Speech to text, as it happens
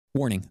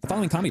Warning: the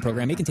following comedy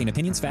program may contain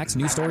opinions, facts,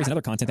 news stories, and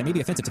other content that may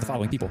be offensive to the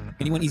following people.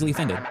 Anyone easily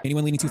offended,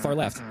 anyone leaning too far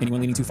left, anyone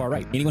leaning too far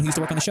right, anyone who used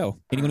to work on the show,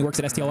 anyone who works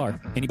at STLR,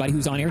 anybody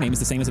whose on-air name is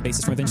the same as a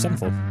bassist from Avenged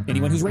Sevenfold,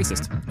 anyone who's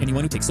racist,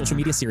 anyone who takes social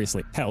media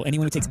seriously, hell,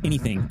 anyone who takes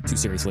anything too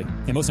seriously,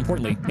 and most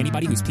importantly,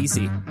 anybody who's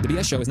PC. The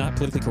BS Show is not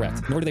politically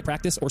correct, nor do they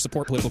practice or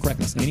support political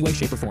correctness in any way,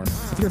 shape, or form.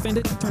 If you're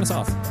offended, turn us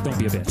off. Don't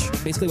be a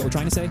bitch. Basically, what we're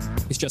trying to say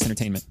is just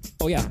entertainment.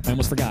 Oh yeah, I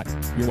almost forgot.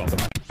 You're welcome.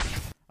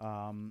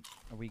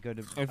 Are we good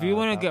to... If you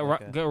want to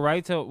get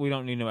right to, we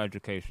don't need no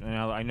education. And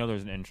I know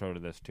there's an intro to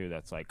this, too,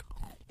 that's like...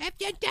 If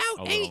you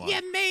don't eat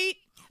your meat,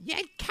 you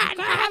can't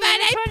have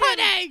any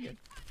pudding!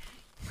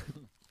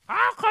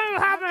 How can you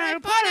have any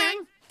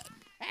pudding?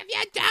 If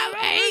you don't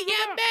eat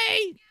your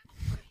meat!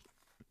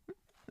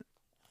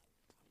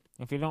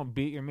 If you don't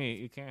beat your meat,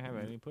 you can't have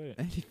any pudding.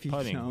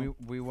 Pudding.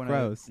 We want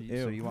Gross. to...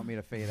 Ew. So you want me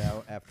to fade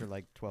out after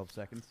like 12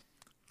 seconds?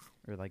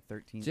 Or like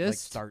 13? Just like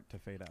start to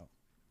fade out.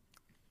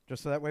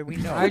 Just so that way we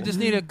know. I just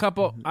need a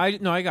couple... I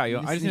got you.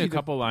 You I just need a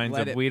couple lines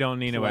let of it we don't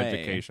need no play.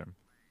 education.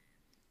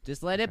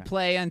 Just let it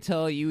play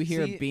until you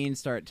hear See- Bean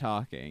start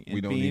talking. And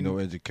We don't Bean, need no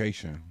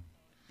education.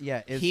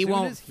 Yeah, as He soon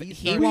won't. as he He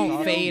starts won't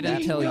talking, fade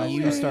that's until when I'll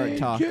you start.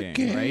 start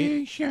talking,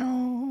 right?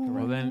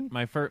 Well, then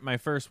my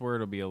first word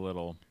will be a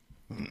little...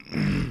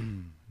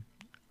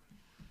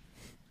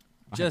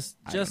 just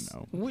I don't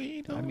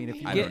know. I mean,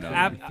 if you I get don't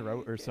know. your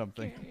throat or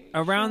something.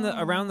 around the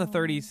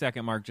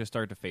 30-second mark, just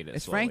start to fade it.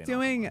 Is slowly Frank and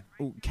doing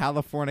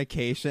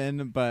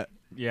Californication, but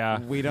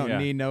Yeah. we don't yeah.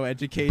 need no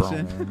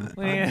education?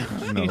 Yeah.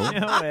 No. You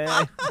know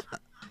it.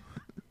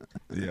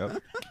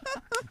 Yep.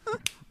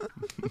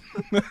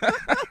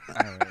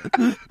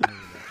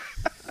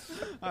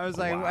 I was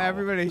like, well,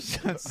 everybody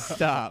should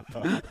stop.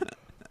 And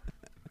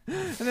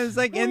it's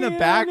like in the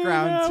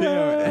background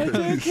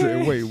too. He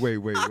said, wait.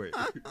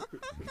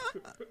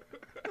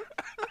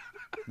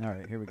 All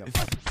right, here we go.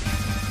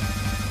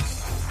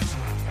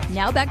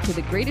 Now back to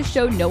the greatest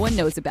show no one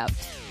knows about.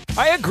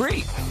 I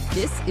agree.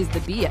 This is the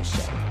BS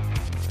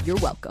Show. You're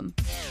welcome.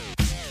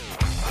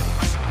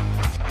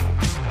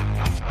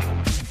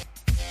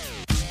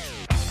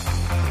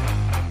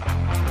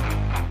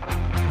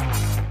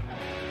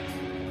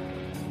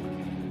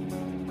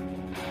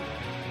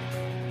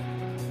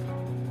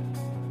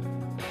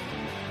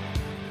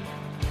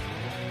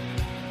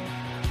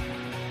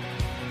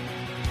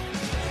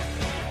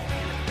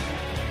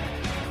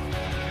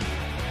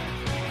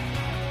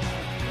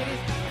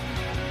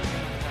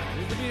 This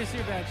is the Beat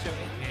Your Back Show.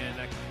 Man,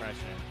 that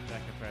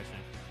compression.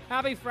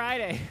 Happy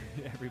Friday,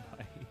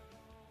 everybody.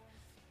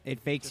 It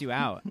fakes you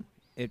out.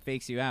 It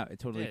fakes you out. It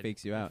totally Did.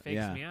 fakes you out. It fakes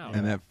yeah. me out.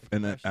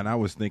 And I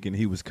was thinking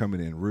he was coming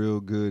in real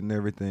good and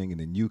everything, and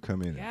then you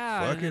come in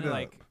Yeah, and fuck and it then, up.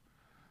 like,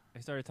 I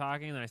started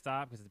talking, and then I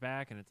stopped because it's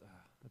back, and it's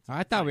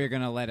I thought we were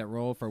gonna let it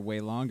roll for way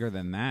longer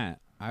than that.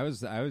 I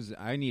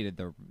needed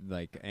the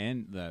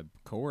the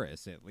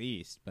chorus at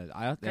least, but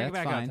Crank that's it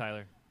back fine. out,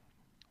 Tyler.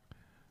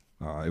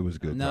 It was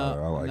good.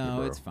 Tyler. I like it,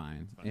 bro. it's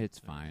fine. It's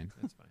fine.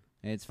 It's fine.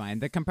 It's fine.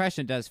 The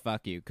compression does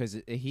fuck you because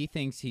he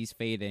thinks he's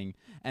fading,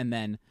 and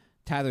then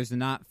Tyler's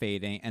not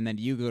fading, and then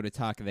you go to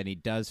talk, and then he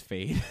does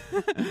fade.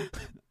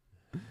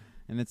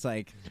 And it's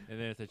like, And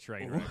then it's a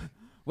train wreck.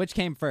 which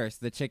came first,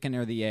 the chicken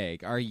or the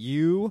egg? Are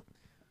you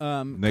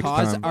Next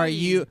time. Are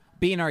you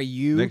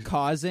Next-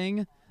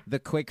 causing the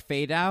quick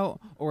fade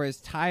out, or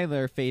is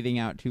Tyler fading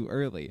out too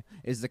early?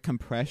 Is the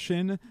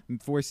compression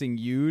forcing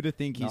you to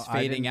think he's No, I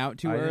fading didn't- out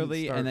too I didn't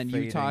early, start and then you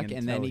fading talk,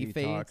 and then until he he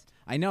fades? talked.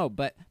 I know,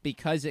 but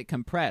because it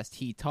compressed,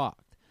 he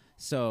talked.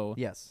 So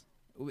Yes.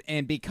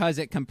 and because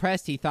it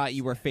compressed, he thought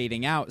you were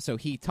fading out, so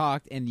he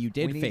talked, and you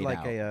did we need fade like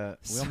out.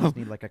 we almost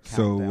need like a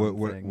So countdown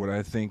what thing.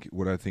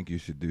 what I think you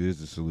should do is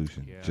the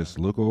solution. Yeah. Just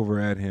look over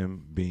at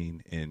him,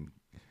 Bean, and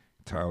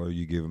Tyler.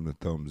 You give him the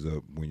thumbs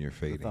up when you're The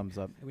fading. thumbs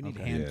up. We need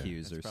Okay. hand Yeah.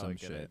 cues That's or probably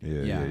some a good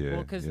shit. Yeah.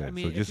 Well, 'cause, I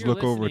mean, so if just you're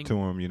look over listening- to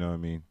him. You know what I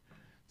mean?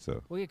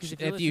 So Well, yeah, because if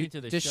If you're you- listening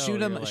to the just show,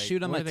 shoot 'em- you're like,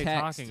 shoot 'em what a are they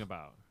text. talking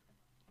about?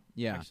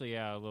 Yeah. Actually,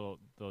 yeah, a little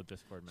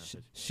Discord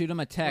message. Shoot him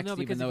a text, no, even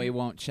because though if he you-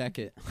 won't check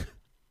it.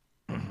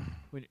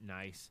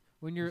 Nice.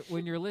 When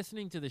you're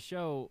listening to the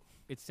show,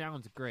 it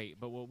sounds great,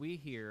 but what we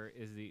hear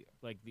is the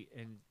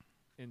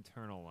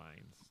internal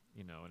lines,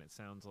 and it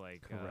sounds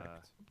like Correct.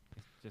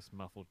 it's just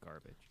muffled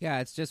garbage. Yeah,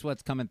 it's just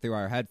what's coming through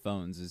our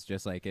headphones is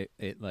just like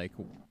it like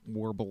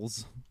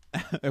warbles.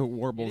 It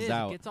warbles It is,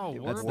 out. It gets all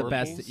That's the warbles.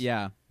 best.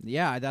 Yeah,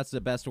 that's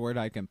the best word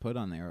I can put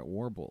on there. It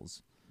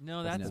warbles.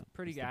 No, That's that's the-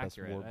 pretty that's the best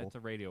accurate. warble. That's a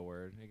radio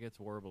word. It gets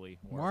warbly.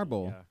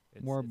 Warble. Yeah,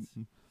 it's, Warb-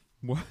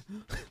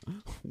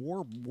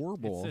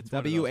 Warble. It's one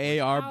of those words.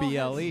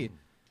 WARBLE.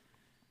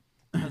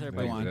 how's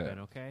everybody Go on. been?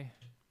 Okay.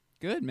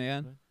 Good,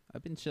 man.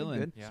 I've been chilling.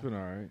 Good. Yeah. it's been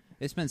all right.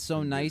 It's been so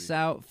Been nice busy.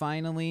 out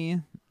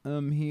finally.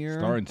 Here.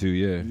 Starting to,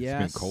 yeah.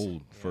 Yes. It's been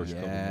cold first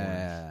couple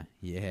mornings.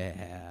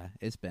 Yeah.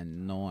 It's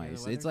been Yeah,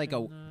 nice. the It's like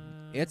weather's a,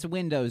 been, it's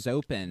windows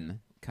open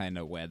kind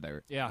of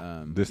weather.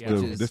 Yeah. This Yeah,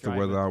 the just this the driving.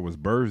 weather I was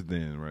birthed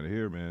in right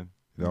here, man.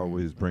 It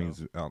always Mhm.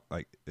 brings out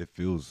like it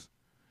feels.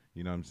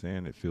 You know what I'm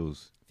saying? It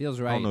feels. Feels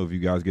I right. don't know if you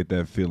guys get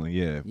that feeling.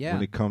 Yeah. Yeah.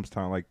 When it comes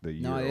time like the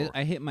year. No, or-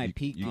 I hit my you-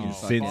 peak. you in can Oh,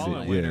 sense fall it,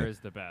 and winter yeah. is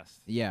the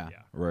best. Yeah.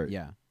 right.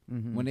 Yeah.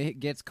 Mhm. When it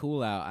gets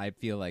cool out, I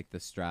feel like the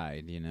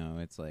stride.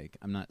 It's like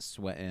I'm not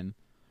sweating.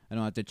 I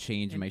don't have to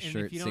change my And if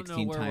shirt you don't know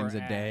 16 where times we're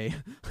a at, day.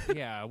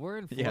 Yeah, we're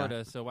in Yeah.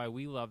 Florida, so why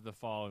we love the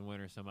fall and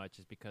winter so much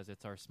is because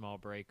it's our small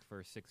break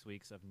for 6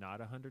 weeks of not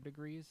 100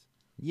 degrees.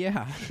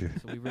 Yeah. So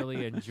we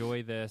really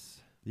enjoy this.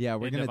 Yeah,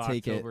 we're end going of to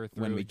take it October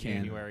when through we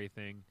can. January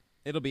thing.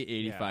 It'll be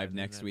 85 and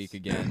next week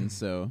that's- again,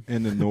 so.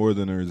 And the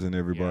Northerners and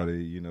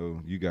everybody,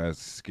 you guys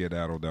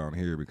skedaddle down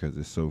here because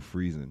it's so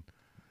freezing.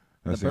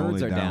 That's the, birds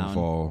only are down.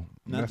 downfall.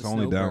 Not That's the the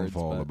only snowbirds,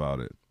 downfall but- about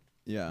it.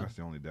 Yeah. That's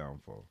the only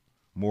downfall.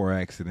 More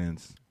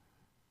accidents,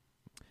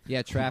 Yeah,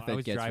 I traffic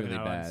was gets driving really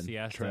out on bad.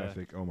 Siesta,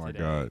 traffic. Oh my today.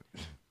 God.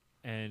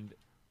 and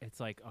it's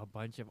like a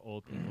bunch of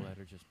old people that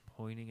are just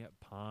pointing at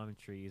palm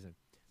trees and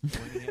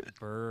pointing at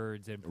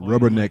birds and pointing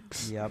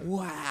Rubbernecks. Yep.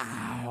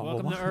 Wow.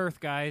 Welcome to Earth,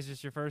 guys.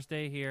 It's your first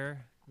day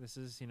here. This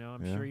is,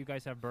 I'm Yeah. sure you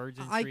guys have birds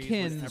and I trees.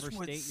 can- Whatever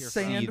This is state you're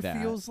sand from.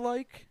 that. feels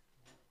like.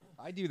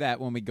 I do that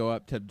when we go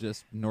up to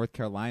just North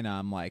Carolina.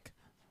 I'm like,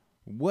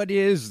 what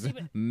is See,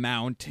 but-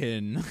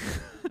 mountain?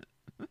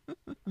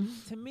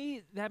 To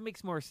me, that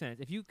makes more sense.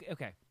 If you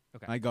okay,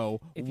 I go,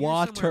 if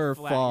you're somewhere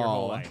flat your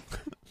whole waterfall. life,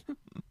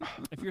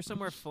 if you're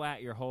somewhere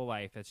flat your whole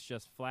life, it's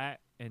just flat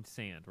and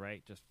sand,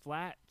 right? Just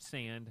flat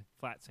sand,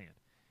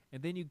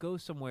 and then you go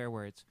somewhere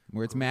where it's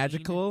Where it's green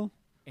magical.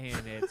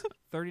 and it's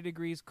 30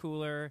 degrees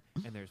cooler,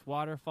 and there's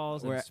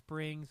waterfalls Where- and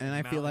springs, And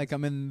I feel like mountains.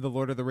 I'm in the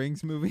Lord of the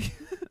Rings movie.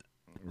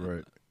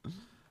 Right.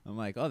 I'm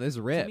like, oh, there's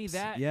rips. me,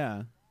 that-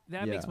 yeah.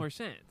 That makes yeah. more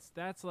sense.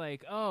 That's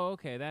like, oh,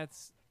 okay,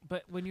 that's.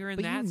 But when you're in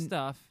But that you-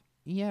 stuff,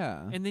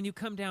 Yeah. and then you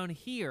come down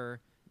here,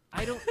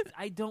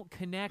 I don't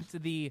connect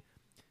the.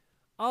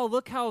 Oh,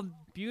 look how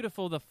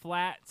beautiful the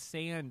flat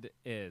sand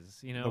is.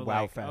 The wow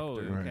like, oh,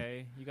 factor. Right.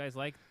 okay, you guys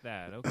like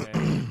that? Okay. I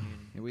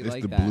mean, we It's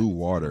like the that. blue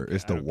water. Okay,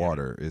 It's I the don't get it.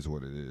 water is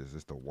what it is.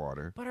 It's the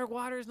water. but our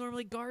water is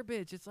normally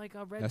garbage. It's like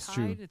a red That's tide.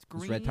 true. It's It's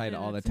green. red tide and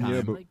all the it's time.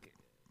 Yeah, but- like,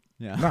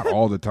 Yeah. Not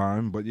all the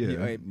time, but yeah. Yeah,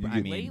 you I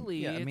get- mean- lately,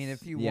 Yeah, I mean,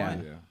 it's- if you Yeah.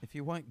 want, Yeah. if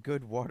you want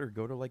good water,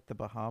 go to like the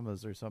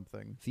Bahamas or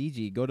something.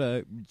 Fiji, go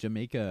to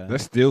Jamaica.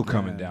 That's still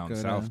coming Yeah, down go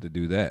to- south to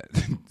do that.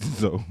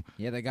 So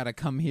Yeah, they got to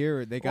come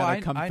here. They Well, got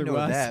to come I through know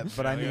us. that,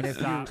 but I Yeah, mean, we if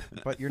gotta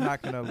you, but you're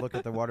not gonna look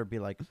at the water and be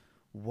like,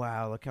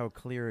 "Wow, look how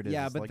clear it is."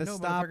 Yeah, It's but like, the no,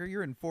 stop- motherfucker,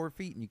 you're in 4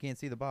 feet and you can't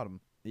see the bottom.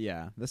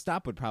 Yeah, the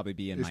stop would probably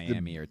be in It's the-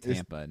 Miami or it's-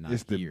 Tampa, not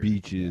it's the here.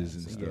 beaches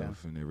Yeah, and so-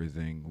 stuff and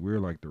everything. We're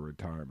like the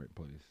retirement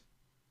place.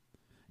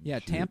 Yeah,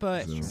 Shit,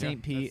 Tampa, so-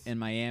 St. Pete, That's- and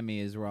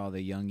Miami is where all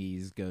the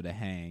youngies go to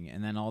hang,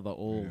 and then all the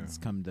olds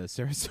Yeah. come to Come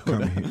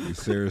Sarasota. here,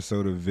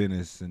 Sarasota,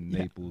 Venice, and Yeah.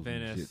 Naples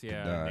Venice, and shit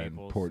yeah, to die, Naples,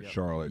 and Port yep.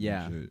 Charlotte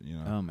Yeah. and shit,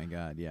 Oh my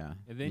God, yeah.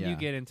 And then yeah. you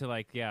get into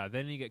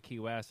then you get Key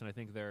West, and I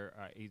think they're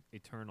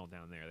eternal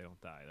down there. They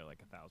don't die. They're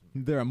like 1,000.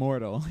 They're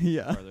immortal.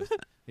 Yeah, Farther,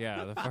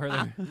 yeah, the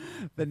farther.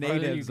 the farther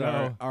you natives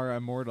go. are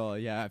immortal.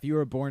 Yeah, if you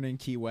were born in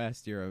Key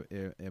West, you're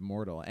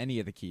immortal. Any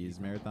of the keys,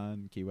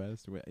 Marathon, Key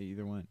West,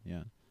 either one.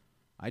 Yeah,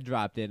 I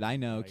dropped it. I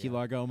know Oh, Key yeah.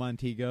 Largo,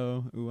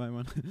 Montego. Ooh, I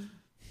want.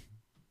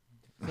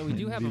 So we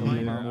do have a The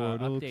minor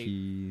immortal update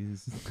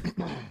keys.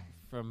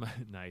 from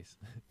nice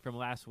from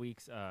last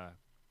week's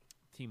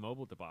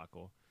T-Mobile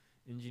debacle.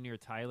 Engineer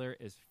Tyler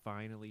is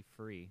finally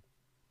free.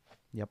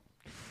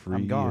 Free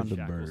I'm gone. as a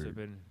Shackles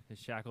bird. his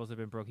shackles have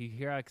been broke. You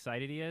hear how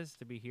excited he is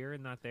to be here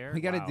and not there. We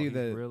gotta Wow, do he's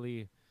the-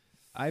 really.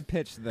 I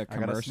pitched the I got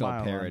a commercial smile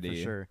on parody. for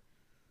sure.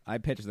 I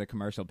pitched the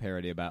commercial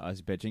parody about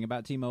us bitching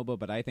about T-Mobile,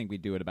 but I think we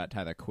do it about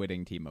Tyler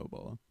quitting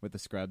T-Mobile with the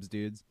Scrubs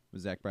dudes,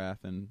 with Zach Braff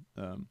and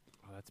Oh,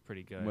 that's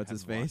pretty good. what's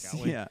his Have him walk face? out.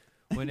 When, Yeah,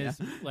 when is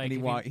like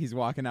and if he- he's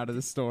walking out of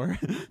the store.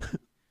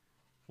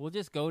 we'll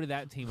just go to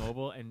that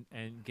T-Mobile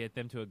and get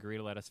them to agree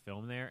to let us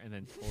film there, and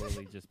then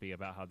totally just be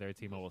about how their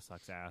T-Mobile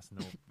sucks ass, and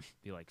they'll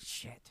be like,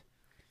 "Shit."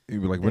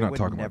 You'd be like, They we're not would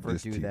talking never about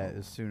this. do T-Mobile. that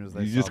as soon as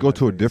they You saw just go my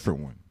to a face. different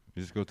one.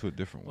 You just go to a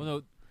different Well, one.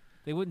 no,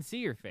 they wouldn't see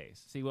your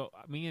face. See, well,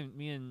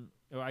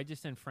 I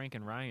just send Frank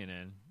and Ryan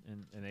in,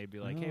 and they'd be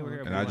like, "Hey, Oh, we're here."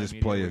 at and Blue I Line just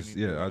Media. play What as do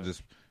you need to I do?"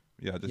 just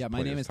yeah, my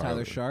play name as is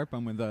Tyler Sharp.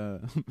 I'm with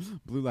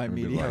Blue Line I'd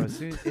be Media. No,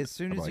 like- as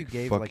soon I'm as you like,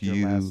 gave fuck like your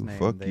you, last name,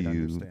 fuck they'd you.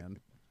 understand.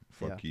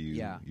 Fuck Yeah. you.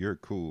 Yeah. You're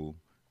cool.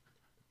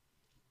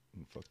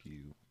 And fuck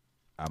you.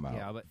 I'm out.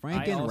 Yeah, but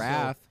Frank I and also,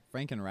 Raph.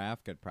 Frank and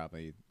Raph could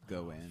probably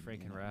go in.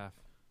 Frank you and know. Raph.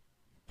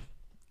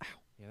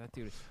 Yeah, that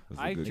dude. That's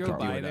a I good drove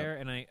combo. by there,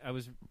 and I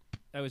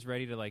was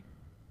ready to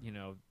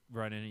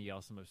run in and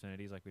yell some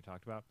obscenities like we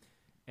talked about.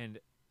 And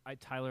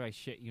Tyler, I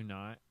shit you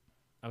not,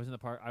 I was in the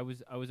park. I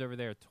was over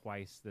there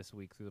twice this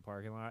week through the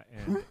parking lot,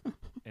 and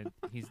and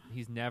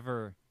he's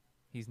never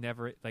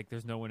like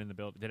there's no one in the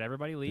building. Did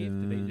everybody leave?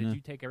 Did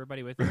you take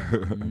everybody with you?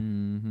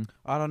 Mhm.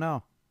 I don't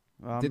know.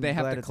 I'm Did they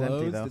have glad to it's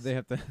empty, close? though. Did they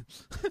have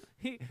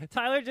to?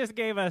 Tyler just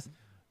gave us.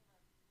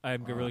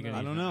 I'm really gonna I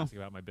need don't to know. ask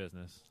about my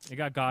business. It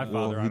got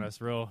Godfather Well, on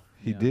us, real.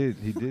 He Yeah. did.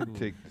 He did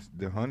take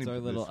the honey. our the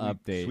little sweet,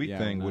 update. Sweet Yeah,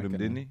 thing we're with not him,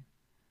 gonna- didn't he?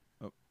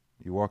 Oh.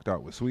 You walked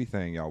out with Sweet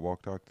Thing. Y'all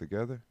walked out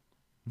together.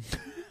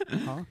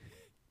 Huh?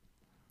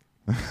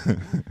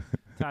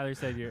 Tyler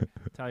said you're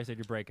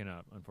breaking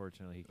up.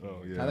 Unfortunately, he can't.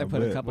 Oh, yeah. Tyler I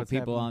put a bet. couple What's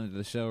people happening? onto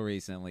the show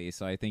recently,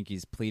 so I think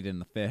he's pleading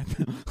the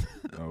fifth.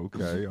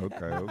 Okay.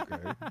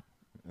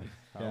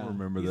 I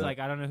remember He's that. like,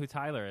 I don't know who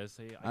Tyler is.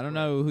 So I don't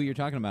know who you're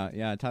talking about.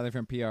 Yeah, Tyler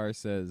from PR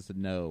says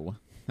no.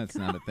 That's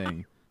not a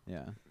thing.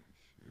 Yeah.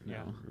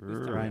 Yeah.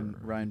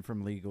 Ryan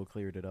from Legal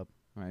cleared it up.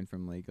 Ryan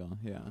from Legal.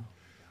 Yeah.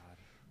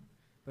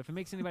 But if it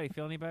makes anybody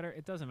feel any better,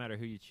 it doesn't matter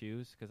who you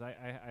choose because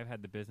I've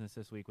had the business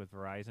this week with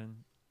Verizon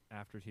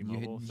after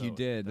T-Mobile. You so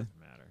did. It doesn't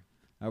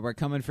matter. We're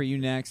coming for you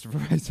next,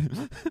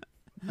 Verizon.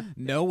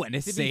 No one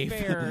is To safe. be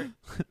fair,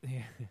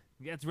 yeah,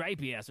 that's right,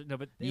 BS. No,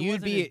 but it You'd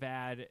wasn't be- as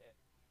bad.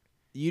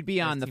 You'd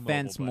be on the T-Mobile,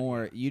 fence but,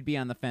 more. yeah. You'd be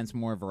on the fence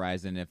more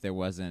Verizon if there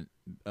wasn't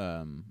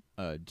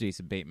a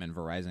Jason Bateman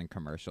Verizon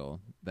commercial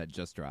that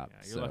just dropped.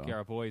 Yeah, you're lucky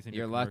our boys in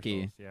You're your lucky.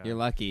 commercials, Yeah. You're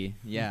lucky.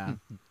 Yeah.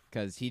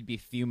 Because he'd be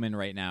fuming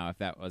right now if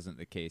that wasn't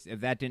the case.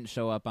 If that didn't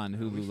show up on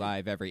Hulu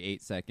Live every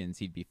 8 seconds,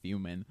 he'd be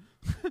fuming.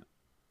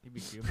 He'd be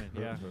human.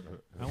 Yeah.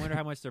 I wonder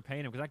how much they're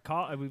paying him because I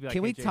call. We'd be like,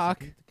 Can hey, we Jason,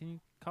 talk- Can you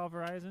call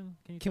Verizon?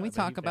 Can we But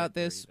talk he's about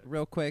dead, this so he's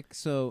real quick?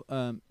 So,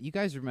 you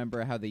guys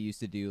remember how they used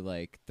to do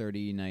like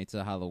 30 nights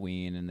of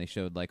Halloween, and they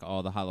showed like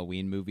all the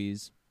Halloween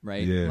movies,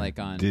 right? Yeah, Like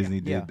on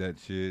Disney Yeah. did that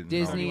shit. and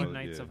Disney- all 31 that,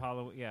 nights yeah. of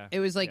Halloween. Yeah. It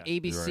was like Yeah.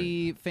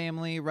 ABC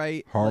Family,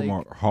 right?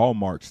 Hallmark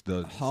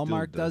does.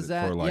 Hallmark still does it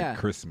that? for like Yeah.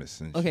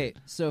 Christmas and Okay, shit.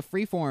 so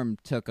Freeform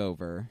took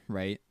over,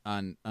 right,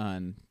 on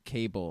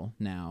cable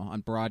now, on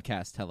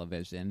broadcast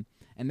television,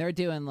 and they're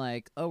doing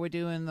like, oh, we're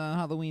doing the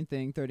Halloween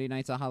thing, 30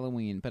 Nights of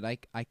Halloween, but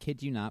I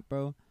kid you not,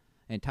 bro.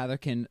 And Tyler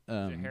can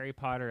Is it Harry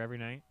Potter every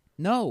night.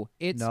 no,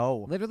 it's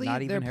No, literally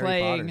not even they're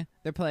Harry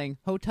Potter. playing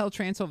Hotel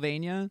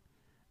Transylvania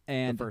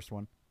and The first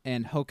one.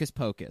 and Hocus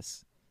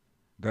Pocus.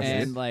 That's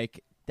and it.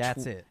 like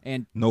That's it.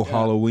 and No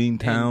Halloween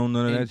Town,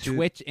 none of and that shit.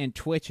 Twitch and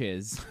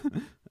Twitches.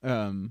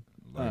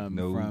 Like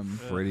no from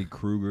Freddy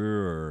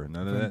Krueger or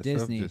none of from that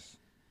Disney. stuff. Just,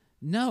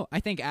 no, I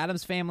think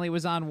Adam's Family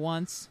was on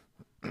once.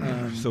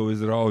 so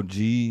is it all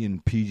G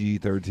and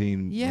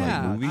PG-13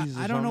 Yeah, like, movies?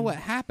 I or don't know something? what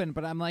happened,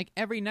 but I'm like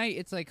every night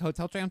it's like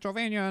Hotel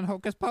Transylvania and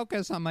Hocus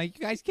Pocus. I'm like,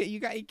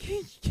 you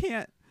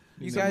can't.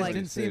 You Some, guys like,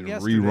 didn't see Said him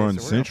yesterday. Rerun so we're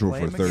gonna Central play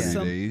for him 30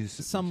 again. days.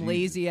 Some Jesus.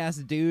 lazy ass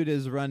dude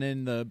is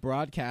running the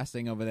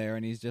broadcasting over there,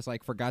 and he's just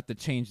like forgot to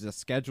change the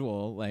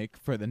schedule like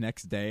for the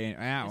next day.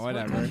 Is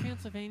Whatever. Hotel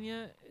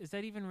Transylvania, is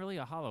that even really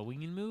a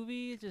Halloween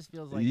movie? It just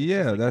feels like it's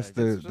Yeah, just like that's a,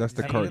 the it's that's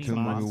the just cartoon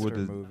a movie with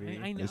monster the. movie.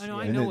 I know, it's-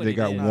 I and know then what they it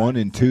got is. 1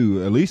 and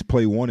 2. At least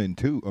play 1 and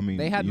 2. I mean,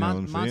 They had you know what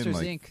I'm saying? Monsters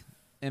Like, Inc.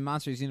 and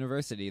Monsters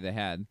University. They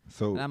had,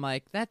 So and I'm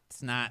like,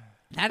 that's not.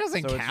 That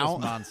doesn't So it's just count.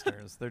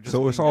 monsters. They're just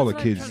so it's all a That's what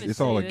I'm kids. trying to It's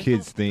all say. a They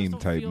kids don't- theme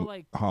don't type feel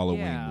like- Halloween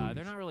Yeah, movies.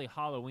 they're not really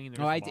Halloween.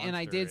 They're Oh, just and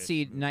I did monster-ish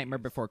see movies. Nightmare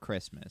Before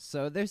Christmas.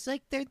 So there's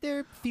like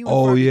they're few. and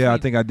Oh far yeah, I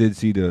between. think I did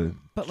see the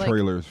But, like,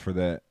 trailers for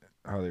that.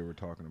 How they were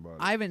talking about it.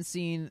 I haven't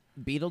seen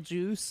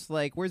Beetlejuice.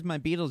 Like, where's my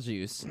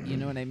Beetlejuice? You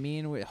know what I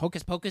mean?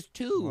 Hocus Pocus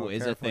 2 Well,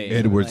 is a careful, thing.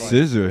 Edward Like,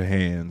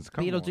 Scissorhands.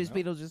 Come Beetlejuice,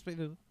 on now.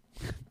 Beetlejuice.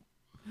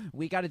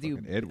 We got to do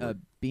Fucking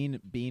Edward.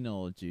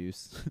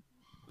 Beetlejuice.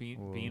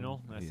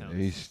 Beanal? That Yeah, sounds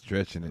he's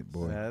stretching it,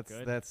 boy.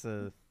 Good. That's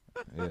a.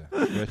 Yeah,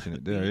 stretching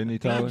it there, isn't he,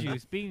 bean Tyler?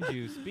 juice, bean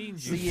juice, bean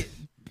See,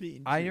 juice.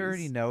 I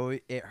already know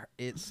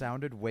it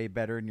sounded way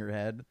better in your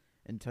head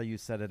until you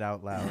said it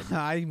out loud.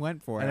 I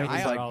went for it. And it was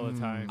I like, all the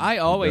time. I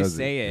always does it.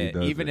 say He it,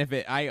 does even it.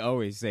 if I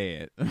always say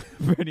it,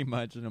 pretty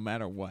much, no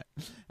matter what.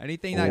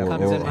 Anything that Or,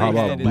 comes or in my how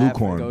about head blue is-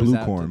 corn, goes blue out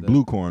to corn, the-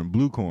 blue corn,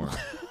 blue corn?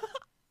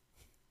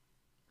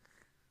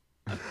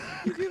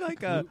 You do like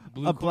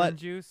blue a corn blood.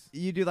 juice.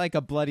 You do like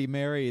a Bloody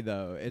Mary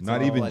though. It's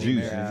Not all even Bloody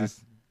juice. Mary. It's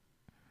just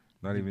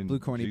not even Blue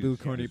corny, juice. blue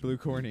corny, blue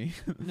corny.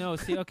 No,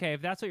 see, okay,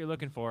 if that's what you're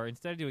looking for,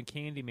 instead of doing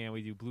Candyman,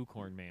 we do Blue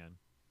Corn Man.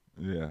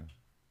 Yeah.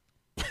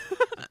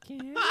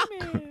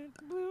 Candyman,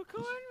 Blue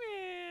Corn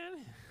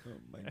Man. Oh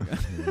my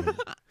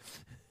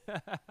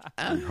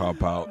god. You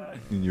hop out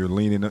and you're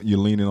leaning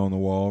on the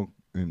wall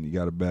and you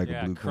got a bag Yeah,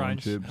 of blue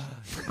crunch. corn chips.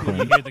 You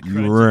hear the crunch, You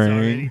it's rang.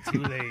 already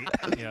too late.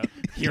 Yeah.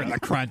 Hear the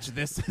crunch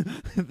this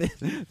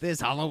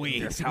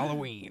Halloween. This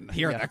Halloween.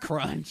 Hear the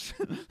crunch.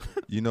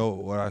 You know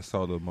what? I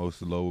saw the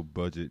most low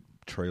budget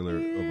trailer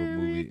of a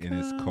movie, and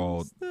it's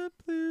called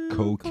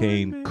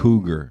Cocaine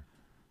Cougar.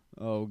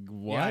 Oh,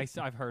 what?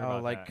 Yeah, I've heard Oh,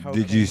 about like that.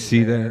 Did you Cocaine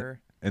see that?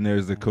 Bear. And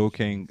there's a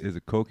cocaine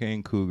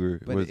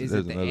cougar. But is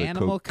There's it the another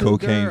animal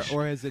cocaine. cougar,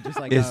 or is it just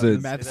like It's a a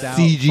methed out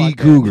CG fucking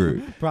cougar.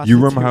 You prostitute?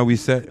 remember how we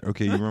sat?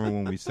 Okay, you remember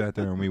when we sat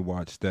there and we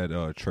watched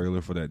that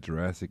trailer for that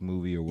Jurassic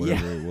movie or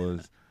whatever it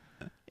was?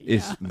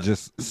 It's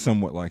just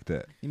somewhat like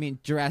that. You mean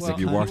Jurassic? Well,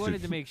 you I watched wanted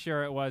it- to make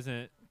sure it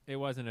wasn't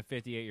a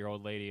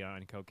 58-year-old lady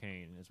on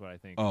cocaine. Is what I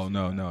think. Oh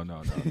no.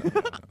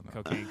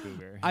 Cocaine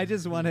cougar. I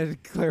just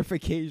wanted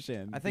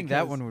clarification. I think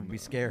that because- one would be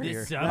scarier.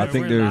 This summer, I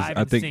think we're there's- live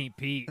I in think- St.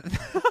 Pete.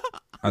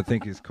 I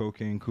think it's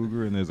cocaine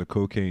cougar and there's a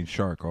cocaine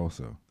shark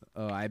also.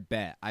 Oh, I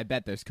bet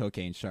there's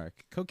cocaine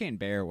shark. Cocaine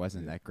bear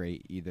wasn't that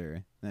great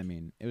either. I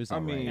mean, it was. I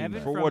all right, mean, Evan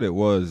for from- what it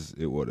was,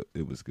 it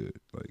was good.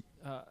 Like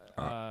Uh,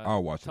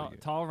 I'll watch it tall, again.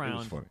 tall It was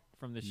round funny.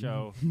 from the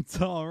show.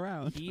 it's all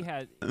around. He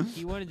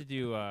wanted to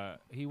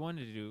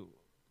do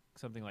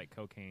something like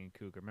Cocaine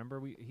Cougar. Remember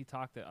he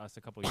talked to us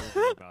a couple years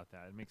ago about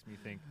that. It makes me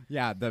think.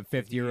 Yeah, the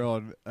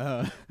 50-year-old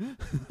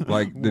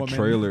Like the woman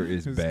trailer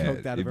is who's bad.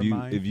 coked out of her If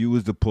mind. you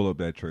was to pull up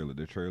that trailer,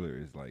 the trailer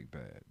is like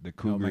bad. The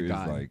cougar my is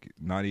God. like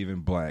not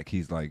even black.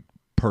 He's like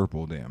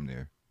purple, damn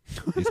near.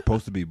 He's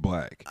supposed to be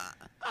black.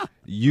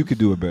 You could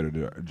do a better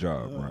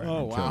job, Ryan.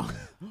 Oh, I'm telling wow.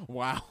 you.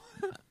 Wow.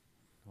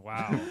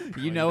 Wow.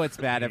 You Oh, know it's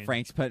bad if mean.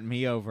 Frank's putting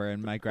me over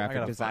in my I graphic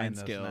gotta design find this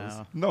skills.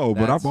 now. No,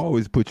 but That's- I've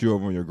always put you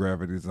over on your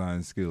graphic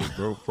design skills,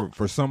 bro.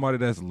 For somebody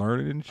that's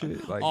learning and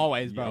shit, like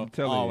Always, bro. I'm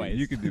telling Always. you,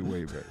 you can do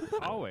way better.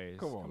 Always.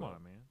 Come on, man.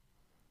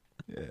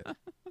 Yeah.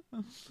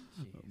 Oh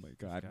my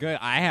God. Good.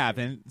 I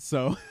haven't.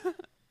 So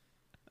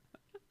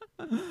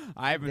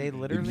I haven't. They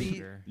literally.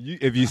 Sure.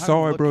 If you I've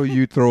saw it, bro,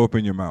 you throw up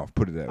in your mouth.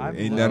 Put it that way, I've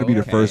and looked- that'll be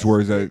the Okay. first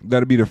words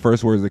that'll be the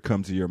first words that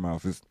come to your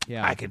mouth. Is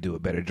Yeah. I can do a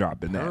better job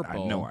than that. I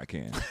Purple. know I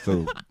can.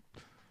 So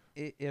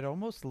It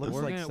almost looks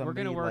We're like gonna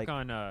somebody work like.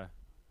 on. Oh,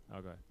 go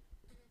ahead.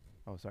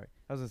 Oh, sorry.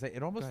 I was gonna say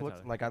it almost ahead, looks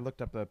Tyler. like I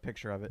looked up a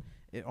picture of it.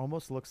 It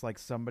almost looks like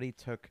somebody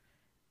took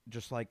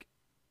just like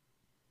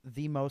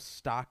the most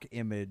stock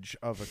image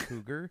of a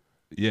cougar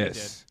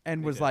yes,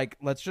 and They was did. like,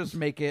 let's just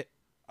make it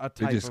a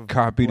they type just of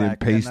copied black, and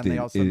pasted then they it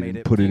also and made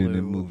it put it in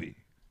the blue movie.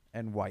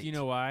 and white. Do you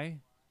know why?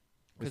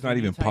 It's 'Cause not when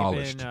you even type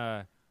polished.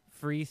 In,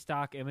 free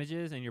stock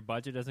images, and your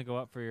budget doesn't go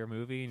up for your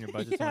movie, and your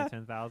budget's Yeah. only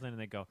 10,000, and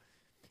they go,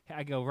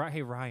 "Hey,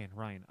 hey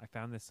Ryan, I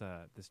found this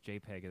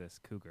JPEG of this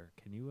cougar.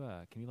 Can you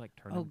like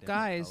turn? Oh, them different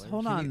guys, colors?"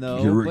 hold Can on you-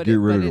 though. Get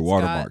rid of the it's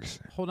watermarks.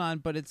 Got, hold on,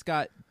 but it's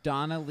got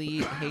Donna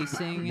Lee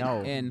Hastings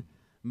No. and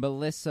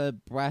Melissa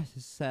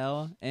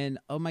Brassell and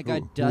oh my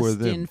God, Who are them?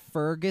 Dustin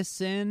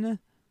Ferguson.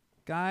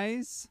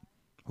 Guys,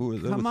 Who are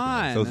those? Come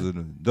guys?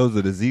 on. Those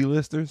are the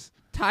Z-listers.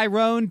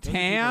 Tyrone Those are people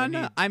that Tan.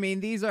 need- I mean,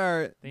 these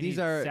are they need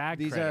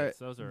SAG credits.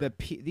 Those are-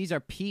 these are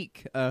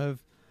peak of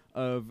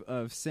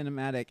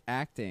cinematic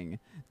acting.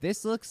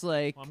 This looks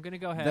like Well, I'm gonna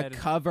go the ahead.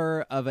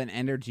 cover of an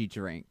energy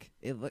drink.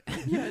 It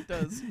Yeah, it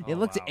does. it Oh,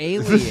 looks wow.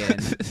 alien.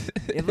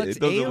 It looks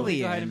doesn't look- Let me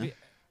go ahead and alien.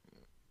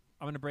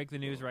 I'm gonna break the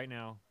news right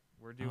now.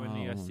 We're doing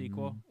the Oh,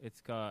 sequel.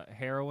 It's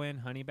Heroin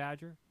Honey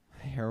Badger.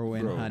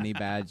 Heroin Bro. honey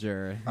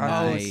badger. Oh,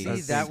 Nice. see, I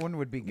that think one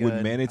would be good.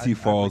 With Manatee I'd like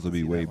Falls to would be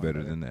see way that one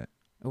better than that.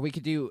 We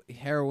could do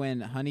heroin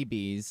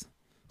honeybees.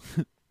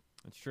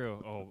 That's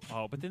true.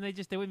 Oh, but then they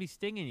wouldn't be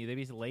stinging you. They'd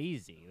be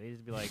lazy. They'd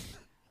just be like,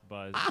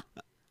 buzz.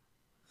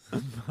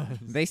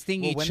 They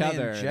sting Well, when each they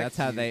other. inject That's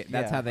how you- they.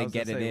 That's yeah, how they I was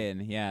get gonna it say, in.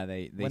 Yeah,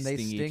 they when they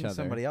sting sting each other.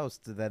 somebody else,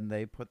 then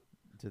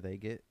do they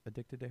get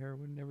addicted to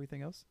heroin and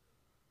everything else?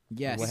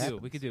 Yes.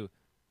 We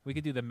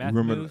could do the meth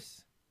Remember-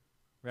 moose,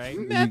 right?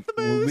 We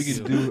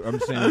can do. I'm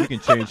saying we can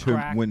change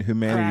Crack- when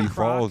humanity crack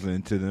falls rock.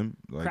 into them,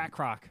 like Crack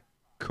croc.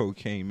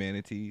 cocaine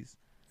manatees.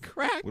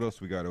 Crack. What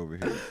else we got over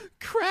here?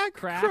 Crack.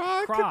 Crack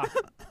Croc. croc.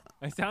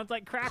 It sounds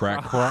like crack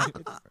Crack croc.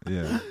 croc.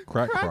 Yeah,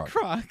 crack Crack croc.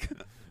 croc.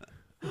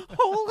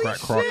 Holy Crack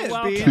croc shit,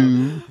 Welcome. dude.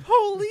 2.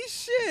 Holy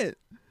shit.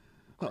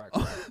 Crack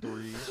croc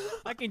 3.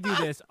 I can do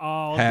this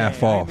all Half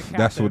day. I'm off. the That's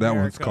Captain what that one's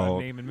America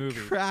called. Name and movie.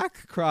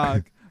 Crack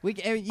croc. We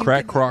can, you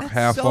Crack can- croc that's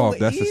half so off.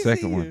 That's the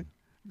second easy. one.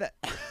 That,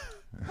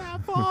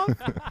 half off.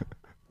 Yeah,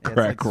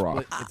 Crack it's like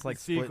rock. split- It's like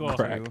split in Sequel.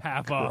 Crack. two.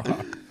 Half off.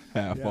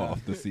 Half Yeah.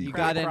 off the You sequel.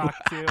 got it. Croc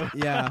too.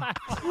 Yeah.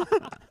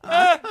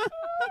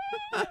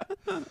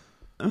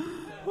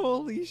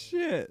 Holy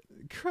shit.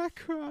 Crack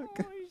croc.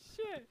 Holy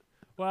shit.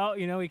 Well,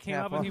 we came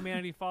Half up with off.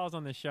 Humanity Falls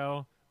on the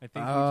show. I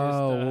think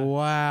Oh, we just.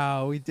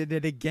 wow. We did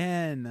it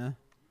again.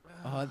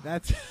 Oh,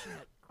 that's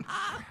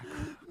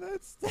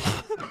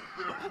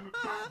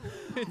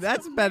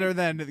that's better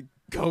than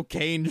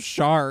cocaine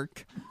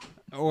shark.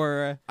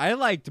 Or I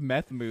liked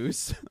meth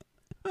moose.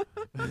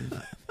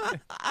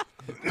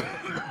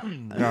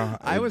 Nah,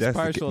 I was that's the-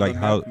 partial like to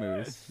how meth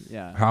moose.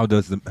 Yeah. how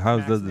does the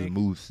Snake.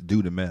 moose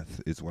do the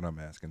meth? Is what I'm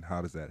asking.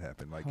 How does that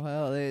happen? Like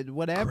Well,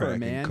 whatever, crack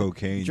man. and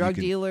cocaine. Drug you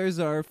can, dealers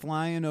are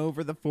flying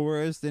over the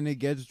forest and it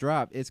gets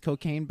dropped. It's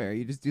Cocaine Bear.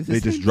 You just do the they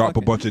same just drop a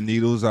fucking- bunch of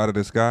needles out of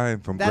the sky,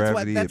 and from That's what-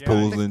 gravity that's it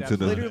pulls what- into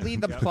the. Literally,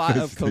 the Yeah. plot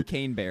of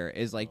Cocaine Bear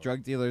is like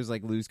drug dealers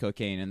like lose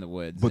cocaine in the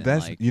woods. But and,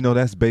 that's like,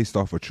 that's based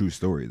off a true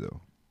story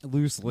though.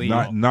 loosely.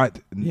 Not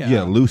Yeah.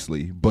 yeah,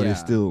 loosely, but it's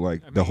Yeah. still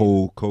like I the mean-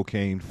 whole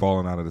cocaine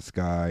falling out of the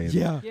sky. And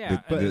Yeah. Yeah, The-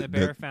 and then the- the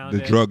bear the- found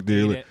the it, drug ate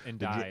dealer- it, and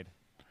the dr- died.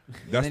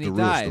 that's then the he real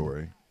died.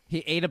 story. He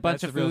ate a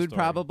bunch That's of the real food, story.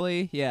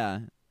 probably. Yeah,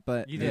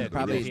 but You Yeah, did. the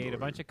Probably real he ate a story.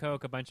 bunch of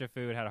coke, a bunch of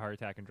food, had a heart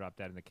attack, and dropped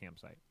dead in the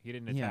campsite. He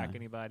didn't Yeah. attack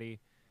anybody.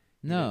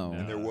 No.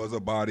 And there was a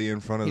body in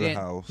front of He the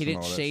didn't, house. he and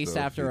didn't all that chase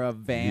stuff. after a He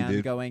van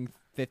did. going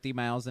 50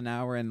 miles an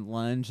hour and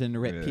lunge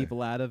and rip Yeah.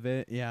 people out of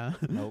it. Yeah.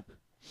 Nope.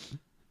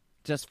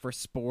 Just for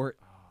sport.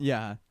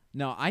 Yeah.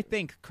 No, I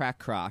think Crack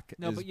Croc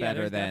No, is but yeah, better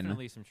there's than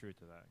definitely some truth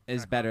to that.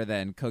 is Crack better rock.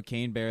 than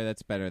Cocaine Bear.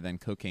 That's better than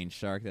Cocaine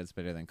Shark. That's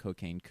better than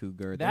Cocaine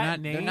Cougar.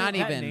 That name, they're not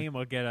that even. name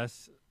will get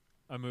us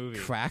a movie.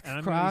 Crack and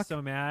I'm Croc? gonna be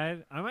so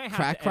mad. I might have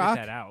Crack to Croc?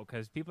 edit that out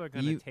because people are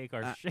gonna You- take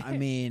our I- shit. I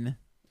mean,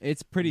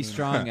 it's pretty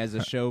strong as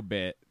a show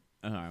bit.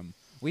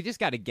 We just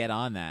got to get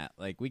on that.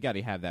 Like, we got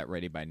to have that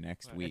ready by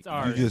next It's week.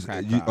 ours. You just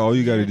Crack you, Croc. all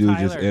you got to Yeah, do is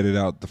just Tyler. edit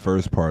out the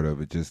first part of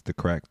it, just the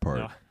crack part.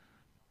 No.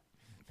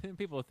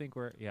 People think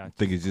we're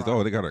think it's just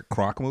Croc. they got a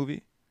Croc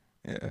movie.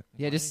 Yeah, Yeah, just Why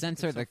do you think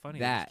censor it's so the funny?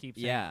 They that. just keep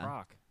saying Yeah,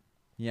 Croc.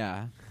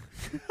 yeah.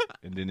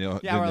 and then they'll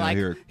Yeah, we're like,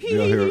 hear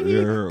they'll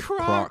hear Croc.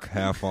 Croc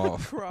half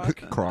off.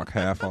 Croc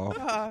half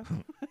off.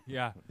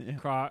 Yeah. Yeah.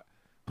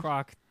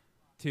 Croc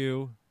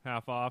 2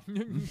 half off.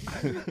 Yeah,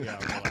 we're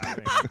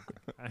laughing.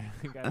 I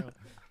think I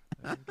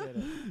don't get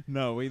it.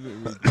 No, we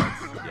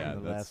yeah,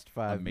 the that's last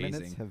 5 minutes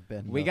amazing. have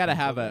been. We gotta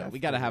nothing have but we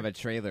gotta have a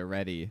laughter. trailer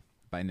ready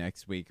by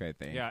next week. I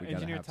think. Yeah, We gotta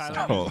Engineer have Tyler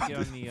something.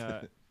 needs to get on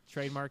the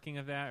trademarking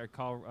of that, or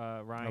call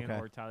Ryan Okay.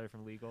 or Tyler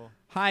from legal.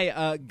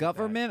 Hi,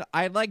 government.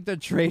 I'd like the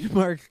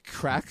trademark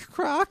crack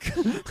croc.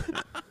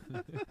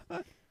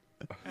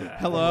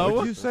 Hello.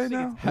 What'd you say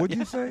now? What'd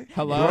you say?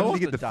 Hello? You want me to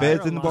get the Dial-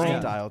 feds involved? Yeah.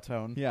 Dial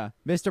tone. Yeah,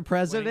 Mr.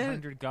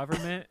 President. 1-800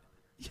 government.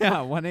 Yeah,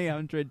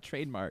 1-800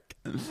 trademark.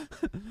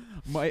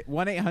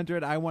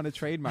 1-800 I want a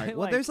trademark. Well,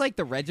 Like, there's like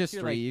the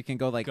registry. like, You can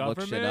go like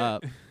look shit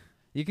up. government?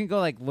 You can go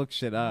like look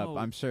shit up. No.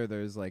 I'm sure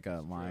there's like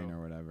a line true.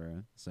 or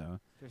whatever. So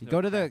There's you no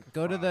go to the crack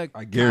go to croc. the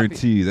I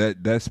guarantee you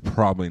that's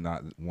probably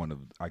not one of.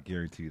 I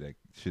guarantee you that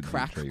should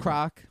crack be trademarked.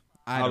 croc.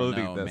 I don't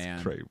think know, that's man.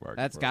 trademark.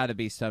 That's bro. got to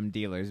be some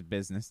dealer's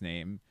business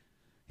name.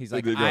 He's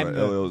like, They got I'm a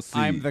the, LLC.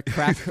 I'm the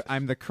crack,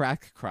 I'm the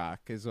crack croc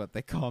is what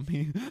they call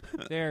me.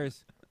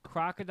 There's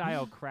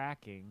crocodile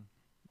cracking,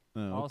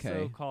 Oh, also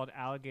okay. called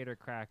alligator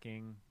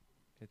cracking.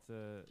 It's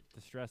a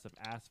distress of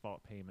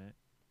asphalt payment.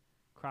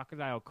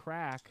 Crocodile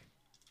crack.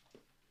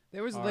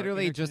 There was are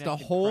literally just a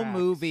interconnected whole cracks.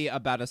 movie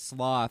about a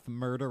sloth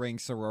murdering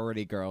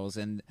sorority girls,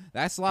 and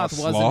that sloth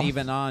A wasn't sloth?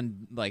 even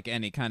on like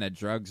any kind of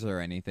drugs or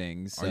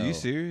anything. So. Are you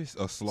serious?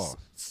 A sloth.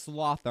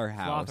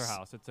 Slaughterhouse.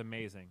 Slaughterhouse. It's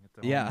amazing.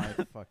 It's Yeah.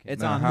 My fucking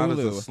It's now, on how Hulu.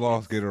 does a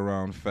sloth get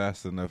around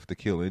fast enough to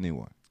kill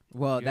anyone?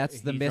 Well, Yeah,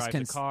 that's the he drives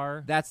a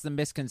car. That's the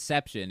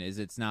misconception. Is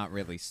it's not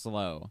really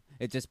slow.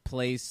 It just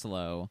plays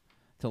slow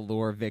to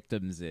lure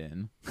victims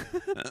in.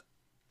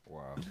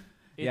 Wow.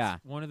 It's yeah.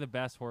 one of the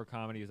best horror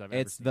comedies I've ever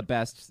It's seen. the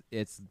best.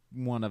 It's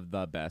one of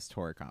the best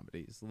horror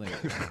comedies.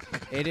 Literally.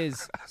 It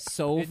is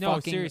so No,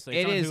 fucking. seriously.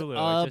 It It's is on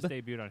Hulu. up. It just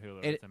debuted on Hulu.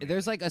 It, It's amazing.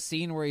 there's like a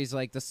scene where he's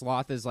like the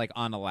sloth is like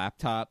on a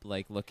laptop,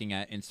 like looking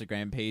at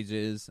Instagram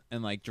pages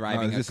and like Now,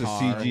 driving is this a a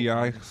car.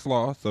 CGI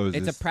sloth? Or is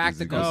It's this, a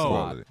practical is it good sloth.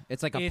 quality?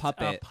 It's like a It's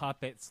puppet. a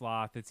puppet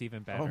sloth. It's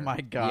even better. Oh my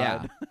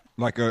god. Yeah.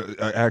 Like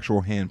a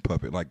actual hand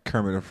puppet, like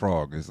Kermit the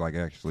Frog is like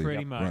actually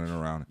Pretty much. running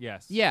around.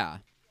 Yes. Yeah.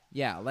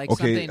 Yeah. Like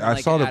Okay, something I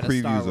like saw the out of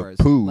Star previews Wars.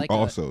 of Pooh like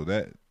also.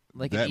 That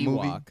like that an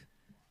movie? Ewok.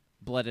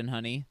 Blood and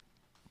Honey.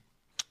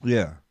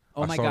 Yeah.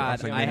 Oh I my saw- God, I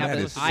was like, I man, have that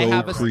a- is I so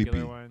have a- creepy.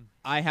 Regular one.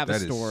 I have That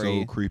a is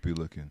story so creepy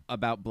looking.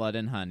 about Blood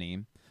and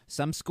Honey.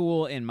 Some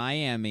school in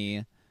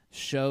Miami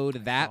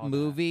showed that saw that.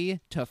 movie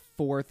to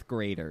fourth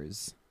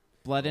graders.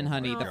 Blood and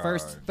Honey. The God.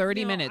 first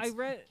 30 No, minutes. I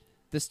read.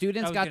 The I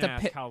students was got gonna to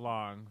ask pick. how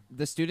long.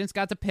 The students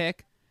got to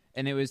pick,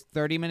 and it was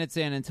 30 minutes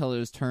in until it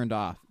was turned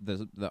off.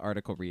 The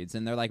article reads,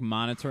 and they're like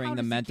monitoring How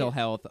the does it mental get-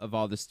 health of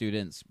all the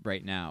students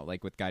right now,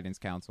 like with guidance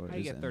counselors. How do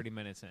you get and- 30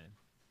 minutes in?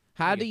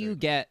 How you do get you 30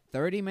 get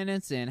 30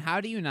 minutes in? How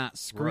do you not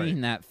screen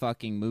Right. that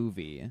fucking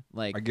movie?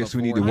 Like, I guess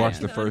we need to watch I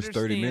the can first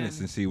 30 minutes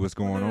understand- and see what's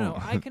going no,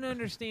 on. I can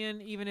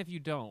understand even if you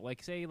don't.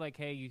 Like, say, like,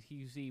 hey, you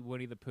see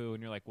Winnie the Pooh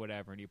and you're like,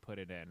 whatever, and you put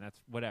it in.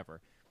 That's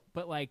whatever.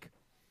 But, like,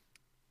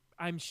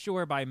 I'm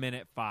sure by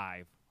minute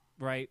 5,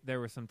 right, there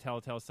were some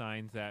telltale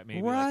signs that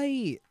maybe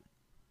like,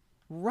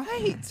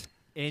 Right.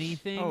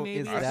 anything Oh, maybe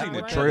is is I've that not seen the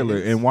what right. trailer,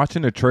 is? and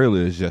watching the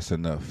trailer is just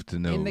enough to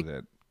know In the-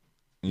 that.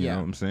 You Yeah. know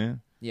what I'm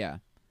saying? Yeah.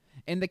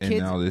 And the And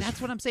kids, now this-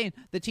 that's what I'm saying.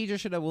 The teacher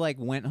should have like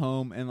went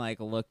home and like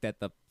looked at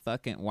the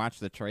fucking watched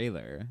the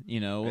trailer, you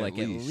know, At like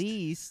at least.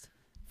 least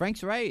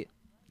Frank's right.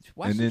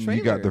 Watch and the then trailer.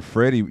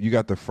 you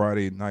got the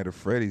Friday Night of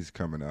Freddy's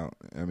coming out.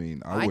 I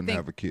mean, I wouldn't think-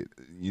 have a kid.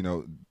 You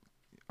know,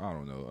 I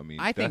don't know. I mean,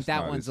 I think that's that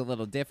not one's as- a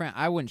little different.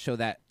 I wouldn't show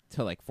that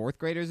to like fourth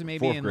graders maybe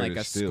Fourth in like a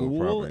graders still school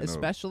probably, no.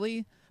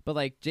 especially. But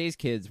like Jay's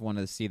kids want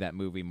to see that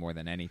movie more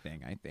than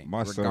anything, I think. My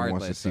son wants to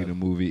regardless see of- the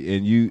movie,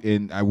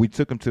 and we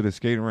took him to the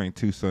skating rink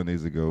 2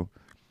 Sundays ago,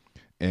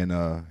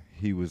 and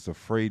he was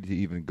afraid to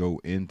even go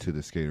into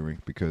the skating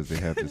rink because they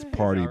have this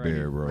party Already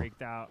bear, bro.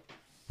 freaked out.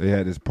 They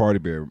had this party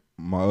bear.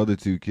 My other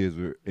 2 kids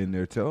were in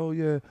there. Oh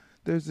yeah,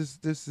 there's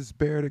this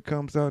bear that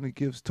comes out and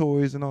gives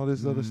toys and all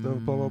this other stuff.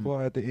 Blah blah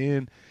blah. At the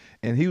end,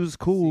 and he was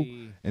cool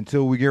See,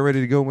 until we get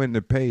ready to go in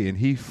to pay, and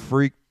he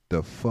freaked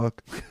the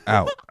fuck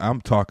out.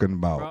 I'm talking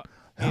about. bro,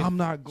 I'm if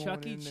not going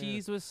Chuck E. in there.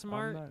 Cheese was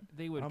smart, not-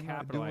 they would I'm not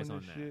capitalize doing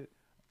on this that.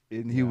 shit.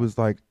 And he was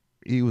like,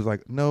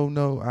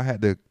 no. I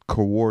had to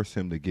coerce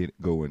him to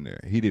go in there.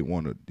 He didn't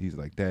want to. He's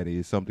like, Daddy,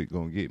 is something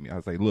gonna get me? I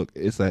was like, look,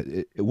 it's like,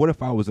 what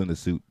if I was in a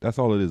suit? That's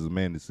all it is, a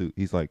man in a suit.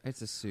 He's like,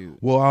 It's a suit.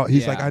 well,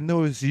 he's like, Yeah. I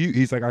know it's you.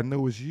 He's like, I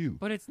know it's you.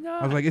 But it's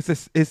not. I was like,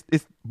 it's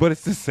but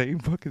it's the same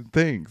fucking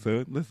thing,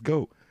 son. Let's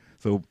go.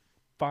 So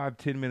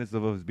 5-10 minutes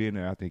of us being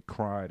there, I think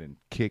cried and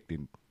kicked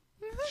and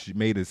she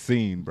made a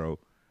scene, bro.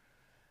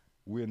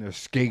 We're in there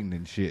skating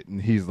and shit,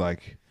 and he's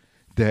like,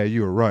 Dad,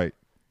 you were right.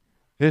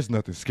 There's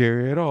nothing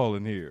scary at all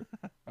in here.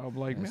 I'm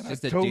like, It's man,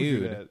 just I a told you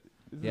dude. that.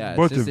 It's Yeah, a it's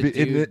bunch just of a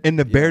dude. and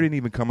the bear Yeah. didn't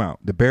even come out.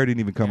 The bear didn't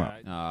even come out.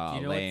 Oh, Do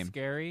you know lame. what's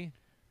scary?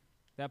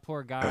 That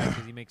poor guy,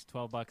 because he makes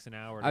 $12 an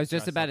hour. I was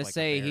just dress about up to like a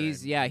say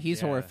bear he's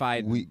and-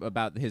 horrified We-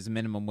 about his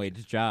minimum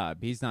wage job.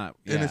 He's not.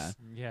 And Yeah.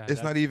 Yeah,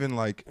 it's not even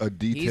like a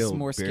detailed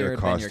more bear scared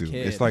than your costume.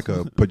 kid. It's like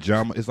a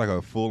pajama. It's like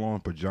a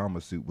full-on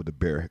pajama suit with a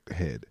bear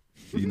head.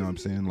 You know what I'm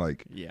saying?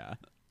 Like Yeah.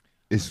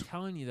 it's. I'm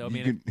telling you though,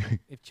 you man. can-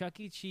 If Chuck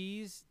E.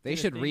 Cheese, They did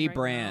a should thing right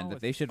rebrand. now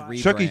with They should five-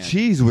 rebrand. Chuck E.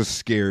 Cheese was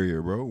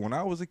scarier, bro. When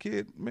I was a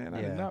kid, man,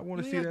 I Yeah. did not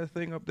want to You see have- that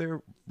thing up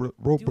there. Do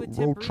a Tim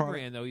Rotronic.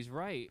 rebrand though. He's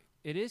right.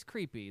 It is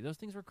creepy. Those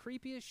things were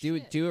creepy as Do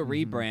shit. do a And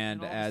rebrand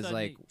all of a as sudden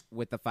like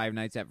with the Five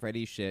Nights at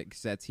Freddy's shit,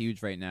 because that's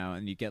huge right now,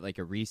 and you get like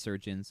a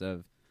resurgence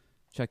of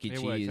Chuck E. It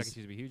would. Chuck E. Cheese.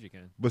 Cheese would be huge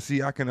again. But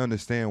see, I can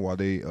understand why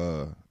they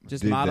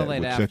Just did model that it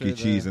with after Chuck E.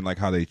 Cheese the- and like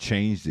how they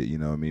changed it. You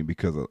know what I mean?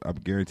 Because I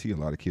guarantee a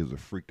lot of kids are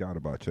freaked out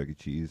about Chuck E.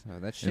 Cheese. Oh,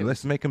 that shit. And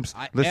let's make them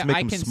I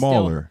them can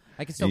smaller.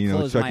 I can still and, you know,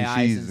 close Chuck my E.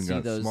 eyes Cheese and and see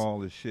got those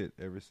small as shit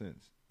ever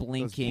since.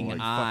 blinking Those,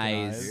 like,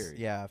 eyes. fucking eyes.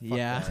 Yeah. Fuck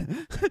Yeah.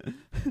 that.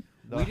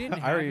 We didn't I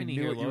have already any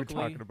knew here what you were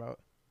locally. talking about.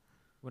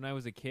 When I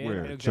was a kid,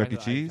 Where? I know Chuck E.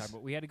 guys that I Cheese? talk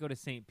about- we had to go to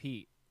St.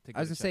 Pete. To go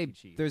I was to gonna say, Chuck E.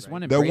 Cheese, there's right?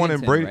 one in That one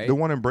in Bradenton, right? the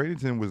one in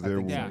Bradenton was I there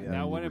think when, so, when yeah.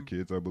 That we one were in-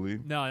 kids, I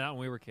believe. No, not when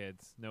we were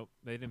kids. Nope,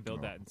 they didn't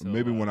build that until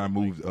Maybe when I like,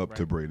 moved up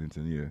to right-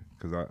 Bradenton, yeah,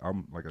 because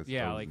I'm like I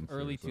Yeah, was like in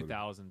early Sarasota.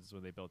 2000s is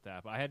when they built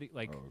that. But I had to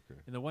like, Oh, okay.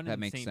 and the one That in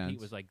makes St. Pete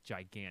sense. was like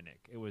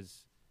gigantic. It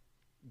was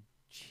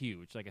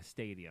huge, like a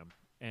stadium.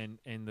 And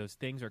those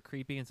things are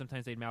creepy, and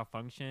sometimes they'd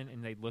malfunction,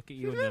 and they'd look at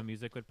you, and the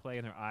music would play,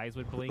 and their eyes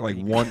would blink. Like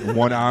and you one couldn't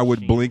one see the eye would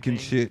machine blink and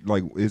thing. shit.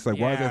 Like it's like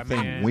why is Yeah, that thing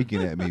man.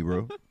 winking at me,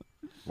 bro?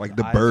 Like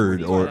the Eyes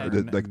bird were or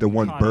bad. like the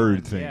one Caught bird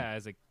on, thing. Yeah,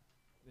 as a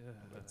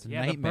It's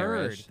yeah, the bird,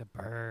 nightmarish. the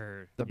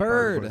bird, The Yeah.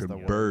 bird. Fucking the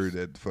worst. bird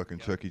at fucking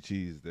Chuck E.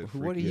 Cheese. That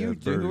What are freaky you ass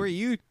doing? Who bird. are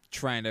you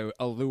trying to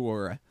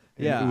allure?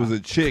 And Yeah. it was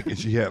a chick and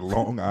she had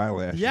long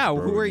eyelashes. Yeah,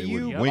 bro, who are and they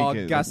would you wink all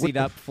at- gussied what the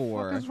up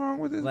for? What is wrong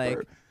with this Like,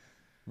 bird?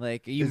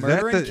 Like, are you Is that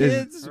murdering the-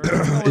 is- kids? Or-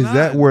 What's going Is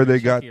that on? where they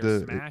Chucky got or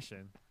the?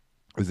 smashing?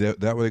 Is that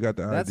where they got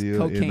the That's idea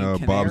cocaine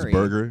in Bob's canary.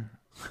 Burger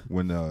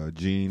when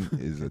Gene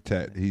is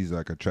he's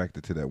like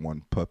attracted to that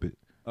one puppet.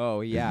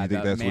 Oh yeah, You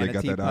think the that's where they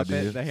got manatee that puppet,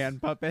 idea? the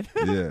hand puppet.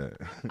 Yeah.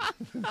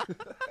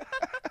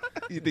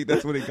 You think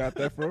that's where they got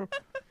that from?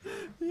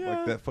 Yeah.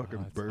 Like that fucking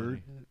Oh, that's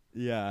bird? funny.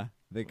 Yeah,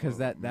 because Oh,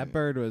 that man.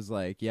 bird was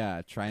like,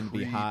 yeah, trying to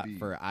be hot Creepy.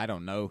 for I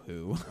don't know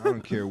who. I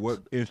don't care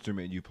what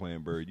instrument you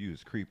playing, bird. You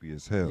is creepy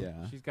as hell.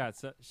 Yeah.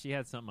 She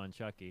had something on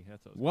Chucky.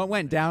 That's what. Was What going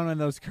went on. down when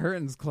those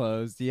curtains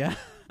closed? Yeah.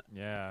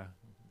 Yeah,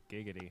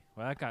 giggity.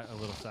 Well, that got a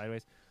little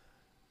sideways.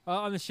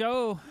 On the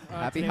show,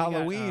 Happy today we got,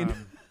 Halloween.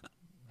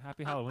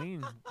 Happy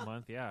Halloween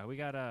month. Yeah, we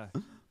got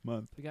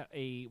Month.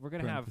 we're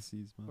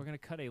gonna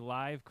cut a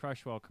live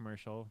Crushwell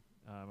commercial.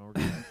 And we're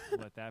gonna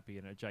let that be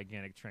in a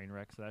gigantic train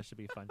wreck, so that should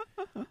be fun.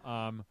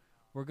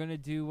 We're gonna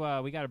do.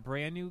 We got a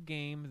brand new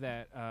game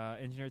that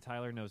Engineer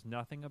Tyler knows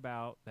nothing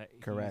about that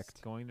Correct.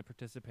 he's going to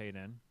participate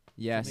in.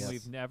 Yes. Something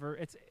we've never.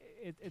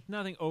 It's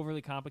nothing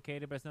overly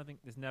complicated, but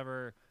we've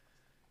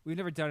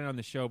never done it on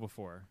the show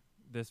before.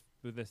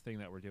 With this thing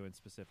that we're doing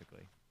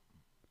specifically.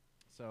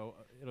 So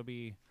it'll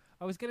be.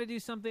 I was gonna do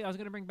something. I was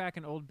gonna bring back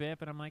an old bit,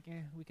 but I'm like,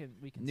 we can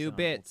New sit on old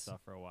bits.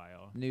 stuff for a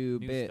while. New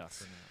Stuff bits.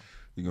 for now.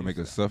 You gonna make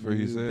us stuff. suffer? He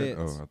New said. bits.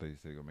 Oh, I thought you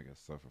said you're gonna make us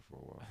suffer for a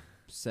while.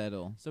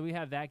 Settle. So we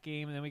have that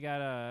game, and then we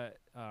got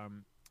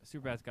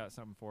Superbad's got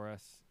something for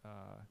us.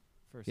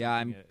 For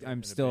Yeah, something in I'm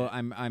a still bit.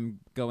 I'm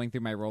going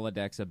through my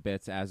Rolodex of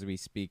bits as we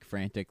speak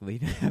frantically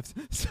to have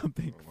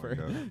something Oh my for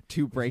God.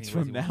 2 breaks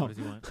What from does he now. want?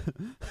 What does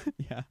he want?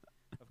 Yeah.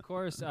 Of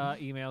course,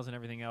 emails and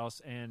everything else,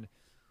 and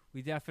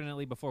we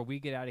definitely, before we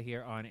get out of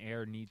here on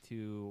air, need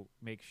to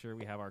make sure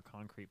we have our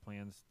concrete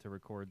plans to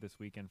record this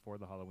weekend for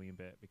the Halloween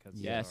bit, because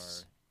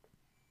Yes.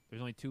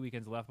 there's only 2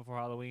 weekends left before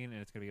Halloween,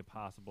 and it's going to be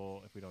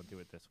impossible if we don't do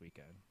it this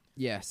weekend.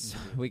 Yes.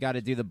 We got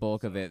to do the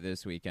bulk of it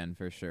this weekend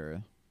for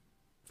sure.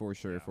 For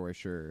sure, Yeah. for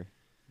sure.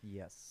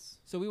 Yes.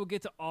 So we will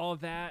get to all of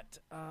that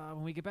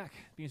when we get back.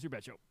 Being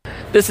Superbad Show.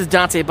 This is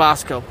Dante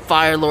Bosco,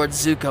 Fire Lord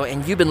Zuko,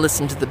 and you've been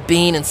listening to the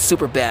Bean and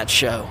Superbad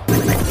Show.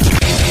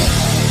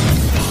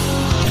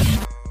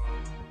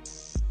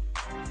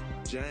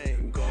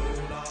 Jane, gold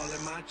all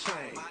in my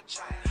chain,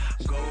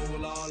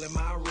 gold all in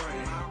my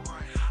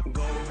ring,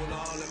 gold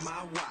all in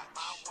my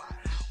watch.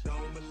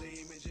 Don't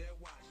believe me, just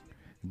watch.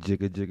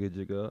 Jigga jigga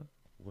jigga.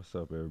 What's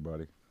up,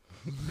 everybody?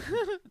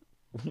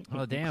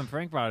 Oh damn!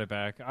 Frank brought it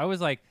back. I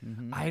was like,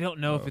 I don't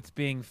know if it's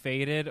being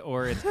faded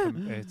or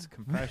it's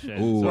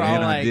compression. Ooh, So we're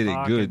and all I like did it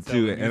talking good so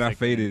too, the and I music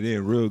faded ends.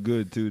 in real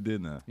good too,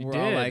 didn't I? You We're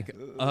did. all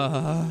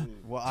like,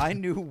 Well, I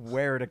knew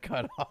where to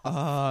cut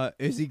off.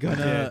 is he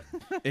gonna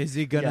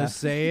Yeah.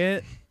 say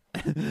it?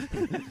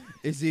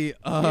 Is he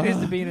It is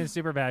the Bean and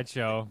Superbad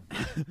Show.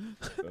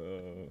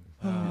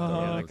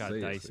 Oh, that got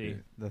dicey.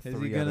 The he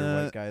 3 other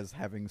gonna- white guys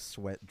having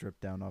sweat drip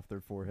down off their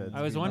foreheads.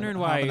 I was being wondering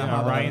like, why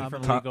Ryan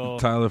from Legal,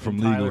 Tyler from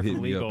and Legal Tyler hit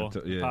from me up Legal and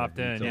t- yeah, popped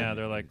he in. told Yeah, me.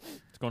 they're like,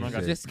 "What's going on,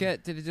 He guys?"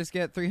 said- did it just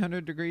get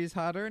 300 degrees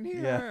hotter in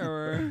here Yeah.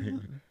 or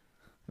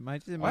am I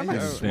just Why am I oh,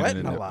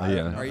 sweating a lot?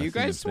 Yeah, are I you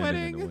seen him guys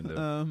standing in the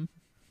sweating?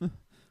 window.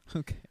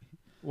 Okay.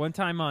 One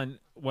time on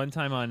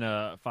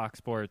Fox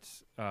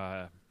Sports,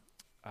 I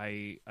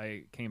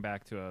came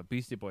back to a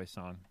Beastie Boys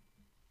song,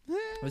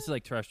 This is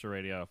like terrestrial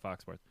radio,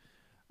 Fox Sports,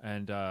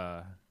 and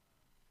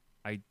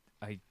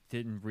I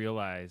didn't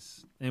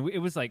realize, and it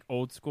was like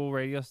old school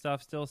radio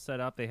stuff still set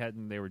up. They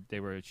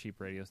were a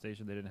cheap radio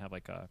station. They didn't have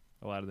like a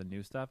lot of the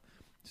new stuff.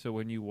 So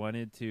when you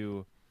wanted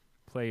to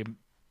play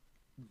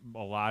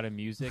a lot of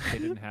music, they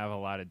didn't have a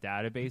lot of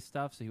database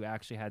stuff. So you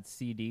actually had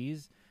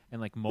CDs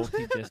and like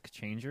multi-disc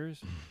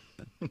changers.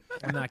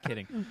 I'm not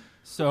kidding.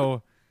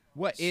 So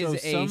what is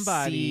a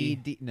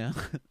CD? No.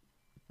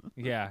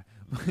 Yeah,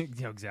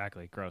 yeah,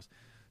 exactly. Gross.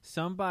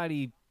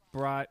 Somebody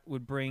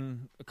would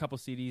bring a couple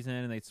CDs in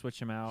and they'd switch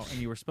them out,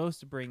 and you were supposed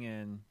to bring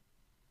in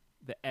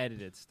the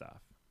edited stuff.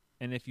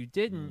 And if you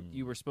didn't,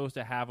 you were supposed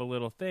to have a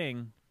little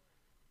thing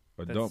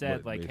that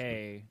said like,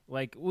 "Hey,"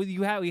 like we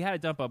had a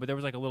dump up, but there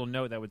was like a little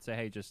note that would say,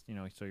 "Hey, just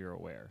so you're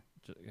aware,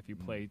 if you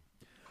play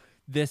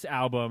this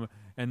album,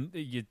 and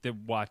you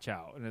watch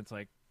out." And it's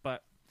like,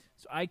 but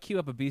so I queue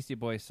up a Beastie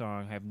Boys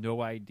song. I have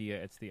no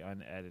idea it's the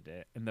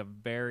unedited, and the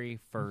very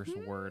first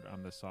word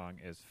on the song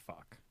is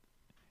 "fuck."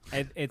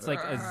 And it's like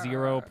a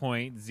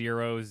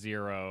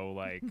 0.00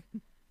 like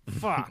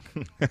fuck,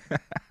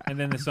 and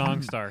then the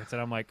song starts,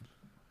 and I'm like,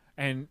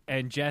 and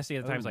Jesse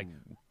at the time is like,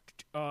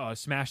 "Oh,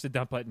 smash the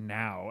dump button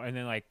now!" And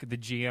then like the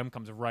GM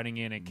comes running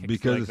in and kicks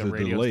because like the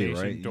radio delay,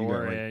 station right?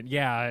 door in.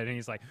 Yeah, and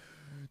he's like,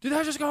 "Did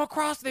that just go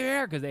across the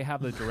air?" Because they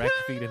have the direct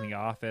feed in the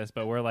office,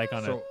 but we're like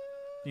on a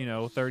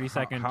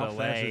 30-second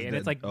delay, and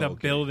it's like the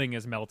building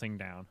is melting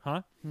down,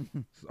 huh?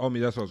 I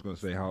mean, that's what I was going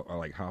to say. How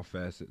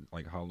fast?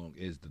 How long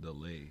is the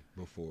delay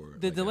before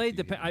the delay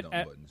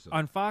depends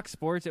on Fox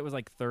Sports? It was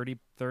like 30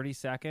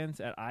 seconds.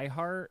 At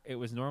iHeart, it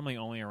was normally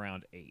only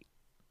around 8.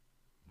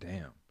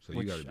 Damn. So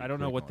you got. I don't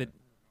know what the.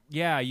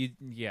 Yeah, you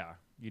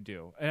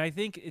do, and I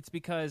think it's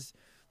because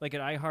like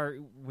at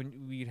iHeart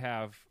when we'd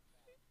have,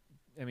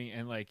 I mean,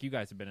 and like you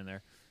guys have been in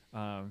there.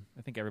 I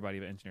think everybody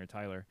but Engineer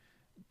Tyler.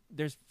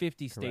 There's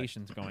 50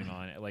 stations going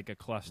on at like a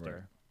cluster.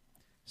 Right.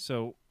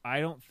 So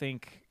I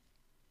think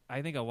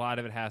a lot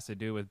of it has to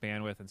do with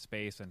bandwidth and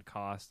space and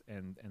cost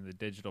and the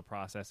digital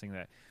processing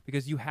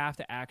because you have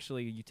to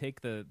you take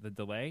the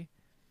delay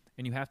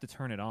and you have to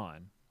turn it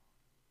on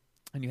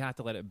and you have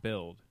to let it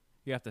build.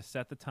 You have to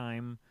set the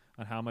time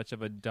on how much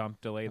of a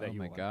dump delay that you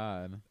want. Oh my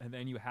God. And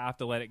then you have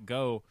to let it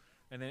go,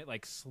 and then it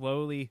like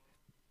slowly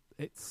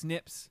it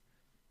snips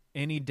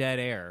any dead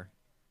air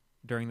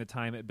during the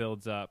time it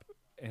builds up.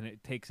 And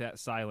it takes that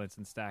silence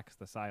and stacks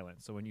the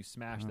silence. So when you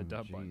smash the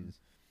dump button,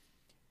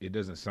 it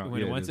doesn't sound.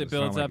 Once it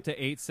builds up to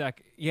 8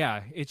 seconds,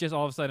 it's just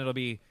all of a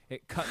sudden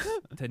it cuts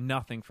to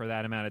nothing for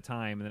that amount of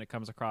time, and then it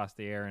comes across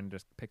the air and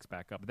just picks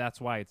back up. That's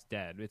why it's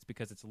dead. It's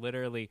because it's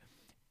literally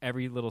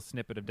every little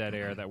snippet of dead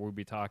air that we'd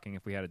be talking.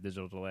 If we had a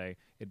digital delay,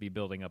 it'd be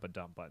building up a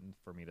dump button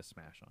for me to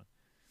smash on.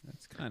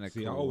 That's kind of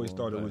cool. I always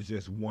thought it was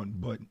just one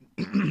button.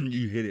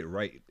 You hit it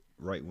right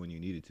when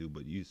you needed to,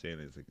 but you saying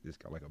it's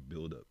got like a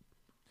build up.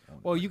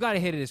 Well, you got to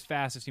hit it as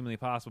fast as humanly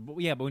possible.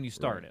 But when you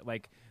start it,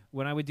 like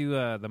when I would do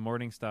the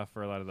morning stuff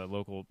for a lot of the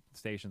local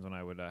stations, when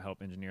I would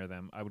help engineer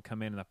them, I would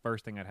come in and the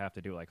first thing I'd have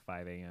to do like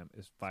 5 a.m.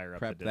 is fire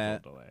up the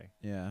digital delay.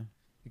 Yeah,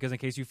 because in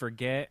case you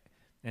forget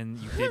and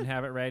you didn't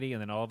have it ready,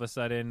 and then all of a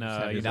sudden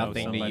nothing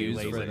somebody to use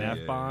lays an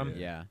F-bomb.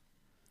 Yeah.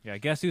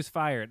 Guess who's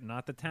fired?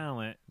 Not the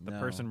talent, the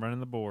person running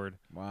the board.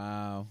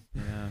 Wow.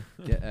 Yeah.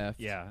 Get F.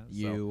 Yeah.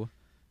 You.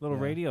 Little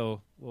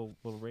radio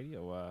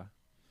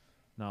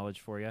knowledge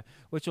for you,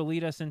 which will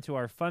lead us into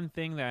our fun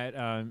thing that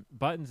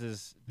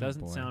Buttons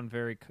doesn't sound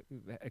very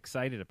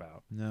excited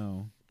about.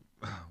 No,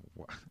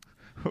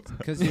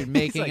 because you're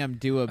making him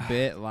do a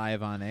bit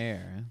live on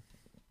air.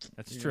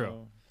 That's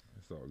true.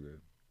 It's all good.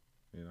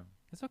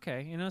 It's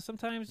okay.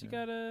 Sometimes you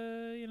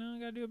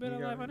gotta do a bit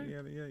of live on air.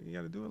 You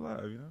gotta do it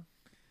live.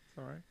 It's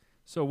all right.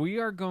 So we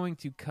are going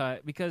to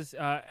cut because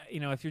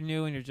if you're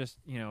new and you're just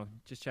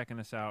checking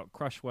us out,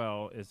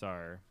 Crushwell is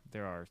our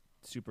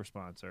super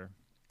sponsor.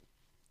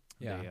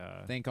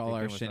 Yeah, thank all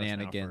our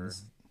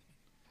shenanigans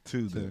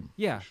to them.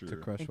 Yeah, sure. To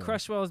Crushwell. And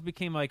Crushwell has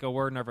became like a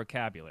word in our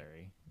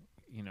vocabulary.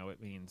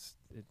 It means.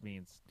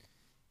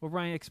 Well,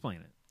 Ryan,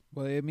 explain it.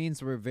 Well, it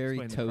means we're very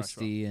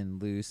toasty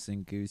and loose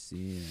and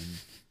goosey,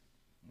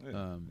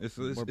 and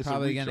we're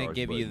probably going to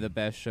give you the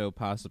best show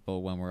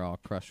possible when we're all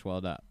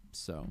Crushwelled up.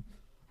 So,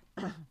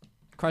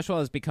 Crushwell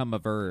has become a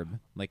verb,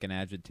 like an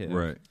adjective,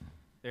 right?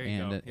 There you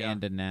go.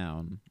 And a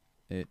noun.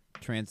 It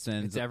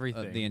transcends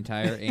everything. The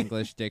entire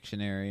English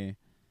dictionary.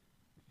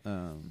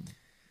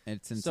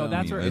 It's its own,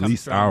 that's where at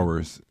least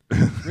ours.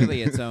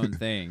 Really, its own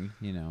thing,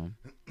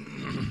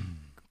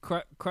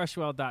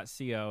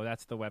 Crushwell.co.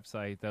 That's the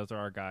website. Those are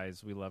our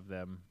guys. We love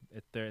them.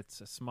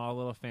 It's a small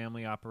little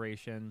family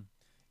operation.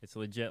 It's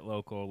legit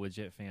local,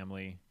 legit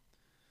family.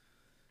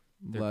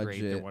 They're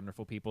great. They're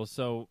wonderful people.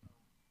 So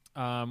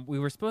we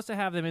were supposed to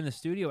have them in the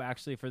studio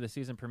actually for the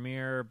season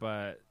premiere,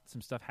 but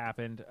some stuff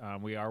happened.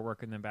 We are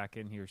working them back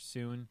in here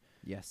soon.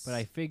 Yes. But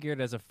I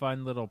figured as a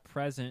fun little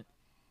present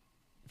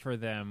for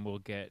them, we'll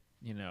get,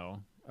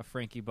 a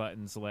Frankie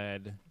Buttons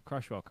led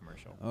Crushwell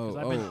commercial.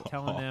 I've been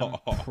telling them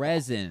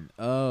present.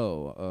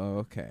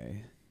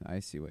 Okay. I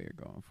see what you're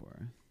going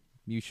for.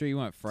 You sure you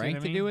want Frank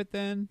what I to mean? do it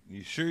then?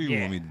 You sure you Yeah.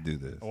 want me to do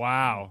this?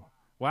 Wow.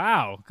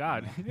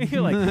 God.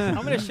 You're like, I'm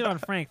going to shit on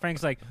Frank.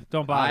 Frank's like,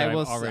 don't bother. I'm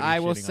already I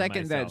will shitting on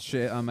second that myself.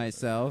 shit on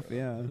myself.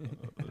 Yeah.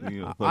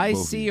 You know, fuck I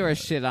both of see you your guys.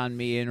 shit on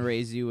me and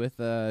raise you with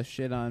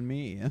shit on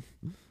me.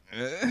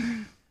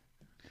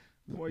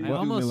 Why I you do me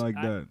almost- like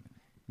I- that?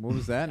 What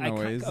was that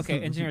noise? Okay,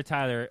 Engineer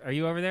Tyler, are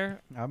you over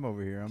there? I'm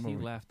over here. He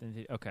left.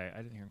 Okay, I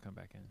didn't hear him come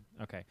back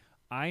in. Okay,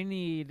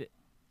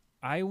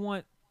 I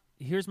want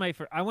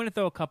to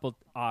throw a couple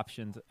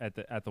options at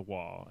the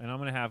wall, and I'm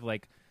gonna have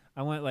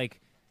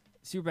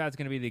Superbad's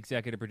gonna be the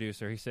executive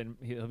producer.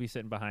 He'll be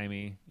sitting behind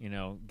me,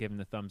 giving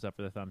the thumbs up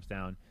or the thumbs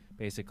down,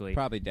 basically.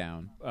 Probably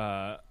down.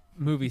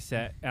 Movie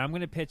set, and I'm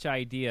gonna pitch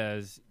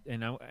ideas,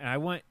 and I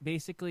want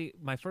basically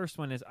my first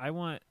one is I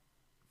want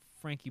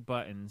Frankie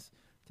Buttons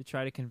to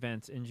try to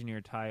convince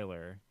Engineer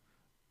Tyler,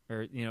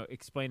 or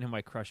explain to him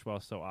why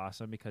Crushwell's so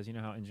awesome, because you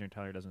know how Engineer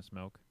Tyler doesn't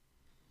smoke.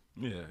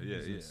 Yeah.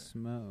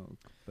 Smoke,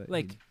 but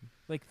Like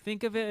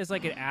think of it as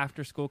like an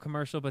after-school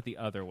commercial, but the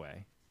other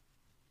way.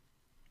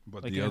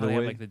 But Like the you know how other they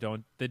have, way, like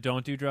the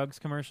don't do drugs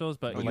commercials,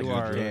 but Like you the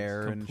are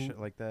Dare and complete- shit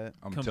like that.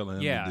 I'm telling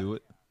him to do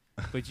it.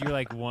 But you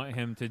like want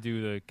him to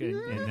do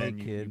and then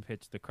you kid.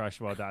 pitch the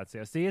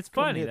Crushwell.co. See, it's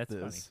Come funny. get That's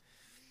this.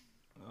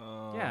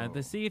 funny. Yeah,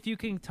 to see if you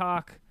can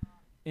talk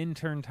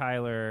intern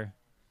Tyler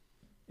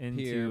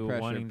into peer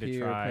pressure, wanting to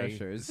peer try.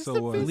 pressure. Is this So,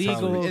 the legal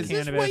Tyler, Is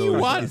this cannabis what you or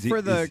want is he-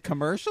 for the is-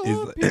 commercial?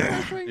 Is, Peer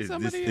pressuring is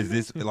somebody?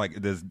 this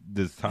like does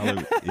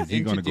Tyler is he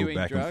Into going to go doing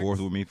back and forth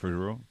drugs? with me for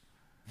real?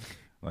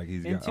 Like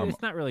he's got. Into,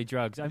 it's not really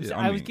drugs. Yeah,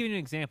 I I was mean- giving you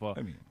an example.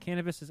 I mean,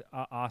 Cannabis is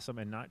awesome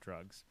and not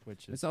drugs,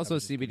 which is It's also I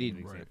was just giving you CBD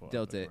an example of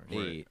Delta it, of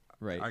course. 8,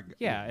 right?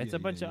 Yeah, it's a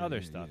bunch of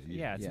other stuff.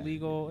 Yeah, it's yeah.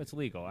 legal. It's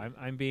legal.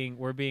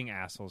 We're being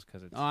assholes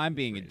because it's. Oh, I'm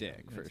being a it's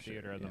dick, for it's sure,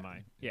 Theater of the yeah.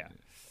 mind. Yeah.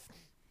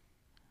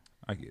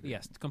 I get it.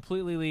 Yes,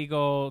 completely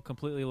legal,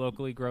 completely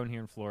locally grown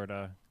here in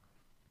Florida.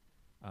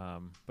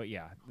 But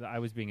yeah, I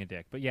was being a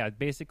dick. But yeah,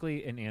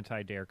 basically an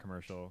anti-dare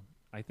commercial.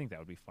 I think that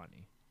would be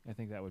funny. I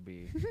think that would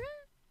be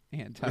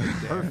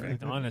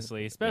perfect,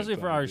 honestly, especially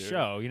for our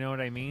show. You know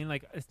what I mean?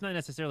 Like, it's not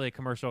necessarily a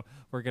commercial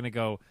we're gonna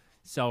go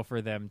sell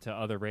for them to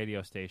other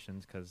radio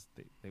stations because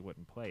they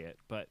wouldn't play it.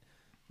 But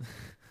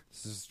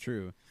This is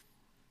true.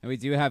 And we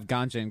do have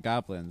Ganja and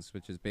Goblins,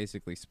 which is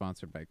basically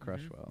sponsored by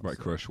Crushwell. Right,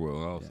 so-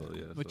 Crushwell also.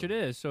 Yeah, which so. it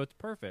is, so it's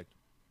perfect.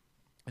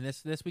 And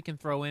this we can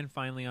throw in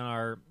finally on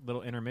our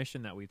little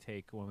intermission that we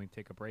take when we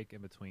take a break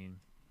in between.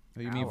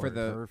 Oh, you mean for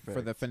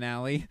the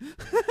finale?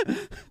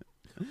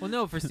 Well,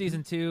 no, for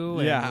season 2.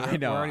 And Yeah, we're, I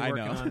know, We're already I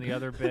working know. on the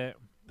other bit.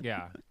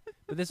 Yeah,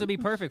 but this would be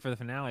perfect for the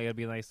finale. It'd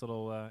be a nice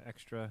little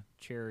extra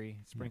cherry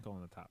sprinkle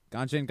on the top.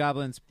 Ganja and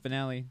Goblins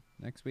finale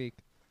next week.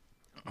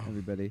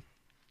 Everybody,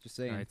 just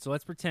saying. All right, so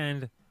let's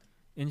pretend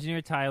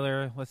Engineer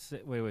Tyler.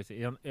 Wait.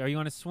 Are you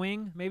on a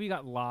swing? Maybe you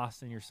got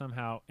lost and you're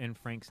somehow in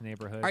Frank's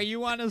neighborhood. Are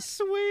you on a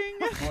swing?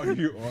 Are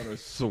you on a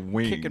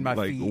swing? Kicking my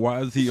like, feet.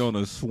 why is he on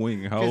a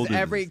swing? How old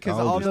is Because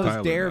how all old is those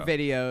Tyler Dare now?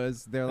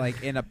 videos, they're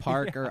like in a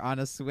park or on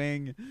a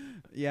swing.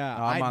 Yeah,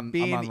 I'm on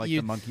like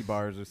you, the monkey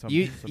bars or something.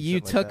 You some you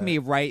shit like took that. me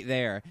right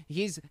there.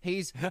 He's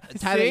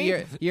Tyler.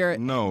 See? You're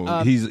No,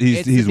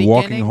 it's he's the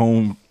walking beginning-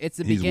 home. It's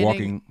the He's beginning.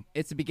 walking.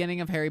 It's the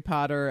beginning of Harry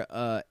Potter,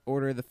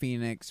 Order of the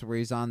Phoenix, where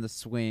he's on the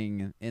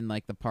swing in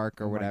like the park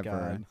or Oh my whatever.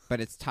 God.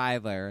 But it's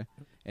Tyler,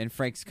 and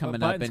Frank's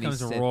coming But up, Buttons and he's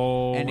comes sit-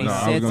 rolling. and he No, I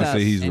was sits gonna up,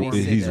 say and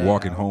he he's sits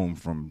walking up. home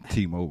from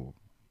T-Mobile.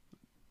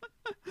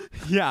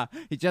 Yeah,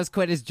 he just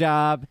quit his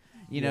job.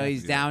 You know,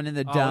 he's Yeah. down in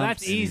the Oh, dumps.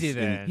 that's easy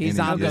then. He's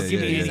And on he the goes, "Give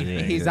me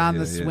anything." he's on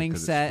the swing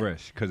 'cause set. It's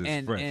fresh. Because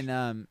it's fresh.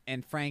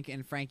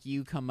 And Frank,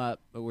 you come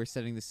up. We're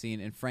setting the scene,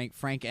 and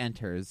Frank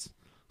enters.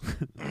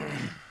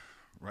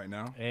 right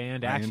now.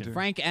 And I action. enter.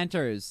 Frank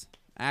enters.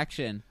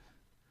 Action.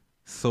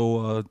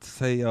 So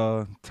say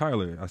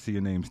Tyler. I see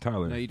your name's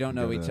Tyler. No, you don't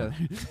know But, each other.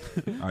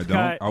 I don't.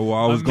 Cut. I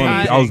was Amazing. going.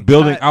 I was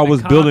building. Cut. I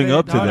was The building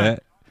up to confidence-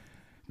 that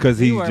because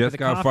he You are, just but the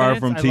got fired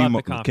from confidence, I love the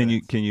T-Mobile.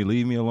 confidence. Can you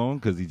leave me alone?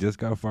 Because he just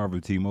got fired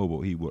from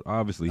T-Mobile. He would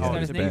obviously Oh, have got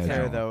his his name badge tag,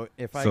 Fair on. though.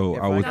 If I So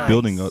if I was got,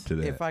 building up to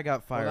that. If I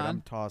got fired, on.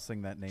 I'm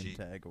tossing that name Gee.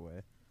 tag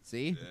away.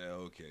 See? Yeah.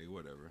 Okay.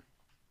 Whatever.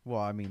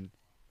 Well, I mean,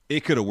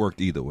 It could have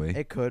worked either way.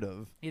 it could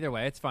have. Either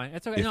way, it's fine.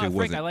 It's okay. If No, it Frank,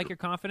 wasn't- I like your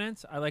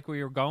confidence. I like where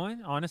you're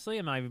going. Honestly,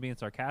 I'm not even being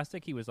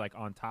sarcastic. He was like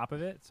on top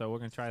of it. So we're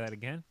gonna try that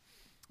again.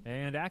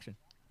 And action.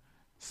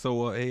 So,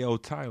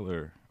 Ayo,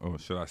 Tyler. Oh,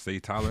 should I say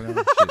Tyler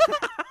now?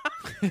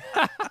 Shit.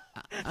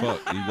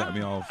 Fuck, you got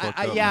me all fucked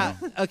up. Yeah.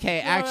 now. Okay.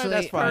 Actually,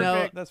 that's fine. no.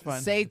 Perfect. That's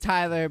fine. Say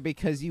Tyler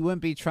because you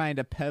wouldn't be trying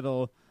to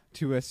peddle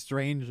to a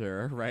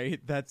stranger, right?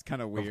 That's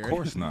kind of weird. Of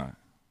course not.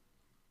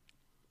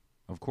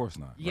 Of course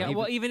not. Yeah. right?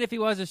 Well, even if he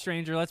was a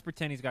stranger, let's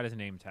pretend he's got his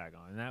name tag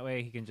on, and that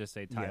way he can just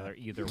say Tyler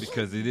either way.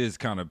 Because it is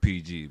kind of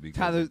PG.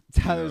 Because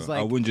Tyler's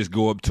I like, wouldn't just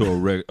go up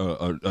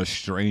to a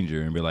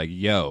stranger and be like,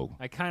 "Yo,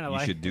 I kind of you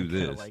like. should do I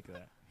kinda this." Like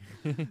that.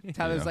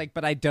 Tyler's Yeah. like,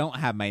 but I don't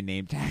have my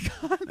name tag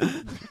on.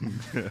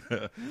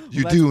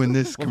 You Let's- do in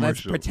this Well,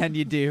 let's commercial. pretend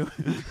you do.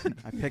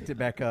 I picked it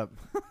back up.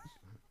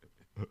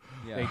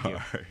 Yeah. Thank you. All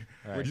right.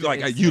 All right. You like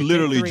It's- you it's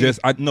literally three. just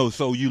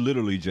so you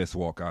literally just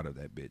walk out of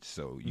that bitch.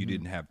 So you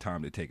didn't have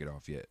time to take it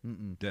off yet.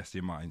 That's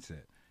your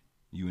mindset.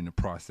 You in the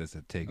process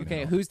of taking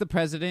Okay, it off. who's the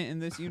president in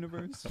this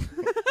universe?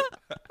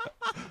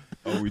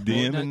 Are we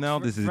DMing now?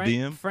 This is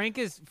DM. Frank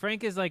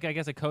is like I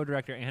guess a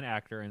co-director and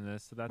actor in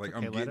this, so that's Like, okay.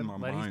 I'm Let getting him.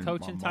 my He's mind-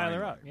 coaching my Tyler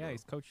mind up. right, Yeah, bro.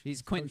 he's coaching.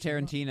 He's Quentin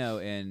coaching him up.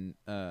 Tarantino in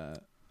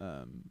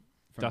from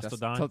Dusk Till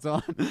Dawn? Till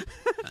Dawn.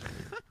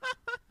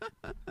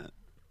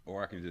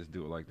 Or I can just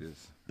do it like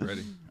this.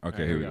 Ready? All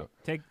Okay, right, here we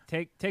go.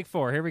 Take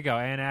 4. Here we go.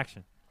 And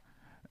action.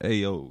 Hey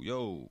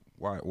yo,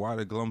 why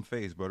the glum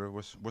face, brother?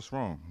 What's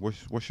wrong?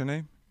 What's your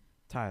name?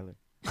 Tyler.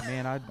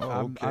 Man, I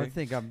okay.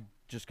 think I'm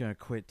just gonna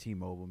quit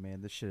T-Mobile.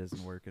 Man, this shit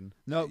isn't working.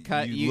 No,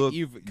 cut. You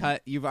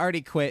look- You've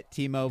already quit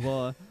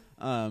T-Mobile.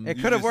 It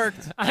could have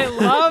worked.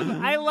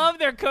 I love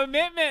their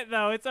commitment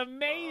though. It's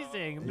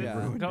amazing. Yeah.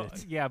 This- Ruined go-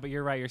 it. yeah, but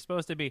you're right. You're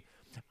supposed to be.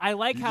 I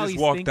like You how just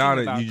he's walked thinking out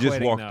of. about You just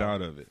quitting, walked though.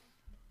 out of it.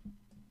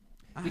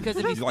 Because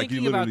if he's Like, you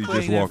thinking about literally just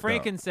quitting, then walked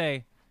Frank out.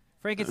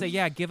 can say,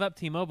 yeah, give up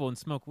T-Mobile and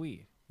smoke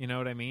weed. You know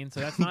what I mean?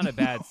 So that's not a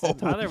bad.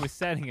 Tyler was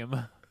setting him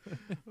up.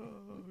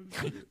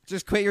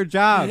 Just quit your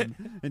job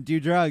and do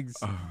drugs.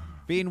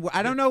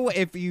 I don't know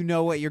if you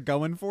know what you're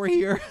going for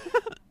here.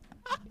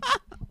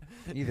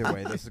 Either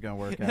way, this is gonna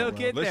work out. He'll well.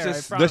 get Let's there. I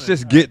just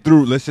promise. get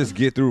through. Let's just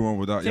get through one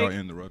without y'all Take-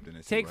 interrupting.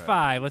 And see Take what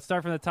 5. Let's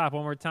start from the top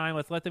one more time.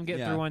 Let's let them get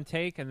Yeah. through one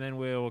take, and then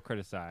we'll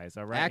criticize.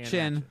 All right? And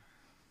Action.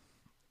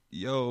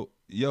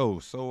 Yo,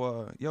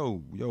 so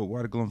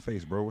why the glum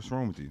face, bro? What's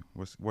wrong with you?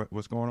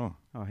 What's going on?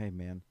 Oh, hey,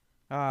 man.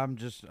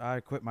 I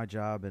quit my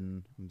job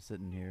and I'm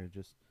sitting here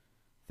just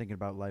thinking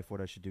about life,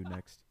 what I should do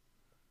next.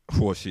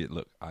 Well, shit,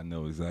 look, I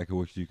know exactly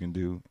what you can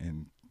do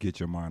and get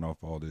your mind off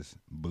all this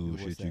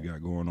bullshit you that?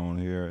 got going on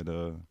here at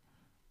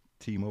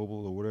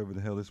T-Mobile or whatever the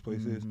hell this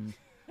place is.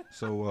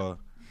 So,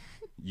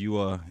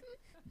 you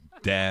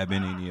dab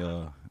in any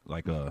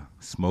like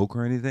smoke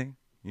or anything?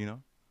 You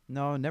know?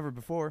 No, never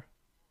before.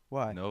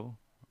 Why? No,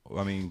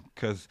 I mean,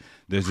 cause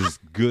there's this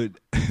good,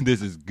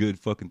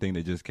 fucking thing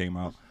that just came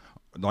out.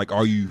 Like,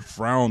 are you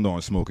frowned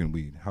on smoking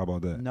weed? How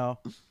about that? No,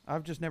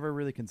 I've just never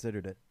really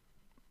considered it.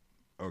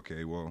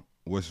 Okay, well,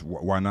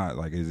 why not?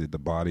 Like, is it the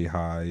body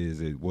high? Is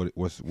it what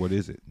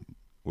is it?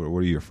 What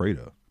are you afraid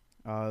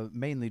of?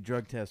 Mainly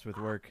drug tests with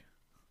work.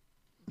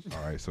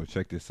 All right, so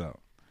check this out.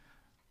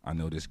 I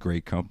know this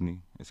great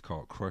company. It's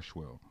called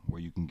Crushwell,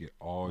 where you can get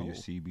all your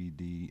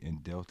CBD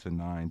and Delta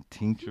 9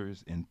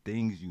 tinctures and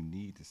things you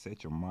need to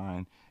set your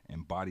mind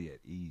and body at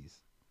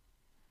ease.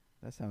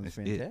 That sounds It's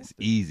fantastic.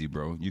 easy,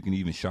 bro. You can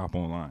even shop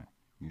online.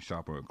 You can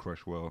shop at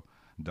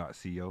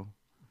crushwell.co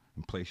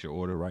and place your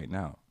order right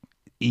now.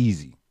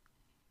 Easy.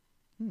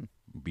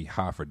 Be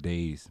high for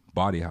days,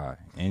 body high,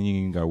 and you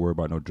ain't got to worry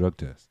about no drug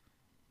test.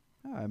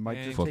 I might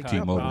And just fuck take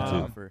T-Mobile, that too.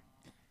 offer.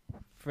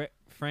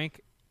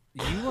 Frank,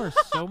 you are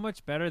so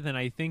much better than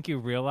I think you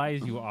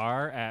realize you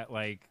are at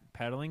like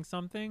peddling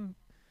something.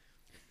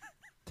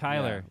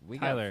 Tyler, Yeah, we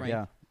got Tyler, Frank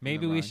Yeah. maybe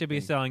in the we wrong should be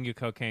thing. selling you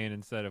cocaine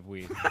instead of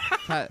weed.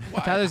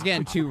 Tyler's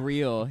getting too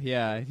real.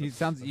 Yeah, you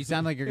sound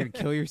like you're gonna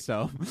kill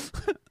yourself.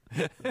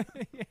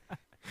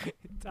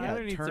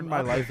 Tyler needs turn some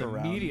my life uppers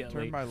around. immediately.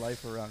 Turn my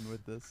life around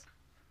with this.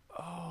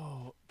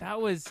 Oh,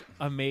 that was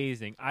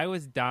amazing. I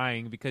was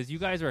dying because you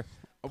guys were.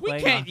 We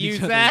playing can't off each use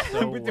other that.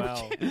 So We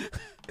well.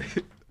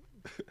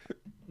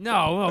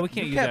 No, we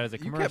can't use that as a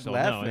You commercial. kept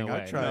laughing. No, I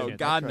way. tried. No, I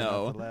God, tried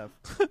no. not to laugh.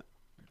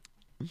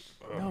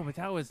 No, but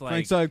that was like.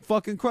 Frank's like,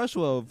 fucking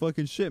Crushwell,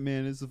 fucking shit,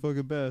 man. It's the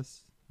fucking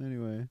best.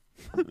 Anyway.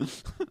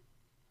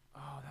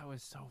 Oh, that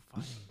was so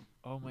funny.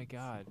 Oh my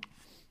god,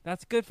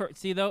 that's good for.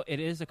 See though, it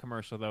is a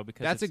commercial though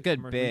because That's it's a good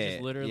commercial. We just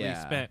bit, literally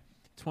yeah. spent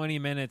 20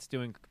 minutes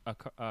doing a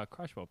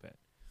Crushwell bit,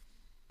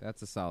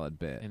 That's a solid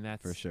bit, and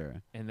that's for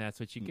sure. And that's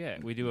what you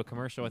get. We do a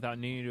commercial without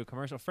needing to do a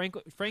commercial. Frank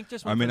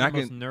just I went mean, from I the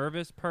most can-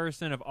 nervous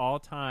person of all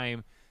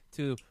time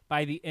to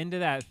by the end of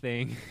that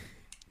thing.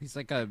 He's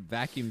like a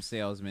vacuum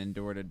salesman,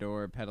 door to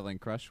door, peddling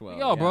Crushwell.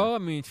 Yo, yeah. bro. I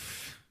mean,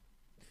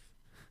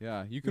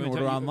 Yeah, you can wanna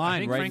order tell- I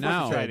online think right Frank wants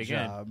to now. try it Good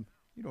again. job.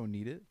 You don't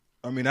need it.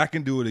 I mean, I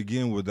can do it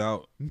again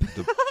without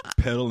the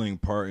pedaling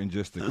part and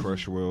just the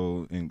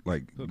Crushwell and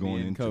like Put me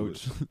going in, into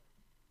coach. it.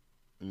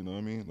 You know what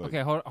I mean? Like,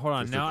 okay, hold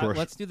on. just the Now crush-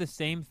 let's do the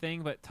same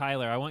thing, but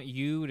Tyler, I want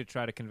you to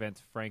try to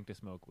convince Frank to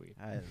smoke weed.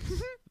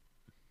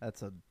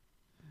 That's a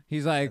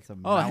He's like, That's a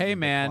oh, hey, mountain to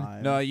man.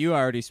 climb. No, you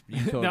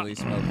totally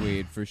smoke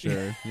weed for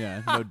sure.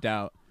 Yeah, no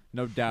doubt.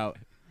 No doubt.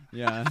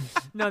 Yeah.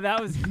 No,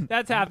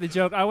 that's half the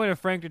joke. I wanted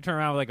Frank to turn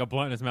around with like a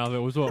blunt in his mouth. It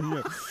was what?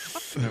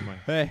 Never mind.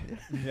 Hey.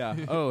 Yeah.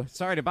 Oh,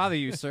 sorry to bother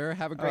you, sir.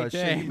 Have a great oh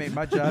day. shit, you made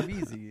my job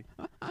easy.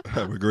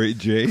 have a great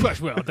J.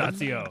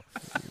 Crushwell.co.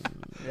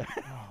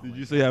 Did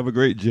you say have a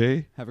great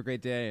J? Have a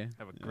great day.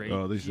 Have a great.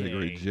 Oh, they said day.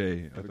 great J.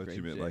 I Have a thought great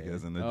you meant J. like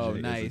as in a Oh,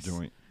 J, nice. as a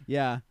joint.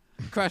 Yeah.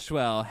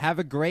 Crushwell, have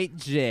a great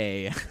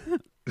J.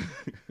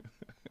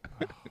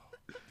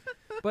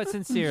 But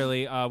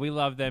sincerely, we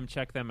love them.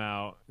 Check them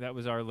out. That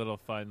was our little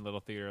fun little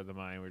theater of the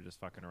mind. We're just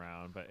fucking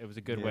around, but it was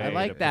a good Yeah. way. I to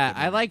like put that.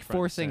 them I in like front and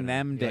forcing center.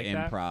 them You to like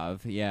that? improv,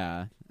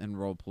 yeah, and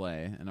role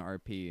play and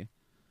RP.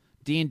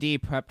 D&D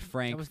prepped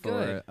Frank That was for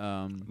good.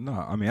 No,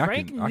 I mean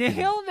Frank I can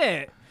nailed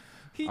it.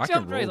 He I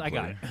jumped can right. role I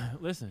got play.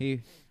 it. Listen.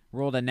 he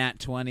rolled a nat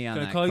 20 on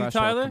Can I that call you Crush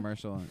World Tyler?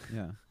 commercial.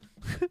 Yeah.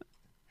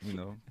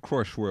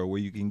 Crush World, where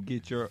you can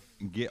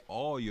get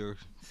all your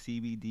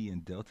CBD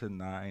and Delta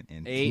 9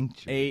 and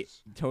tinctures. 8,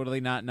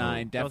 totally not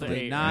 9, Delta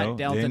definitely 8, not right?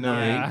 Delta No,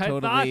 9, eight. I thought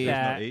totally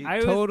that. No, eight. I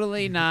was,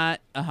 totally not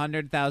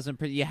 100,000.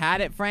 You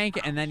had it, Frank,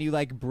 and then you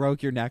like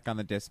broke your neck on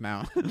the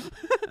dismount.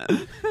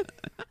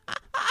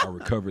 I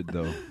recovered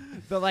though.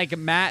 But like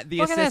Matt, the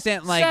Look at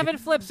assistant, this. like 7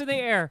 flips in the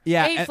air.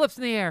 Yeah, 8 and- flips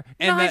in the air.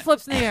 and 9 the-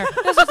 flips in the air.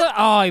 This is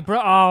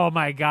oh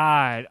my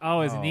God.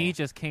 Oh, his Oh. knee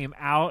just came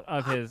out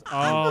of his.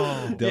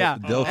 Oh. Yeah.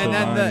 Delta And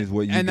then 9 is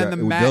what you and then got.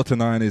 the Matt- Delta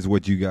 9 is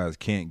what you guys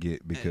can't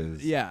get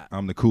because yeah.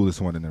 I'm the coolest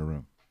one in the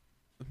room.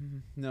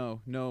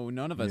 No,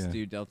 none of us Yeah.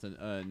 do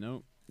Delta.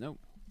 Nope.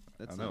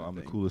 That's I know not a I'm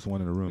the thing. coolest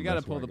one in the room. We gotta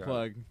That's pull why the I got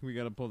plug. We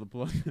gotta pull the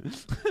plug. it.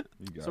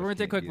 You guys So we're gonna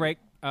take a can't quick get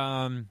it.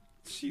 break.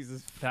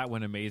 Jesus, that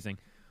went amazing.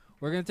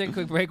 We're gonna take a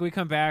quick break. We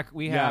come back.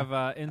 We Yeah,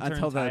 have intern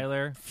until the-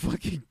 Tyler.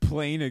 Fucking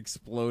plane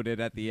exploded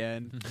at the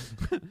end.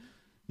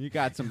 You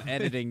got some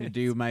editing to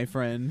do, my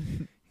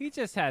friend. He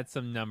just had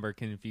some number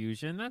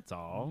confusion. That's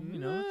all. You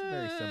know, it's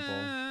very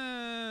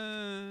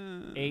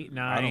simple. 8,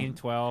 9,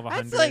 12,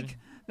 100.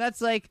 That's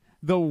like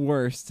the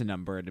worst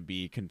number to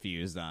be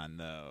confused on,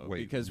 though.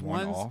 Wait, because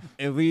one one's off?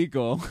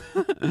 illegal.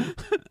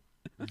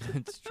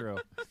 It's true.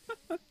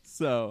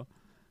 So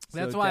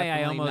That's why I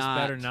definitely almost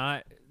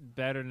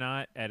better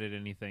not edit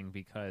anything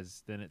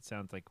because then it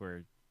sounds like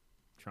we're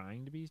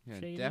trying to be Yeah,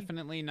 shady.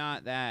 definitely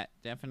not that.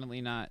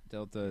 Definitely not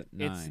Delta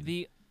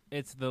 9.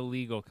 It's the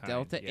legal kind.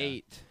 Delta yeah.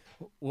 8.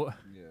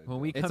 When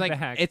we come It's like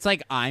back, it's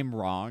like I'm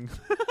wrong.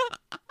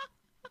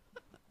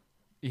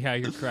 yeah,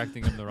 you're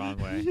correcting him the wrong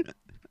way.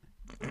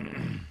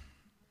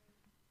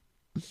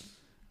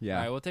 Yeah.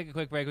 All right, we'll take a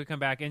quick break. We come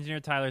back. Engineer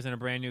Tyler's in a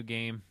brand new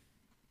game.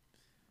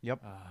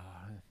 Yep.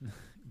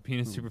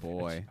 Penis Ooh, Super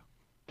boy.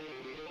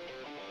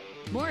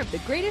 More of the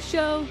greatest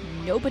show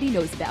nobody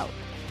knows about.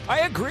 I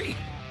agree.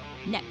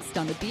 Next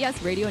on the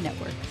BS Radio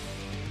Network.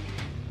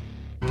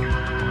 We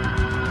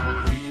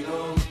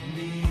don't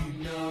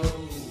need no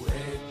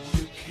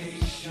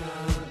education.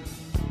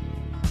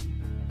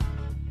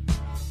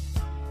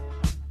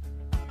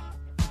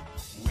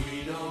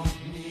 We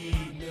don't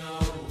need no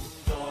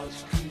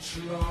thought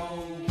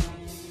control.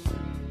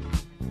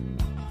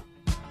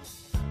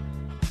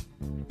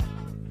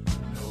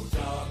 No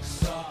dark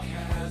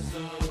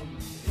sarcasm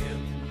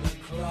in the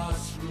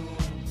classroom.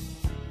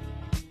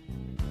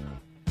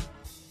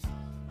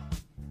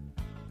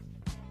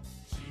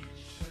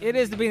 It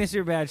is the Penis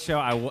Super Bad show.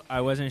 I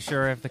wasn't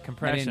sure if the I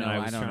compression didn't know. I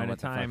was I don't trying know to what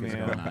the time fuck is you.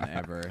 going on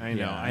ever. I know.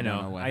 Yeah, I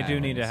don't know. what I do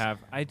need to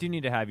happens.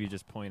 have you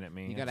just point at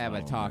me. You That's gotta have a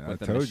all. talk I with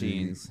the told you.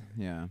 machines.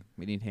 Yeah,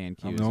 we need hand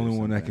cues. I'm the only or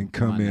one that something. can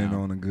come in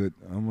now. on a good.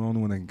 I'm the only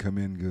one that can come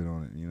in good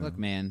on it. You know. Look,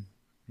 man.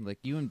 Look,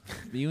 you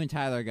and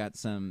Tyler got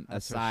some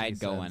That's what she aside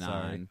said, going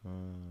sorry.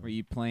 on, where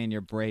you plan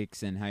your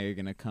breaks and how you're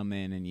gonna come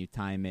in and you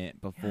time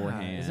it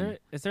beforehand.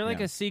 Is there like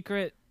Yeah. a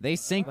secret? They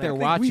sync Like, their I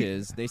think we-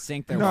 watches. They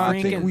sync their No, I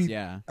watches. think we-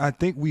 yeah. I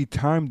think we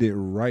timed it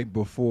right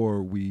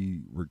before we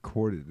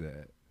recorded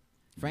that.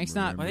 Frank's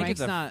not. I think Frank's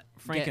it's a not.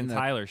 Frank getting and the-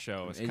 Tyler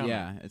show. It's coming.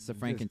 Yeah, it's the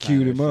Frank Just and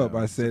queued Tyler him up. show.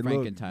 I It's the said, Frank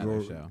 "Look, and Tyler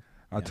go- show.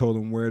 I Yeah. told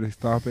him where to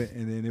stop it,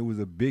 and then it was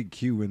a big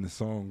cue in the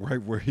song right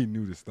where he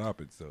knew to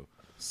stop it. So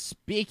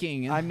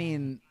Speaking, I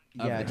mean,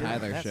 Of yeah, the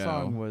Tyler that show.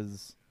 song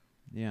was.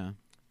 yeah,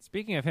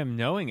 Speaking of him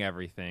knowing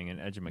everything and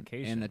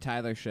education, in the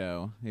Tyler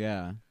show,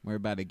 yeah, we're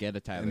about to get a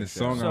Tyler and the show.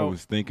 song I So-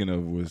 was thinking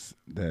of was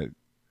that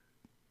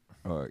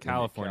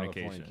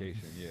Californication.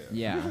 Yeah.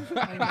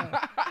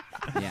 Yeah,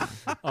 yeah.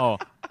 oh,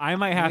 I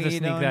might have to We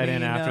sneak don't that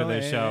in need after no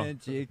the show.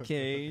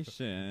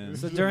 Education.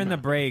 So during the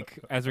break,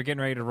 as we're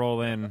getting ready to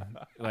roll in,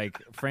 like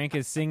Frank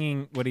is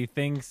singing what he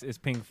thinks is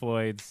Pink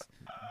Floyd's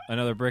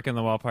 "Another Brick in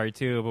the Wall" Part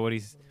 2, but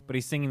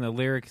he's singing the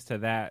lyrics to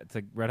that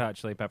to Red Hot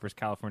Chili Peppers'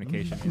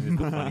 "Californication." It is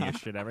the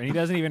funniest shit ever, and he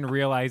doesn't even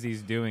realize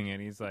he's doing it.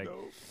 He's like,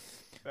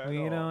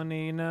 "We don't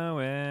need no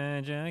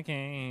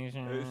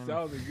education." It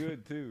sounded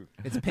good too.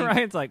 It's Pink,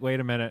 Ryan's like, "Wait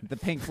a minute." the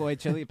Pink Floyd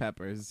Chili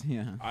Peppers.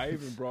 Yeah, I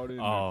even brought in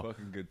Oh. the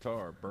fucking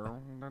guitar.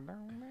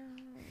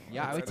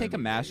 yeah. I would take a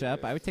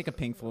mashup. I would take a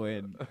Pink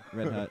Floyd,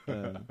 Red Hot.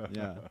 Yeah,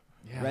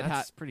 Yeah, Red that's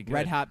Hot, pretty good.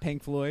 Red Hot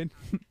Pink Floyd.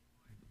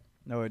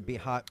 No, it'd be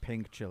hot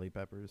pink chili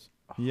peppers.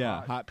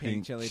 Yeah, hot pink,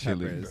 Pink chili,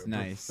 Chili peppers. Peppers.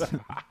 Nice.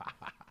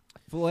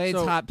 Floyd's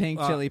So, hot pink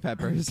chili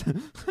peppers.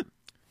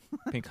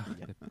 Pink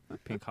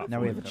hot.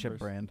 Now we have a Floyd chip peppers.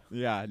 brand.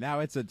 Yeah,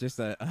 now it's just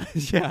a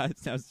yeah, it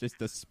sounds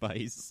just a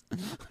spice.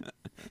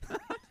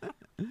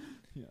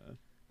 Yeah.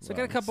 So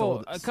I got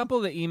Sold. a couple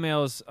of the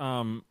emails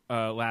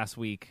last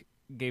week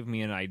gave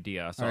me an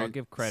idea, so Or I'll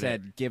give credit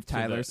Said give to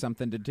Tyler the-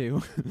 something to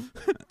do.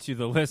 to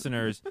the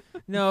listeners.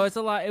 No, it's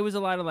a lot. It was a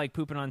lot of like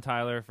pooping on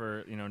Tyler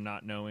for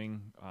not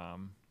knowing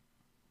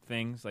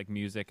things like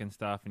music and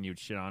stuff, and you'd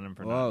shit on him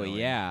for. not Oh knowing,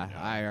 yeah, you know.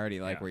 I already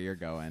like Yeah. where you're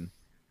going.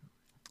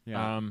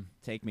 Yeah,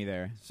 take me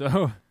there.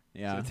 So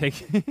Yeah, take.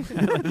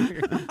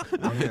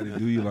 I had to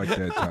do you like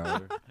that,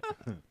 Tyler.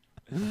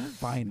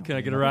 Finally, Can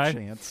I get a another ride?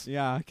 Chance.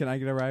 Yeah, can I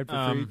get a ride for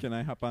free? Um, Can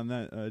I hop on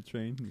that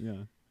train?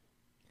 Yeah.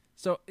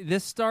 So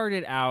this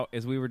started out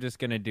as we were just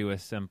gonna do a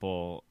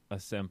simple,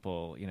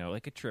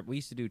 like a trip. We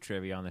used to do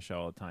trivia on the show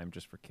all the time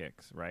just for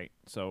kicks, right?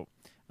 So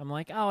I'm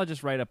like, I'll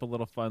just write up a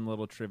little fun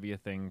little trivia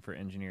thing for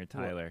Engineer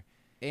Tyler.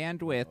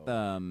 And with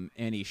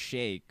any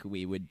shake,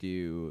 we would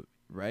do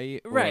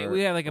right. Right, Or-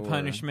 we had like a or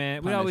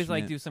punishment. We'd always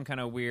like punishment. do some kind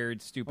of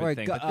weird, stupid or a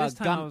thing. gu- But this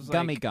time I was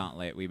gummy like,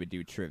 gauntlet. We would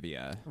do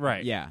trivia.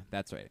 Right. Yeah,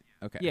 that's right.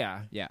 Okay.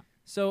 yeah. Yeah.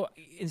 So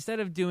instead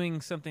of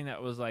doing something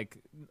that was like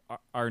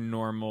our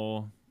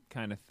normal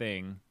kind of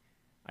thing,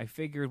 I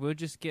figured we'll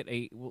just get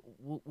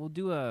we'll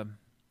do a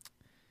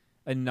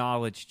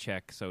knowledge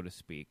check, so to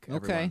speak, every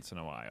Okay. once in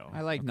a while.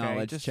 I like okay?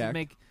 knowledge just check. To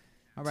make,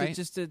 All right.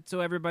 so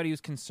everybody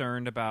who's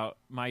concerned about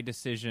my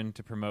decision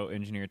to promote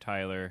Engineer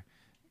Tyler,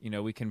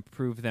 we can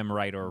prove them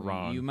right or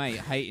wrong. You might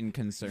heighten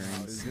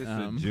concerns. Is this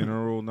a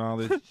general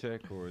knowledge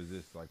check or is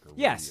this like a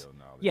Yes. radio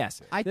knowledge Yes.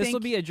 check? I This will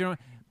think- be a general.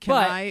 Can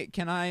but I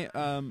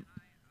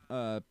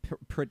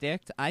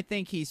predict? I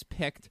think he's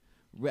picked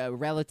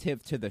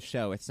relative to the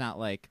show. It's not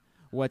like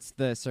what's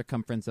the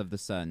circumference of the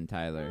sun,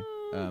 Tyler.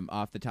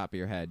 Off the top of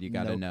your head, you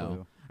got to No know.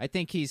 clue. I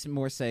think he's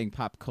more saying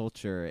pop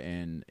culture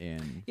and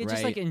Yeah,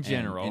 just like in and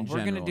general. We're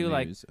gonna general do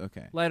like news.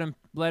 Okay. let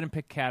him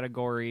pick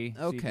category.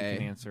 See if he Okay.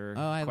 can answer.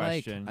 Oh, I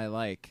question.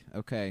 like.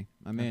 Okay,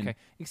 I'm in. Okay.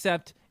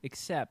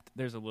 Except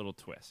there's a little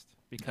twist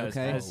because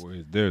Okay. as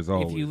There's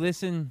always if you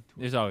listen,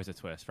 there's always a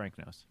twist. Frank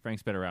knows.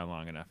 Frank's been around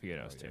long enough. He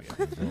knows too.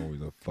 there's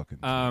always a fucking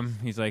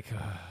He's like,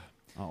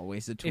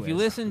 Always a twist. if you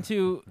listen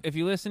to,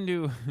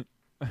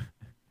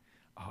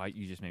 oh,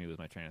 you just made me lose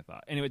my train of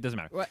thought. Anyway, it doesn't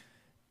matter. What?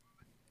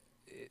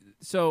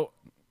 So,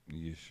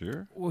 You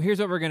sure? well, here's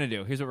what we're gonna do.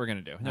 No, I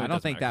it don't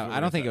doesn't think matter. that. I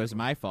don't think it was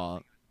my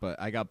fault, but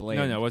I got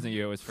blamed. No, it wasn't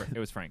you. It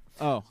was Frank.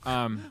 Oh,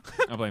 I'll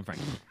blame Frank.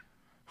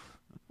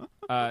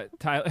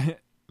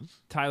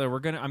 Tyler, we're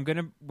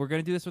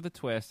gonna do this with a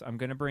twist. I'm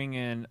gonna bring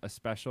in we're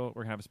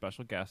gonna have a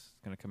special guest.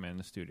 It's gonna come in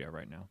the studio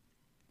right now.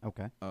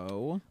 Okay.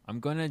 oh. I'm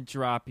gonna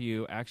drop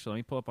you.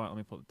 Actually, let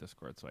me pull the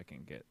Discord so I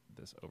can get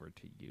this over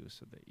to you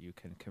so that you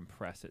can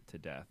compress it to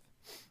death.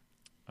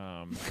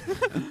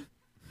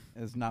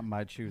 It's not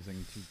my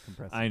choosing to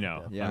compress. I it to know.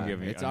 death. Yeah,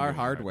 giving you- it's I'm our giving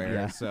you a hard hardware,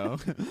 time. so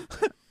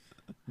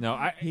No,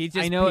 I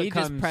I know he it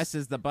just comes.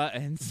 presses the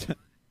buttons.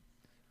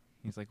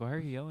 He's like, why are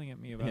you yelling at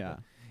me about Yeah. that?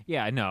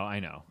 Yeah, I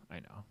know.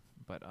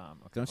 But okay,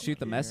 Don't hold shoot on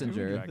the here.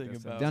 messenger. Back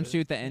this up. Don't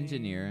shoot the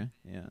engineer.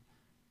 Yeah.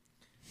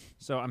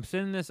 So I'm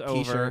sending this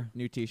T-shirt, over.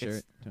 new T-shirt.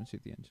 It's- Don't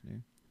shoot the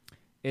engineer.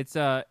 It's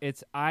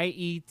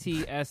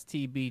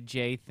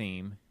IETSTBJ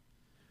theme.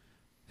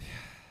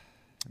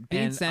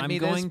 Bean And sent I'm me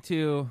going this.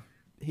 to.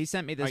 He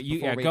sent me this you,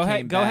 before yeah, we go ahead.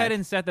 came Go ahead back.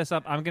 and set this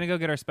up. I'm gonna go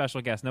get our special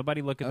guest.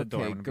 Nobody look at the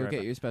door. Okay, I'm gonna go be right get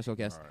back. your special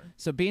guest. All right.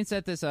 So Bean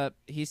set this up.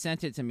 He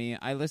sent it to me.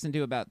 I listened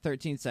to about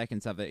 13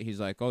 seconds of it. He's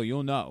like, "Oh,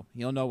 you'll know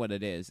what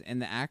it is." And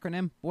the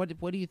acronym. What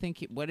do you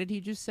think? What did he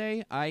just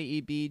say?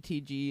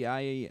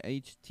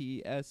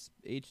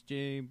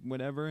 IEBTGIHTSHJ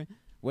whatever.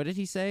 What did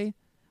he say?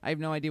 I have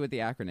no idea what the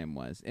acronym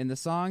was. In the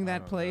song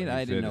that played, He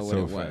I didn't said know it what so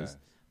it was. fast.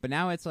 But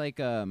now it's like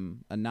a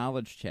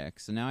knowledge check.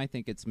 So now I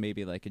think it's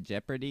maybe like a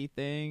Jeopardy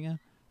thing,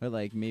 or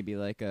like maybe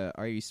like a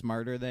Are You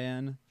Smarter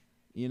Than,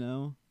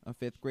 a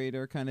fifth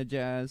grader kind of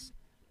jazz.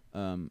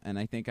 And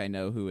I think I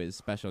know who his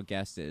special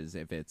guest is.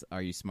 If it's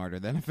Are You Smarter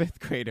Than a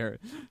Fifth Grader?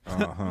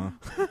 Couldn't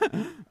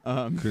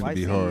Well, I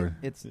be see hard.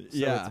 It's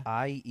Yeah. It's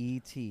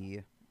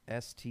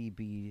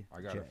IETSTBJ.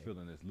 I got a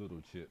feeling it's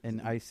little chip.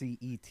 And I see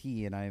ET,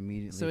 and I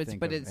immediately So it's think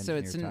but of it's so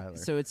it's Engineer Tyler.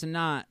 so it's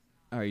not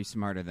Are You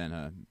Smarter Than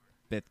a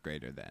Fifth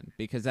Grader then,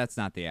 because that's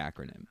not the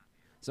acronym.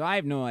 So I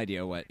have no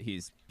idea what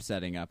he's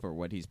setting up or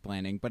what he's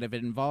planning. But if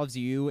it involves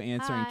you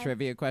answering Hi.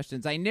 trivia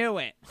questions, I knew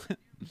it.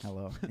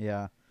 Hello.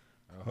 Yeah.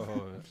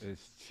 Oh,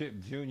 it's Chip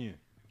Jr.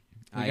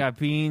 We got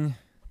Bean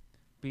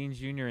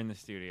Jr. in the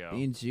studio.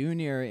 Bean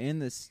Jr. in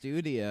the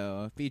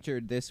studio,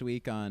 featured this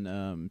week on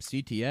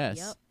CTS.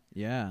 Yep.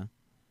 Yeah.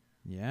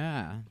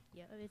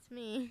 Yep, it's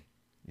me.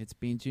 It's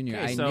Bean Jr. Okay,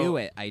 I so knew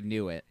it. I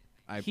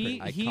He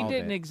called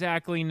didn't it.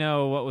 exactly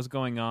know what was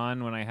going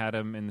on when I had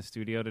him in the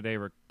studio today.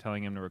 We're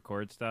telling him to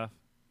record stuff.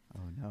 Oh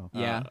no.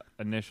 Yeah.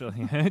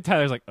 Initially,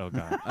 Tyler's like, "Oh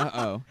God."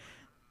 Uh-oh.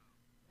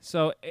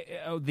 So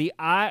the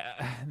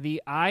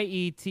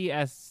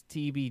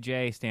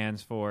IETSTBJ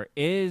stands for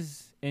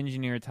Is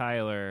Engineer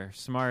Tyler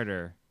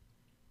smarter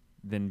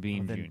than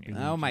Bean than Jr.? Bean.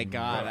 Oh my Jr.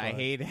 God, I Fuck.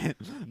 hate it.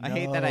 I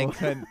hate that I No.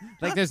 couldn't.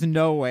 Like, there's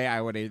no way I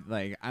would have.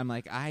 Like, I'm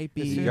like, I As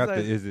be. soon You as got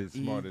I- the is it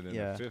smarter than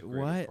yeah. the fifth grader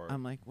What? part.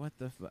 I'm like, what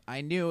the?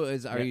 I knew it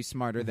was Are Yeah. You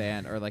Smarter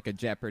Than or like a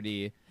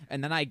Jeopardy,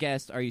 and then I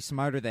guessed Are You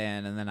Smarter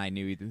Than, and then I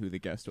knew who the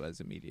guest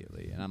was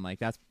immediately, and I'm like,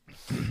 that's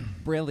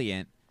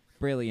brilliant,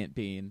 brilliant,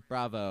 Bean,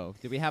 bravo.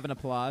 Do we have an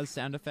applause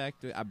sound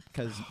effect? We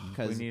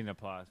Because need an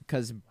applause.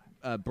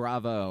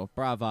 bravo,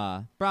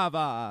 brava,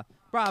 brava,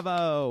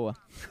 bravo.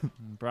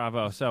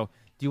 Bravo. So,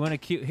 do you want to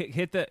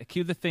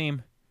cue the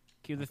theme?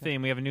 Cue the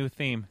theme. We have a new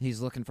theme.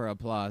 He's looking for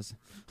applause.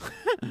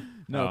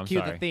 No, Oh, I'm cue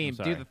sorry. the theme.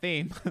 I'm Do sorry. the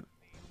theme.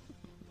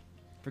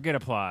 Forget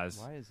applause.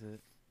 Why is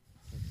it?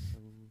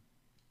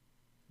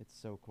 It's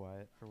so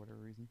quiet for whatever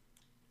reason.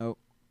 Oh,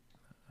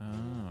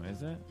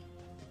 is it?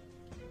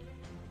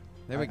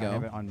 There we I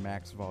have go. it on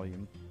max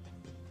volume.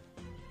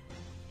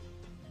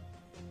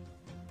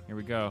 Here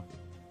we go.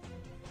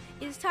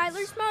 Is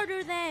Tyler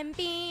smarter than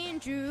Bean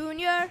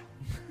Jr.?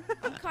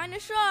 I'm kind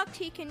of shocked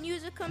he can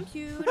use a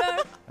computer.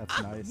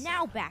 That's nice.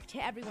 Now back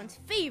to everyone's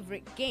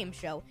favorite game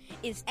show.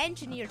 Is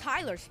Engineer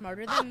Tyler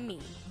smarter than me,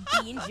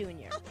 Bean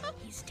Jr.?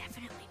 He's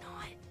definitely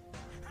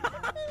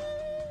not.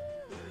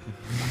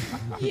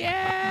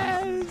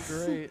 Yes.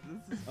 Great.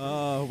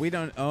 Oh, we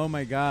don't. Oh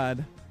my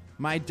God.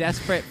 My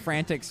desperate,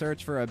 frantic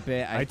search for a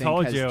bit, I think,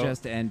 told has you.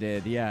 just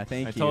ended. Yeah,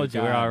 thank you. I told you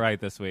we're God. all right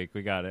this week.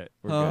 We got it.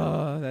 We're good.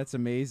 Oh, that's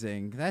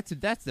amazing. That's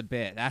the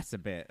bit. That's the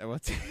bit.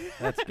 What's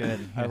That's good.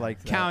 I like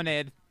that.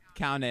 Counted.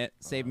 Count it.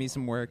 Save me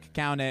some work.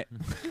 Count it.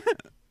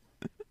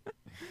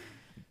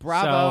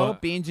 Bravo, So-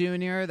 Bean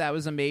Jr. That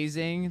was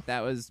amazing.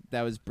 That was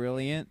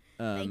brilliant.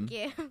 Thank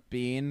you.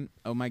 Bean.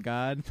 Oh my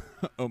God.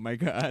 Oh my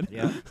God.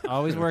 Yeah,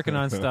 always working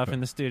on stuff in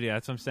the studio.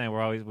 That's what I'm saying.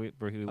 We're always we I'm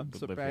live here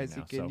surprised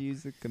now, you can so.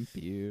 use a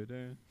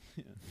computer.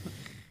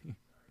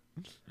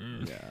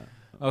 Yeah.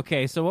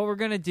 Okay, so what we're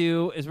gonna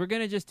do is we're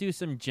gonna just do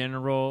some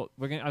general.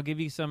 I'll give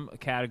you some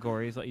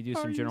categories. Let you do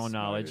some general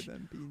knowledge.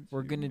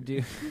 We're gonna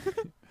do.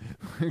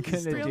 We're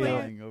gonna do.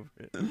 Brilliant. Over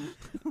it.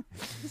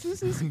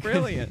 This is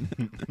brilliant.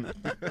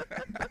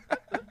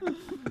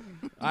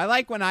 I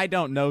like when I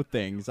don't know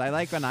things. I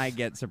like when I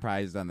get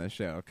surprised on the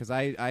show because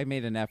I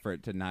made an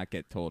effort to not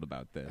get told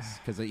about this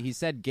because he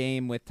said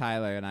game with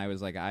Tyler and I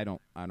was like I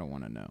don't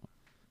want to know.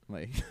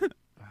 Like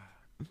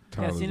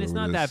Tyler's see, and it's over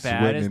not there that bad.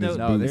 sweating There's in his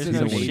no- boots. there's He no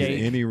don't wanna get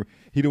shade.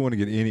 he don't want to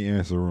get any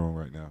answer wrong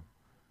right now.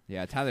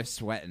 yeah, Tyler's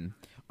sweating.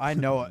 I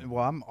know.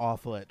 Well, I'm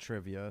awful at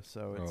trivia,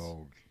 so it's.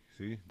 Oh,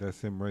 see,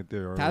 that's him right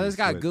there. already Tyler's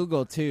got sweating.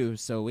 Google too,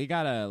 so we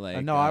gotta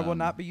like. no, I will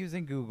not be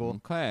using Google.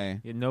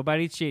 Okay. Yeah,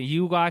 nobody cheat.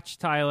 You watch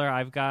Tyler.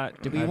 I've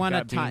got. Do we I've want a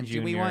got Bean time?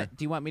 Do we Jr.. want?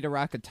 Do you want me to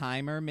rock a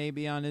timer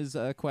maybe on his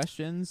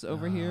questions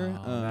over here?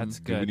 Oh, that's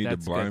Do we good. need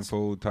That's to good.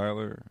 blindfold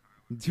Tyler?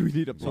 Do we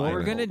need a So what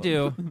we're gonna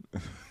do?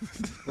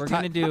 We're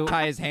gonna do.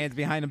 tie his hands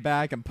behind his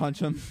back and punch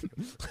him.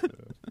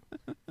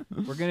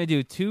 We're gonna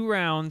do 2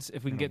 rounds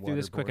if we can And a get through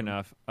this quick waterboard.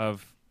 enough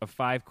of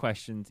 5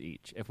 questions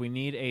each. If we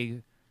need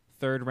a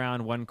third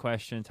round, 1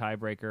 question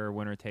tiebreaker,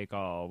 winner take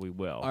all, we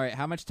will. All right,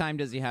 how much time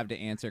does he have to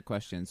answer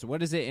questions?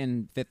 What is it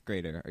in 5th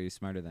grader? Are you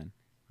smarter than?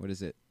 What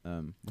is it? How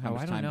Oh,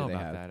 much I time don't know do they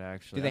about have? that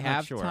actually. Do they I'm not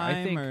have sure. time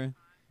I think or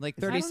like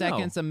I 30 don't know.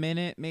 seconds a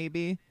minute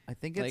maybe? I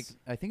think it's.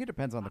 I think it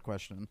depends on the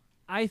question.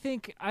 I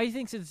think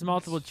since it's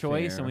multiple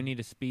choice fair. and we need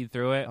to speed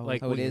through it,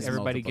 like Oh, it is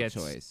everybody multiple gets.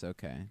 choice.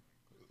 Okay.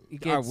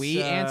 it Are gets,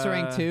 we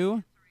answering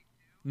too?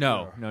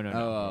 No.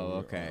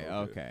 Oh, okay,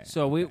 okay.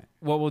 So okay.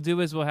 what we'll do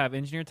is we'll have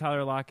Engineer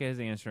Tyler lock his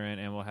answer in,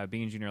 and we'll have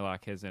Bean Jr.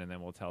 lock his in, and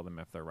then we'll tell them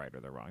if they're right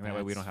or they're wrong. That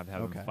way we don't have to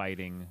have them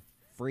fighting.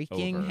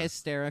 freaking over.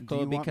 hysterical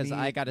Do you want because me-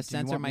 I got to do you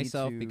censor want me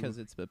myself to- because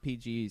it's a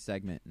PG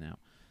segment now.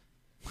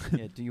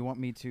 Yeah. Do you want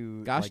me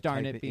to? Gosh like,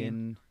 darn type it, Bean.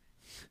 in.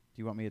 Do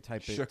you want me to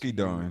type it Shucky to you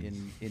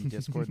darn. in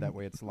Discord? That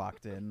way it's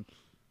locked in.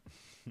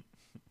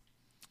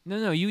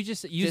 No, you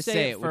just just say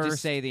say it We'll first.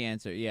 just say the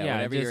answer. Yeah, Yeah,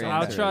 whatever just- your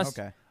I'll answer trust- is.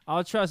 Okay.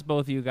 I'll trust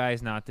both of you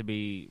guys not to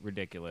be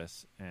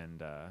ridiculous,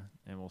 and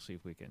we'll see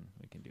if we can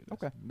do this.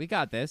 Okay. We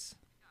got this.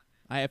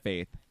 I have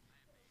faith.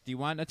 Do you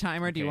want a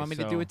timer? Do you Okay, want me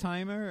to do so- a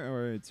timer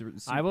or it's?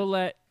 I will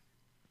let.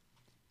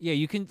 Yeah,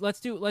 you can.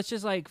 Let's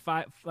just like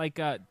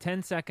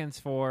 10 seconds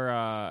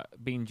for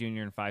Bean Jr.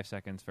 and 5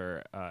 seconds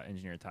for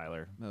Engineer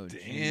Tyler. Oh,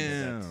 geez.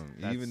 Damn,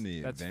 that's- even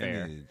the that's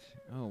fair. advantage.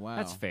 Oh wow.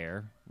 That's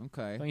fair,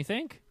 Okay. don't you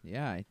think?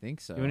 Yeah, I think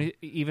so. You want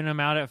to even them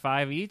out at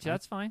 5 each?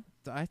 That's fine.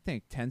 I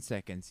think 10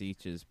 seconds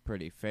each is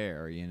pretty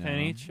fair. You know. 10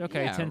 each.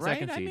 Okay, Yeah, 10 right?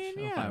 seconds I each. mean,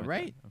 I'm yeah, fine with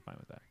right. That. I'm fine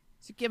with that.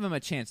 To give him a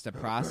chance to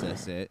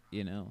process it.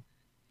 You know.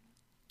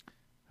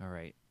 All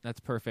right,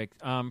 that's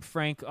perfect.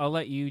 Frank, I'll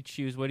let you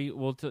choose. What do you?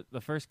 Well, the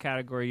first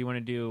category you want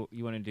to do.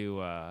 You want to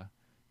do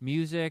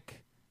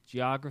music,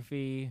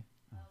 geography.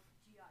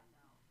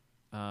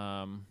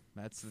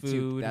 That's the Food.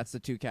 two. That's the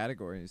 2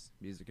 categories: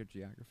 music or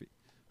geography.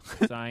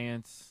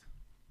 Science.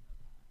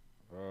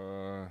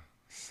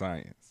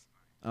 Science.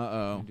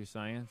 Oh. Do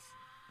science.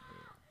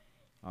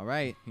 All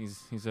right. He's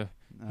All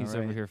over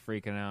right. here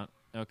freaking out.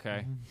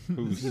 Okay.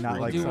 Who's Not freaking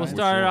like Dude, we'll science.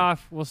 start it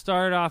off. We'll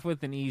start it off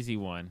with an easy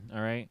one.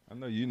 All right. I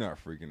know you're not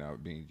freaking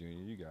out, Bean Jr.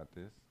 You got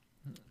this.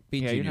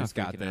 Bean Yeah, you're Jr.'s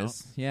not got freaking out.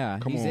 this. Yeah,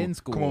 Come he's on, in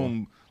school. Come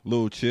on,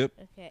 little Chip.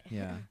 Okay.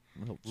 Yeah.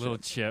 Little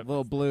chip.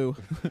 Little blue.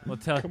 We'll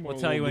tell. Come We'll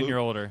on, tell you when Luke. you're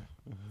older.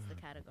 What's the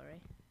category?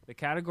 The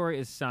category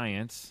is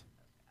science.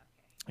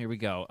 Here we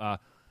go.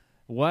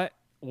 What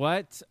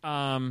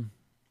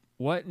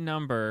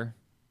number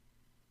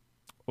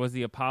was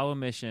the Apollo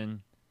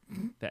mission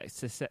that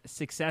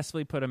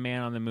successfully put a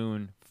man on the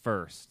moon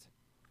first?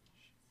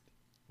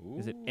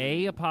 Is it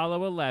A,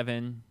 Apollo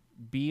 11,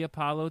 B,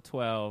 Apollo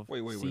 12,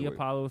 Wait, C, wait.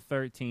 Apollo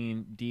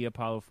 13, D,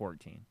 Apollo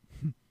 14?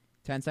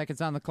 10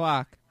 seconds on the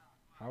clock.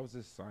 How is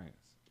this science?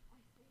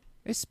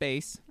 It's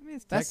space. I mean,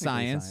 it's That's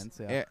technically science.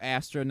 yeah.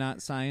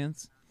 Astronaut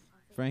science.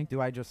 Frank? Do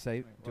I just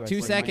say? Do I 2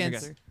 say my seconds.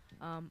 answer?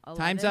 11?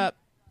 Time's up.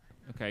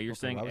 Okay, you're Okay,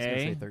 saying well, I was gonna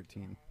A. say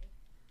 13.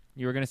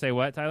 You were going to say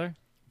what, Tyler?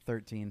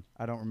 13.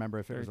 I don't remember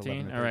if it was 11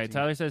 or 13. All right,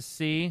 Tyler says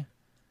C.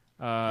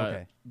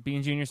 Okay.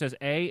 Bean Jr. says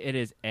A. It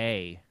is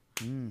A.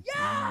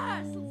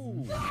 Yes!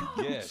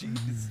 Yes.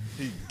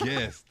 He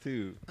guessed,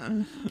 too.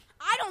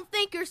 I don't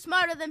think you're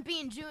smarter than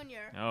Bean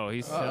Jr. Oh,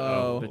 he's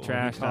Uh-oh. the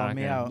trash He called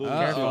me talking. out.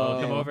 Careful, Uh-oh.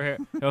 he'll come over here.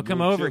 He'll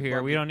come over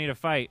here. We don't need a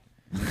fight.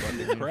 About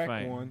Need to a crack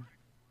fight. one.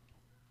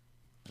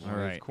 All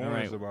right, all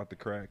Corner's right. about to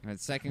crack. All right,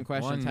 second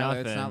question, 1-0. Tyler.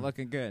 It's not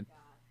looking good.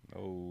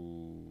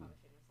 Oh.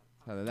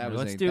 Tyler, that was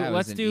Let's a, do- that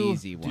let's was an do-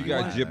 easy one. You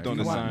got Tyler. gypped on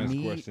the you want science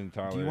me- question,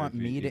 Tyler. Do you want if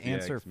me to if you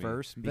answer ask me.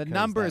 first? The Because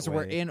numbers that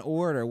were way- in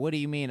order. What do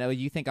you mean? Oh,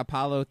 you think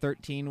Apollo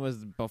 13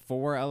 was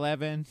before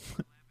 11?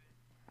 All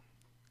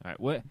right,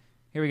 what?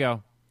 Here we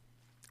go.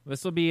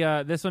 This will be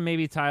this one.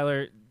 Maybe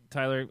Tyler.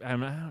 I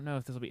don't know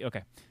if this will be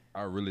okay.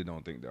 I really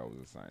don't think that was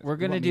a science. We're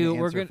gonna want me to do.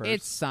 We're answer gonna. first?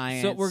 It's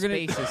science. So we're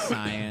gonna- Space is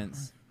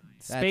science.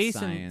 Space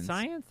That's and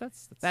science.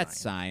 That's That's science.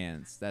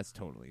 science. That's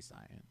totally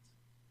science.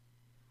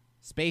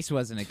 Space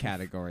wasn't a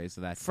category,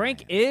 so that's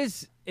Frank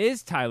science.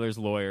 is Tyler's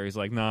lawyer. He's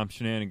like, no, I'm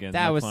shenanigans.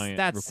 That My was client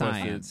that's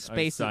requested science.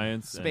 Space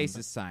science. Space and-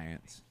 is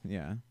science.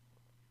 Yeah.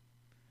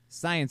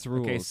 Science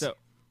rules. Okay, so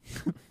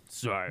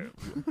sorry.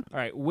 All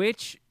right,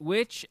 which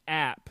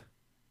app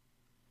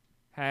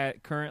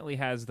currently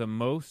has the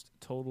most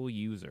total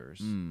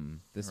users?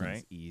 This Right.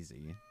 one's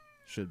easy.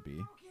 Should be.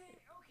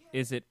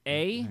 Is it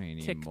A, I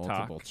need TikTok,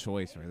 multiple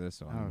choice for this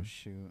one. Oh,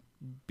 shoot.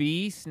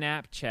 B,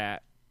 Snapchat,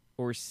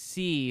 or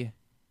C,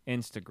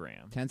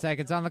 Instagram? 10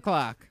 seconds on the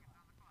clock.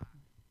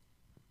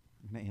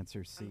 I'm going to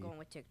answer C. I'm going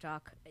with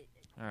TikTok.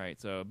 All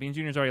right, so Bean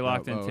Jr.'s already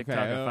locked in okay. TikTok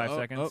at 5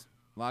 seconds.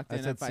 Locked I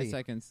in said at 5 C.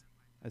 seconds.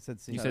 I said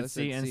C. You No, said this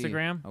C, said C.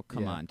 Instagram? Oh,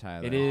 come Yeah. on,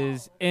 Tyler. It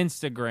is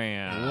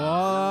Instagram.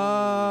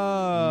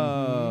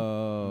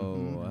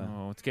 Whoa.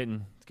 Oh, it's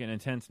getting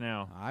intense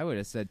now. I would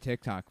have said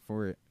TikTok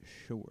for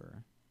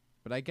sure.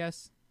 But I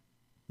guess,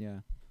 yeah.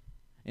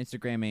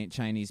 Instagram ain't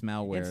Chinese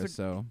malware,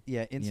 so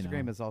Yeah,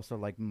 Instagram know. is also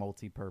like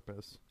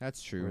multi-purpose.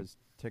 that's true. Whereas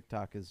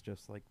TikTok is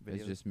just like videos.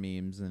 It's just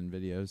memes and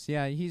videos.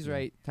 Yeah, he's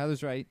right.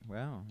 Tyler's right.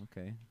 Wow,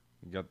 okay.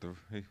 You got the.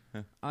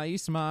 Are you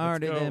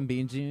smarter go. than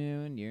being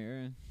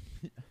Junior?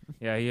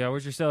 Yeah.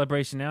 Where's your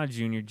celebration now,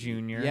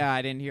 Junior? Yeah,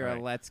 I didn't hear Right.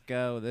 a let's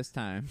go this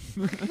time.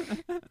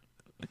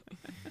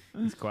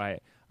 It's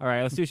quiet. All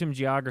right, let's do some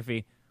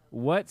geography.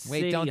 What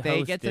city Wait, don't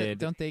they hosted...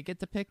 get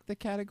to pick the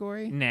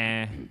category?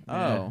 Nah.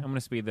 Oh. I'm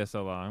gonna speed this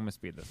along.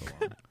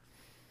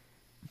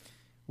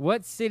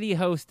 What city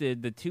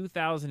hosted the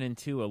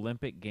 2002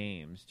 Olympic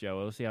Games,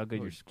 Joe? Let's see how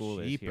good your school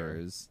is here.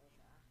 Jeepers.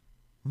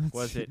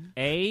 Was it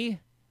A,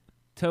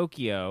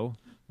 Tokyo,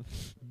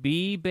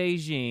 B,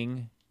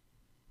 Beijing,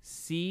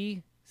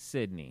 C,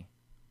 Sydney?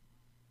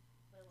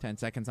 10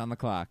 seconds on the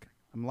clock.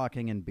 I'm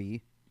locking in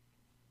B.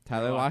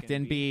 Tyler You're locked locking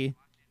in B.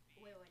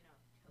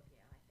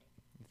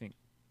 You think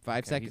 5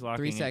 okay, seconds. he's locking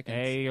 3 in seconds.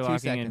 A, you're 2 locking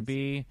seconds. in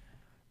B.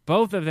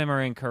 Both of them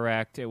are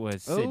incorrect. It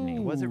was Sydney.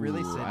 Was it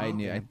really Ooh, Sydney? I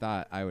knew. I Okay.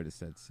 thought I would have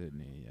said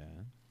Sydney. Yeah.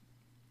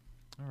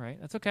 All right,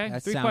 that's okay.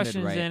 That 3 sounded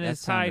questions right. in That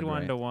is tied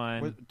sounded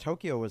right. 1-1.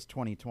 Tokyo was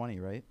 2020,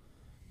 right?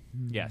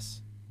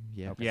 Yes.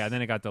 Yeah. Yeah,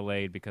 then it got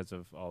delayed because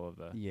of all of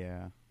the.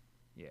 Yeah.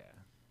 Yeah.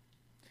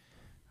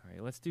 All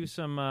right, let's do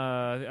some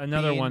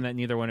another Bean- one that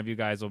neither one of you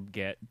guys will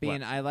get.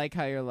 Bean, I like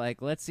how you're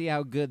like, let's see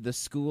how good the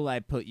school I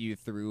put you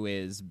through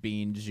is,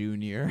 Bean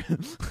Junior.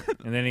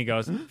 And then he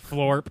goes,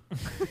 Florp.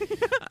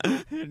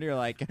 And you're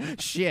like,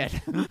 shit.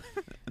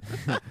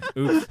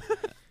 Oops.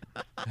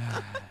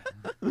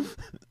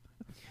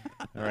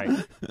 All right.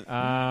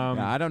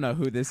 Yeah, I don't know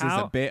who this is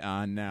how- a bit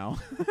on now.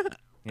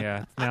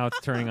 Yeah, now it's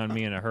turning on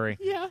me in a hurry.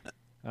 Yeah.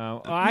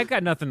 Well, I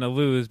got nothing to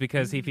lose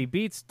because if he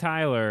beats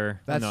Tyler,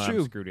 That's no, true.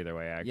 I'm screwed either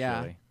way. Actually,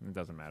 Yeah. it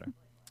doesn't matter.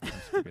 I'm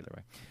screwed either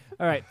way.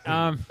 All right.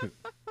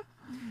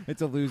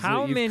 It's a lose.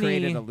 How You've many-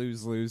 created a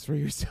lose-lose for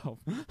yourself.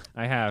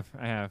 I have,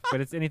 but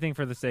it's anything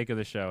for the sake of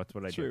the show. It's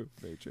what I do.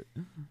 Very true.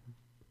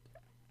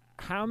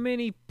 How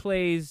many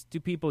plays do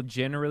people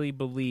generally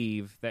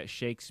believe that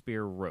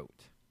Shakespeare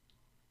wrote?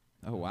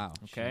 Oh wow.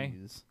 Okay.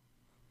 Jeez.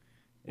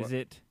 Is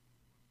it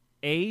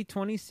A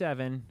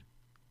 27,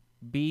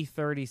 B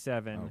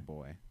 37, Oh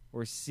boy.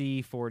 or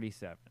C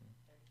 47?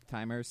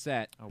 Timer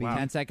set. Oh, Be wow.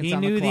 10 seconds He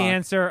on knew the the clock.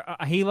 answer.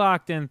 He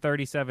locked in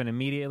 37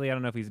 immediately. I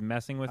don't know if he's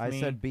messing with I me.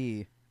 said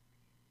B.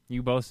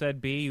 You both said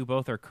B. You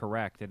both are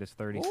correct. It is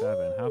 37.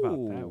 How about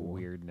that Ooh.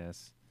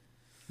 weirdness?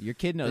 Your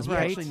kid knows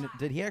Right.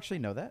 Did he actually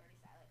know that?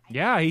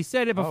 Yeah, he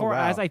said it before.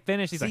 wow. As I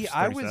finished, he's See, like,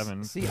 I 37.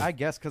 was I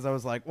guess because I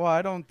was like, well,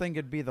 I don't think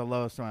it'd be the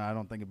lowest one. I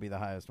don't think it'd be the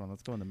highest one.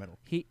 Let's go in the middle.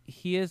 He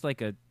is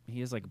like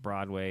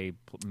Broadway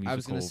musical. I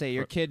was gonna say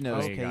your kid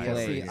knows Okay, guy. yeah.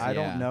 plays. See, I yeah.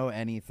 don't know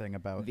anything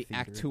about the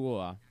theater.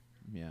 actua.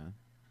 Yeah.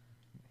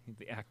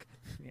 The actor.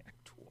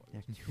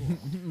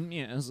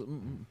 Yes.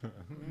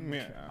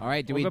 Yeah. All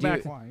right. Do We'll we go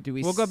do? back- Do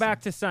we? We'll go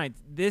back to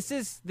science. This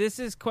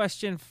is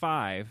question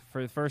 5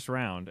 for the first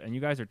round, and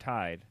you guys are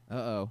tied. Uh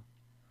oh.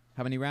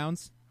 How many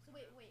rounds? So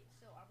wait.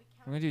 So are we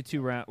We're gonna do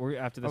 2 rounds. We're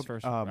after this Okay,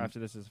 first. After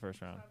this is the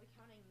first round. Are we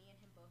counting me and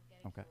him both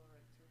getting Okay.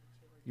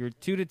 You're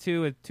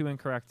 2-2 with 2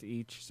 incorrect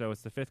each, so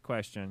it's the 5th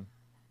question.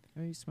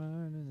 Are you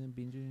smarter than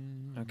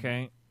Benjamin?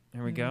 Okay.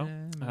 Here we go.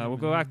 We'll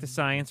go back to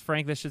science.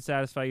 Frank, this should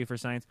satisfy you for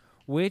science.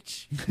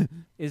 Which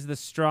is the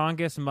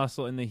strongest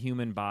muscle in the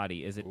human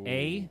body? Is it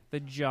A, the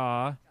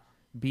jaw,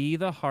 B,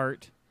 the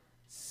heart,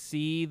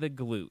 C, the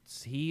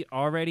glutes? He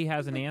already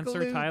has an answer,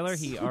 glutes. Tyler.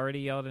 He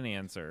already yelled an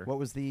answer. What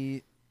was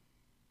the?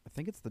 I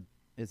think it's the.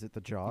 Is it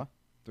the jaw?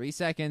 3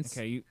 seconds.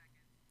 Okay,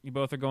 you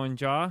both are going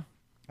jaw?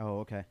 Oh,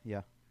 okay.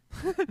 Yeah.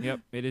 Yep,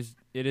 it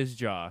is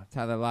jaw.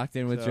 Tyler locked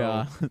in with So-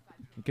 jaw.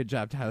 Good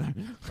job, Tyler.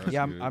 That's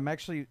Yeah, good. I'm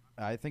actually.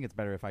 I think it's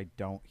better if I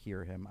don't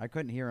hear him. I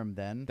couldn't hear him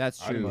then.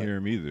 That's I true. didn't hear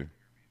him either.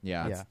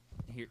 Yeah. Yeah.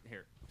 Here.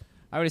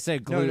 I would have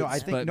said glutes, No, I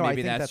think but no, I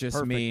maybe think that's just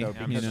perfect, me. though,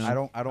 Yeah, because you know? I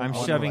don't. I'm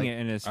wanna, shoving like, it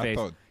in his I face.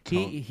 thought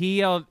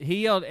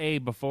He yelled A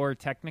before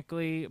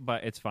technically,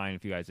 but it's fine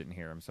if you guys didn't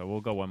hear him. So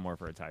we'll go one more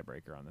for a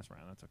tiebreaker on this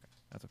round. That's okay.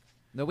 That's okay.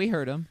 No, we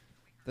heard him.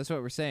 That's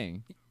what we're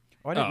saying.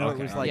 Oh, I didn't Oh, know okay.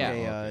 it was like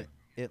Yeah. a.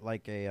 It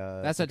like a.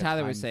 That's what like a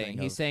Tyler was time saying.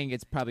 thing He's of- saying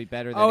it's probably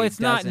better that Oh, he it's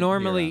not doesn't hear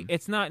normally him.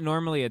 it's not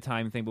normally a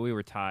time thing, but we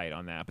were tied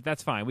on that. But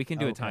that's fine. We can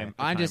do a Okay. time.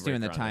 a I'm just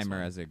doing the tiebreaker on this timer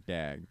one. as a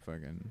gag.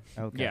 Fucking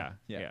Okay. Yeah,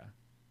 Yeah. yeah.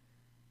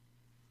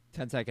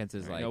 10 seconds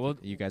is All right, like no, we'll-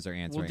 you guys are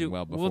answering We'll do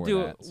well before we'll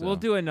do that. So. we'll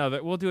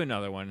do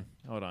another one.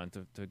 Hold on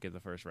to get the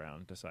first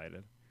round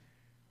decided.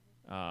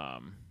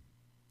 Let's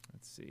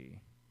see.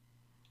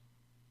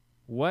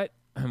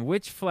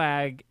 Which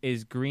flag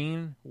is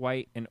green,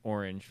 white, and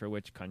orange for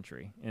which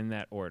country in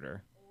that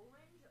order?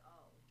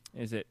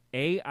 Is it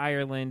A,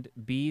 Ireland,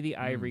 B, the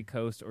Ivory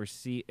Coast, or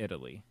C,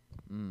 Italy?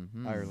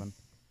 Mhm. Ireland.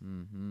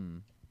 Mm-hmm.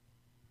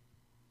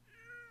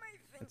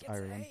 It's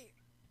Ireland.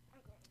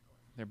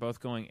 They're both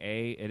going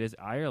A. It is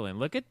Ireland.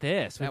 Look at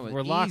this. That was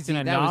We're locked easy. in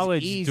a That was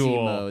knowledge easy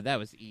duel. mode. That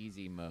was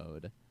easy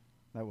mode.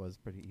 That was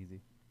pretty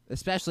easy.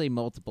 Especially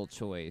multiple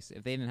choice.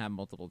 If they didn't have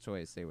multiple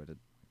choice, they would have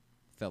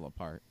fell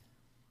apart.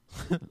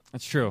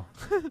 That's true.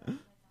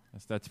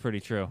 that's pretty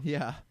true.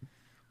 Yeah.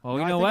 Well, No,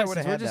 you I know think what? I would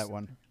have Since we're had just, that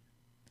one.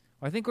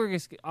 I think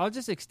I'll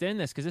just extend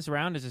this because this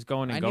round is just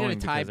going and I going. need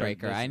a because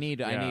tiebreaker. this- I need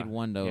yeah,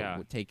 one to yeah.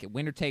 take it.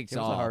 Winner takes It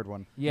was all. a hard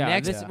one. Yeah,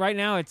 Next- this, right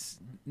now it's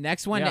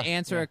Next one Yeah, to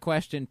answer yeah. a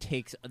question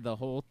takes the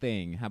whole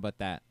thing. How about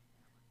that?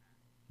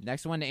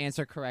 Next one to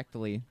answer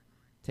correctly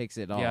takes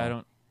it all.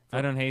 yeah.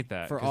 I don't hate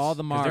that for 'cause- all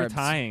the 'cause they're Marbs.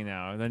 tying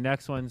now. The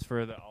next one's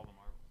for all the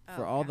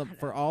Marbs.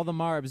 For all the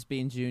Marbs,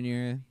 Bean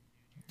Jr.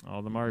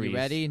 All the Marbies. You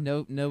ready?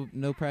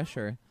 No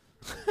pressure.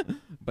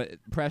 But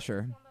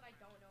pressure.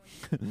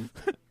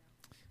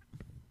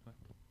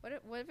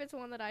 What if it's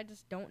one that I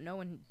just don't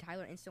know and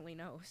Tyler instantly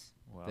knows?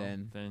 Well,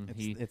 Then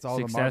he it's all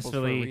the marbles for a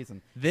successfully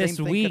reason. this Same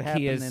thing could week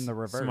happen he is in the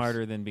reverse.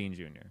 smarter than Bean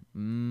Jr.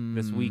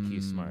 This week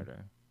he's Mm.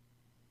 smarter.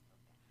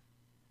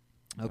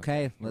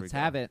 Okay, here we let's go.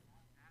 have it.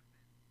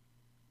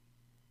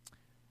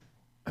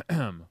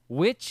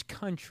 Which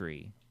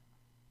country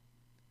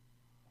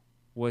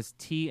was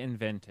tea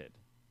invented?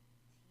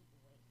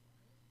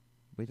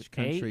 Which A,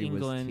 country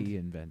was England. tea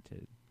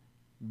invented?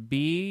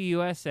 B,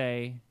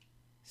 USA,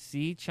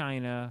 C,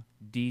 China,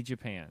 D,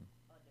 Japan.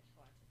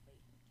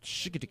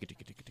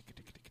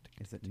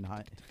 Is it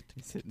not?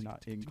 Is it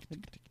not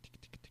England?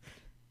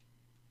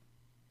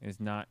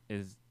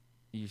 Is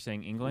you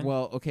saying England?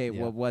 Well, okay.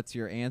 Yeah. Well, what's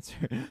your answer?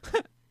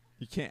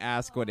 You can't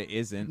ask what it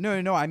isn't.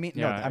 No. I mean,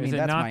 Yeah, no. I is mean, it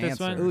that's not my this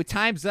answer. one? Ooh,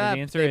 time's The up.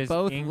 answer They is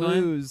both England?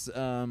 lose.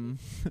 I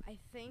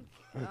think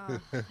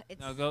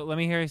it's No, go. Let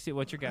me hear you see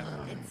what your guess.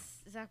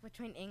 it's Zach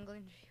between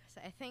England and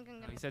USA. I think I'm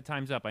He gonna. said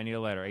time's up. I need a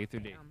letter, A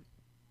through D.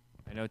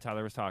 I know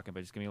Tyler was talking,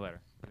 but just give me a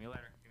letter. Give me a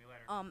letter. Give me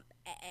a letter.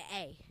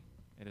 A.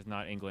 It is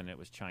not England. It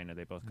was China.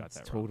 They both got It's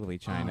that wrong. totally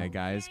China,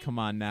 guys. Come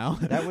on now.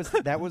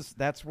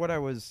 That's what I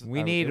was. We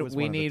it need was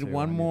one of the two, I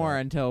one knew more that.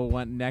 until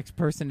one next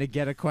person to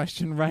get a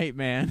question right,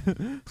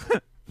 man.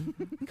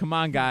 Come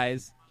on,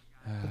 guys.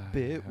 The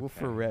bit will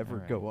forever all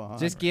right. go on.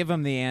 Just give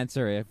them the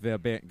answer if the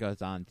bit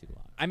goes on too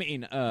long. I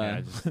mean,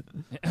 Yeah,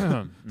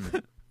 All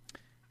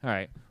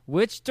right.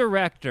 Which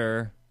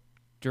director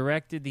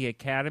directed the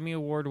Academy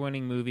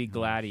Award-winning movie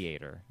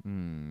Gladiator?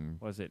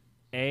 Was it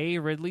A,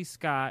 Ridley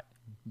Scott,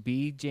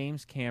 B,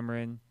 James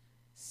Cameron,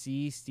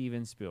 C,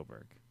 Steven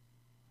Spielberg?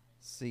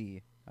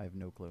 C. I have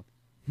no clue.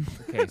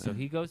 Okay, so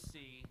he goes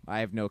C. I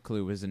have no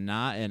clue. Was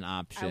not an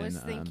option. I was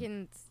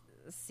thinking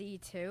C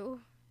too.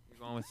 You're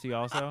going with C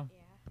also?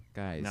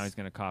 guys. Now he's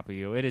going to copy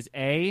you. It is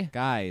A.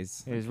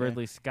 Guys. It is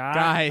Ridley Scott.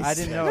 Guys. I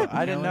didn't know.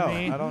 I didn't know.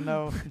 Killing me. I don't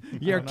know.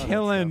 You're I don't know that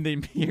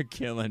killing stuff. me. You're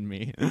killing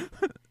me.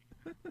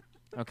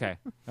 Okay.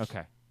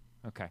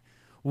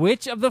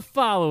 Which of the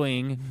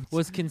following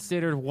was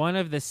considered one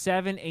of the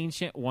 7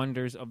 ancient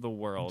wonders of the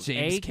world?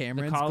 James A,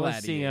 Cameron's the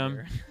Colosseum,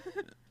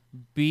 Gladiator.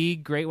 B,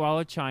 Great Wall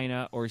of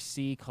China, or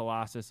C,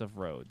 Colossus of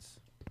Rhodes?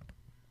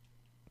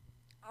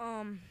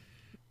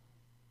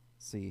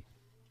 C.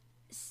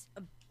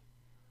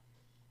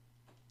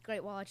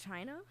 Great Wall of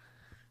China.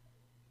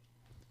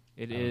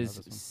 It I don't know is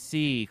this one.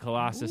 C,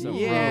 Colossus of Rhodes.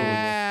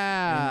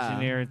 Yeah.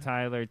 Engineer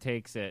Tyler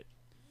takes it.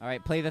 All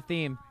right, play the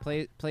theme.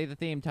 Play the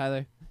theme,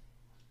 Tyler.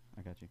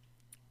 I got you.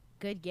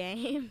 Good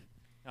game.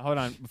 Now, hold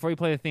on. Before you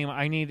play the theme,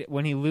 I need,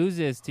 when he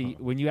loses,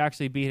 when you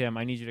actually beat him,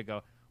 I need you to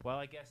go, well,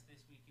 I guess this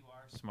week you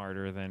are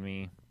smarter than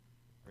me,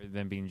 or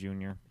than Bean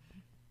Jr.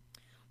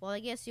 Well, I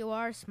guess you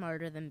are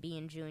smarter than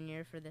Bean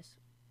Junior for this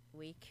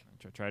week.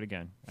 Try it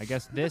again. I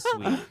guess this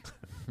week. I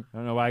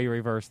don't know why you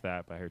reversed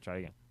that, but here, try it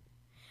again.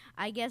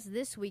 I guess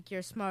this week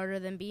you're smarter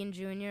than Bean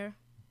Junior.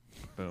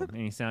 Boom. And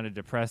he sounded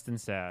depressed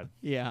and sad.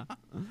 Yeah.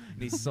 And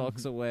he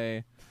sulks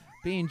away.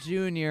 Bean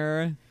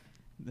Junior.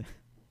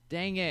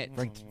 Dang it.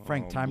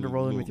 Frank, time to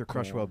roll in with your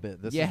Crushwell bit.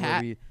 This You is where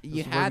had we, this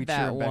you is where we had cheer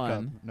that him back up.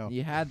 one. No.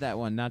 You had that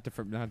one. Not to.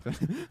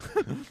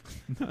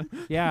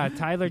 Yeah,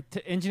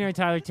 Engineer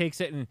Tyler takes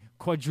it in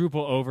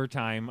quadruple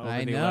overtime over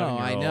I the know.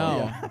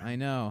 11-year-old. I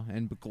know.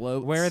 And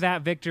gloats. Wear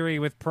that victory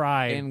with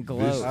pride. And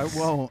gloats. I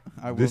won't.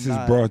 I will This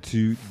not. is brought to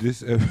you.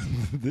 This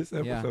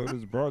episode Yeah.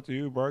 is brought to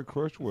you by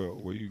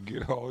Crushwell, where you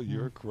get all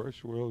your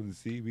Crushwell and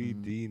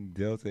CBD and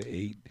Delta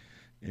 8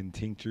 and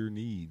tincture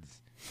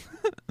needs.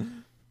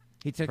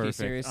 He took you Perfect.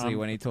 seriously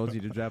when he told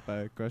you to drop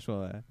a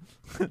Crushwell.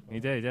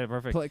 He did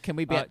perfect. Can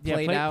we Yeah,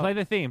 play it out? play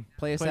the theme.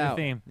 Play us play out.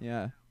 the theme.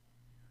 Yeah.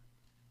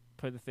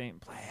 Play the theme.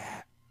 Play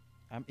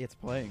it. It's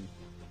playing.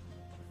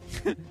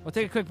 We'll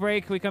take a quick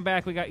break. We come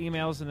back. We got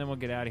emails, and then we'll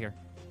get out of here.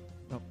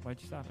 Oh,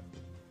 why'd you stop it?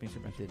 Bean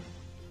Super Bad.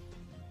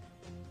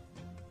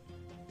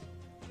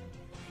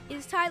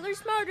 Is Tyler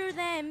smarter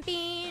than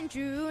Bean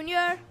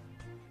Junior?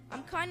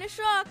 I'm kind of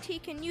shocked he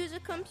can use a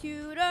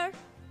computer.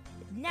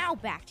 Now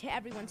back to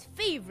everyone's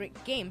favorite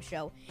game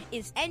show.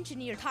 Is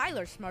Engineer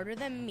Tyler smarter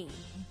than me,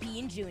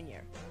 Bean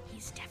Junior?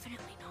 He's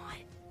definitely not.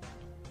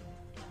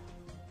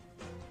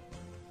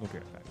 We'll be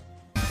right back.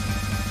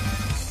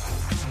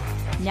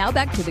 Now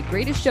back to the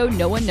greatest show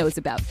no one knows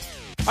about.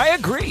 I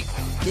agree.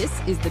 This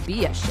is the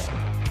BS Show.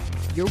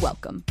 You're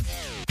welcome.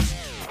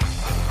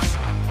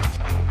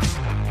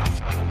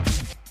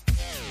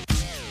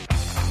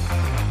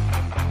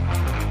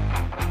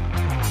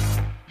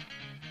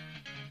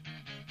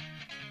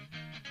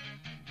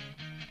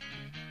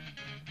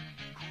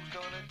 Who's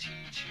gonna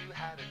teach you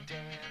how to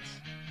dance?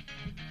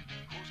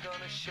 Who's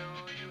gonna show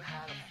you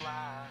how to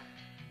fly?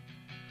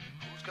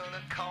 Who's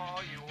gonna call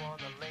you on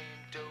the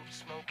lame dope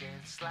smoking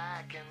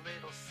slacking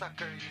little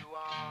sucker you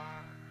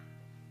are?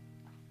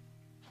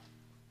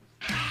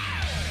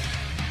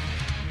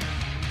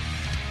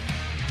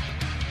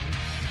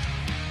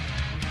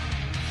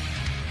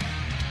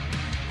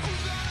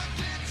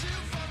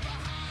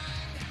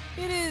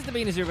 It is the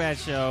Bean is Your Bad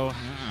Show.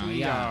 We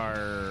yeah.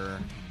 are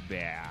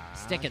back.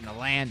 Sticking the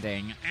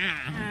landing.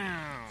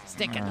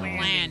 Sticking the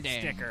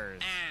landing.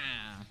 Stickers.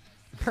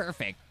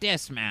 Perfect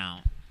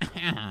dismount.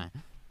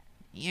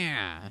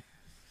 Yeah.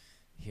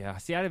 Yeah.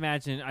 See, I'd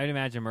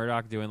imagine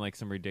Murdoch doing like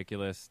some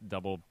ridiculous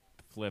double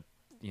flip,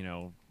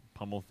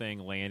 pummel thing,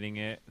 landing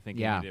it,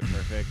 thinking Yeah. he did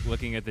perfect,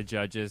 looking at the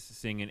judges,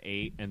 seeing an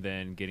 8, and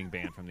then getting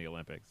banned from the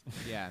Olympics.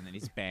 Yeah, and then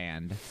he's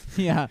banned.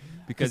 Yeah,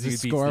 Because the he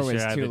beats score the shit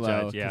was out of too the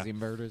low judge, yeah. he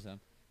murders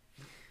him.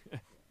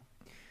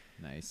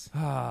 Nice.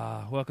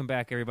 Welcome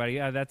back, everybody.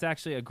 That's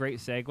actually a great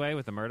segue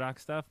with the Murdoch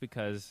stuff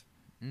because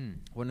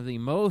one of the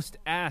most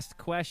asked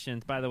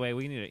questions, by the way,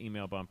 we need an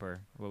email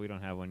bumper. Well, we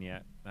don't have one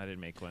yet. I didn't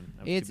make one.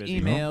 I was It's too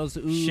busy emails.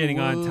 Ooh, shitting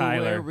on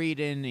Tyler. We're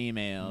reading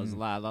emails.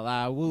 La la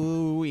la.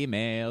 Woo,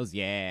 emails.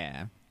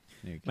 Yeah.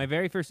 There you go. My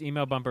very first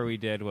email bumper we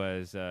did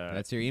was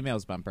That's your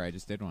emails bumper. I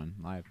just did one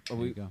live. There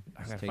you go.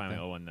 I Just gotta take find my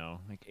that. old one though,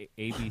 like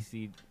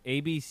ABCD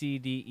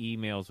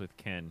emails with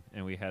Ken,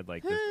 and we had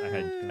like this.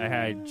 I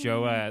had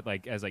Joa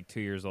as 2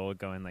 years old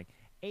going like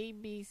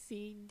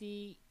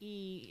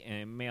ABCDE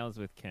and mails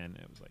with Ken.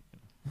 It was like.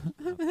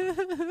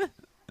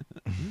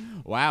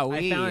 Wow.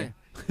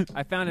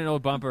 I found an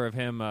old bumper of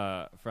him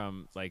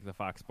from like the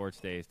Fox Sports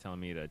days telling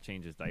me to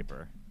change his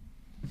diaper.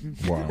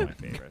 Wow. One of my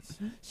favorites.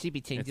 She be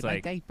changing It's my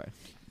like- diaper.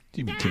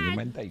 She be changing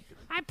my diaper.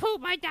 I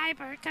pooped my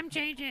diaper. Come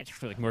change it.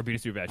 For like more Bean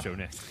Super Bad Show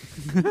next.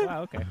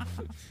 Wow, okay.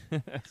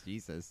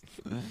 Jesus.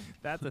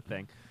 That's a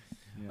thing.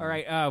 All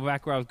right,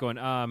 back where I was going.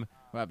 Wow,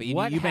 but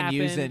what you've been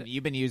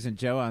happened- using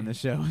Joe on the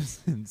show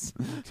since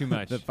Too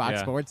much, the Fox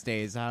yeah. Sports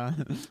days, huh?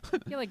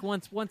 Yeah, like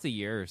once a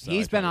year or so.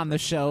 He's I try been to on the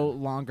put- show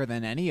longer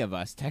than any of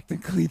us,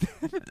 technically.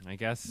 I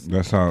guess.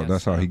 That's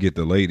how he get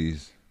the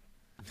ladies.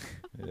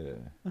 Yeah,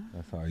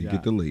 that's how you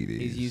get the ladies.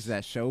 He's used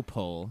that show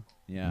pull.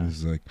 Yeah.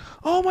 He's like,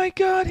 oh my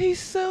god, he's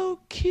so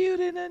cute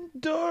and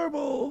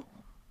adorable.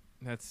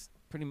 That's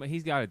pretty much.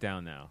 He's got it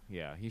down now.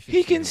 Yeah, he should.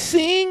 He can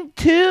sing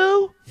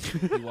too.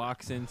 He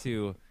walks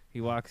into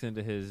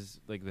his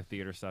like the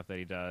theater stuff that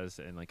he does,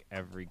 and like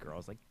every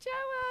girl's like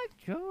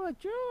Joa,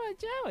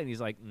 and he's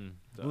like,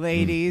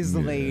 Ladies,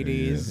 Yeah,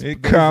 ladies. yeah. Hey,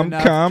 there's calm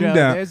enough down.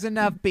 There's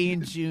enough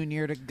Bean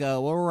Junior to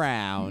go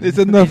around. It's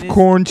enough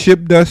corn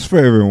chip dust for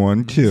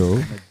everyone. Chill.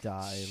 I'm gonna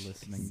die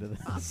listening to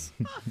this.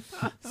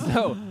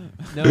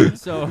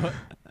 So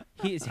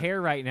his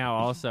hair right now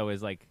also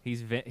is like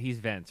he's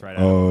Vince right.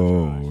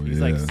 Oh, he's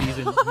yeah.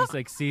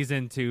 like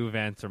season 2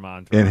 Vince from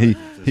Entourage.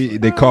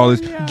 And they call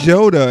this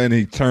Joda, and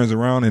he turns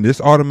around, and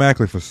this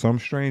automatically, for some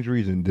strange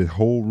reason, the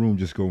whole room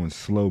just go in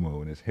slow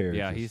mo, and his hair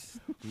Yeah, just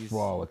he's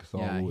frolics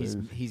all Yeah, the way.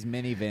 he's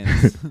mini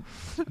Vince.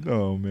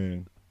 Oh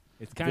man,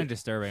 It's kind of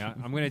disturbing.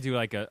 I'm going to do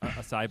like a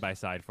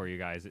side-by-side for you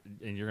guys,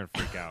 and you're going to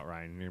freak out,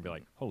 Ryan. You're going to be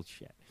like, holy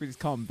shit. We just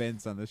call him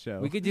Vince on the show.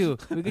 We could do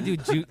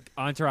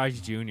Entourage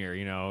Jr.,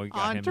 you know.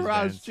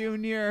 Entourage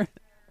Jr.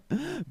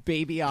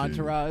 Baby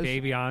Entourage.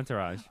 Baby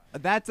Entourage.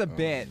 That's a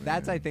bit.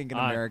 That's, I think, an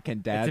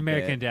American Dad It's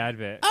American bit. Dad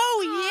bit.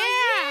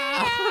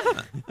 Oh,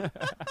 yeah.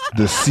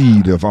 The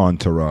seed of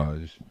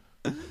Entourage.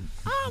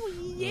 Oh,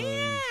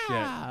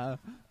 yeah.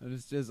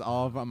 It's just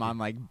all of them on,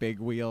 like, big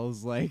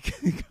wheels, like,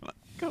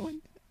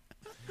 going.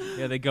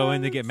 Yeah, they go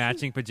in to get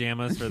matching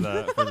pajamas for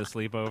the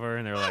sleepover,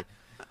 and they're like,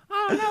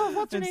 "Oh no,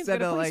 what's your name's Instead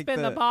gonna of, please like,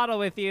 spin the the- bottle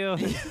with you?"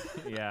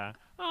 Yeah.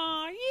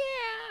 Oh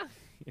yeah.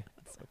 Yeah,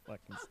 it's so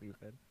fucking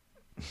stupid.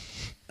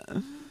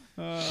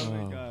 Oh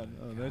my god!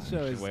 Oh, that show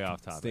is way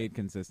off topic. Stayed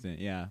consistent.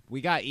 Yeah,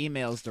 we got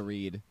emails to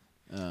read.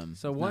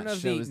 So one not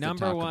of the shows to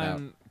number talk one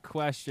about.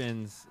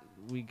 questions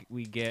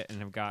we get and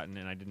have gotten,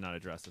 and I did not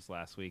address this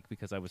last week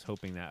because I was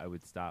hoping that I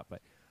would stop,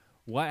 but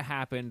what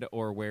happened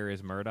or where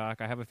is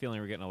Murdoch? I have a feeling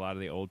we're getting a lot of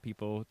the old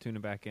people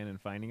tuning back in and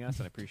finding us,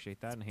 and I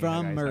appreciate that. And hey,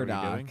 From guys, how are you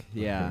Murdoch, doing?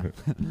 yeah.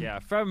 Yeah,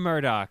 from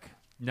Murdoch,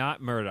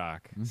 not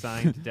Murdoch.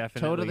 Signed,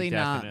 definitely, Totally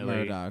not definitely.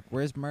 Murdoch.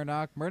 Where's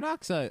Murdoch?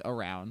 Murdoch's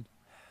around.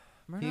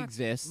 He Murdoch-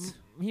 exists.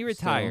 He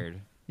retired.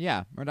 So,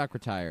 yeah, Murdoch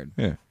retired.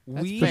 Yeah.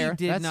 That's We fair.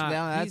 did That's, not.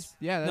 no, that's, he's-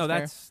 yeah, that's no, fair.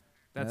 that's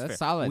that's fair.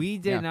 solid. We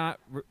did Yeah. not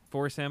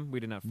force him. We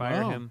did not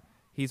fire No. him.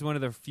 He's one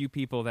of the few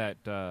people that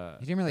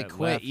He didn't really that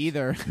quit left.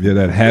 either. Yeah,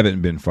 that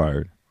haven't been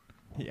fired.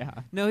 Yeah.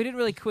 No, he didn't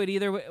really quit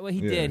either. Well, he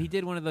Yeah. did. He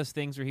did one of those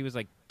things where he was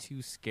like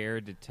too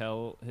scared to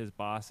tell his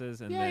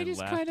bosses, and Yeah, then he just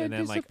left, kind of and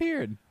then like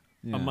disappeared.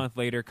 a month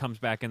later comes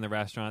back in the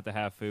restaurant to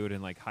have food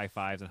and like high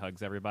fives and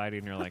hugs everybody,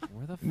 and you're like,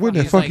 where the fuck? Where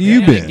the He's fuck like,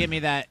 you "They didn't been?" Give me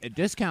that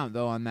discount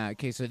though on that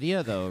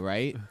quesadilla though,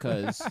 right?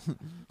 Because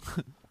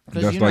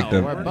That's you like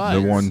know, the we're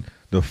buds.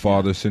 the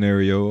father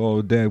scenario.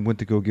 Oh, Dad went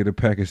to go get a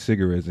pack of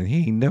cigarettes and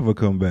he ain't never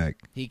come back.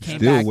 He came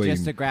Still back waiting.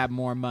 just to grab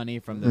more money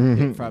from the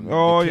Mhm. from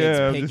Oh, the kids'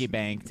 yeah, piggy just-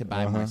 bank to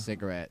buy more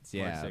cigarettes.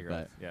 More Yeah,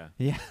 cigarettes, but yeah.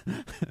 yeah,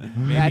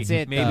 that's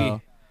it. Maybe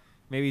though.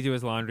 maybe do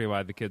his laundry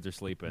while the kids are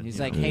sleeping. He's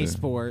you like, know? "Hey,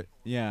 sport."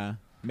 Yeah,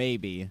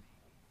 maybe.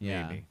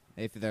 Yeah, Maybe.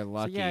 if they're So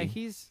lucky. yeah,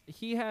 he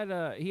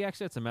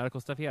actually had some medical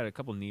stuff. He had a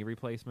couple knee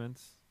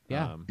replacements.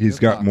 Yeah. He's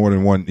Good got luck. more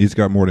than one. He's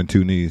got more than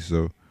two knees.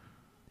 So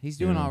He's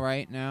doing Yeah. all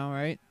right now,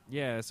 right?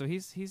 Yeah, so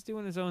he's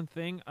doing his own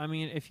thing. I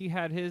mean, if he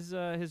had his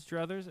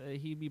druthers,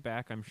 he'd be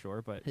back, I'm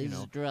sure. But you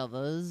know,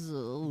 brothers.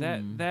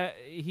 that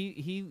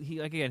he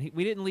like again,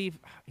 we didn't leave.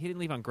 He didn't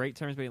leave on great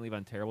terms, but he didn't leave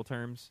on terrible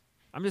terms.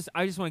 I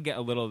just want to get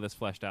a little of this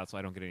fleshed out, so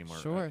I don't get any more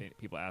Sure.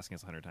 people asking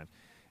us 100 times.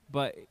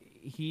 But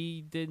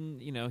he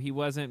didn't, you know, he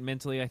wasn't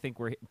mentally, I think,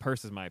 where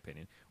Purse is my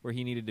opinion, where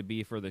he needed to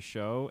be for the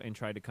show, and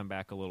tried to come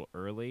back a little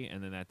early,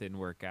 and then that didn't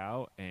work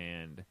out,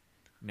 and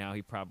now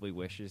he probably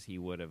wishes he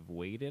would have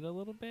waited a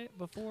little bit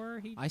before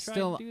he tried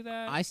to do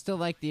that. I still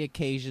like the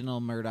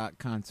occasional Murdoch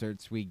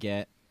concerts we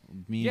get.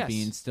 Me Yes. and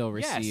Bean still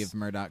receive Yes.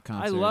 Murdoch I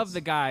concerts. love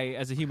the guy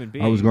as a human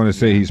being. I was going to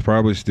say he's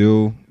probably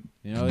still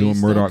You know, doing he's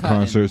still Murdoch cutting.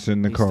 concerts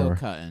in the He's car. Still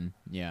cutting.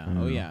 Yeah.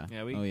 Oh yeah.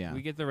 Yeah,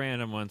 we get the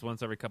random ones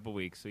once every couple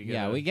weeks. So you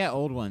Yeah, gotta- we get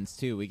old ones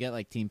too. We get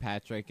like Team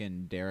Patrick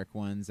and Derek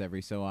ones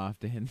every so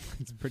often.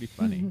 It's pretty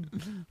funny.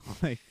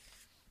 Like,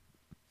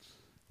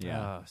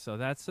 yeah. So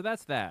that's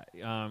that.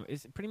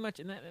 It's pretty much,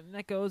 and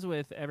that goes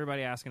with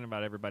everybody asking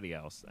about everybody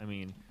else. I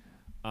mean,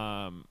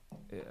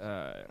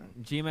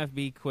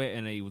 GMFB quit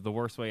in the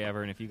worst way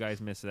ever. And if you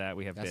guys miss that,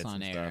 we have That's bits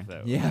on and air.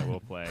 stuff Yeah. that we'll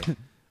play.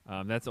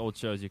 That's old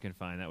shows you can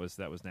find. That was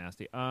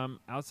nasty.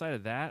 Outside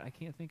of that, I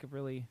can't think of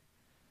really.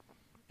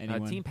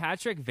 Anyone? Team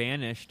Patrick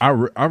vanished. I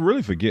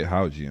really forget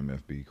how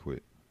GMFB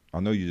quit. I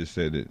know you just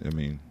said it. I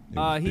mean, it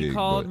was He big,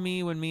 called but-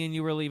 me when me and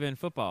you were leaving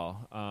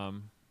football.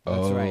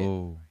 That's right.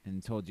 Oh.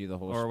 And told you the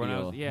whole Or when I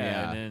spiel. was,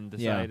 and then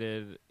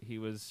decided he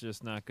was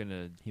just not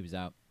gonna. He was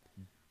out.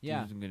 He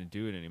Yeah. wasn't gonna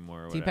do it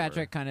anymore. Or Team whatever,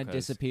 Patrick kind of 'cause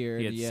disappeared.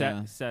 He had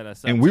Yeah. set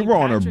us up. And we Team were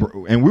on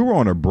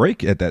Patrick- a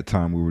break at that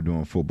time. We were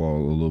doing football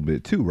a little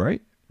bit too,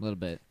 right? A little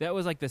bit. That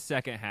was like the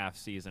second half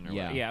season, or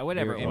Yeah.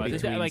 whatever We it were in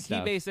was. between Like stuff.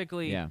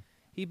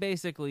 he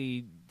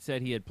basically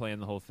said he had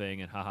planned the whole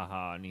thing, and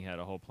ha, and he had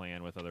a whole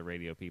plan with other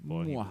radio people.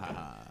 And he would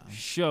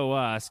show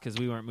us because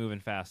we weren't moving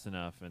fast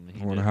enough. And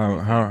he Wonder did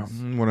how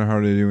things. wonder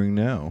how they're doing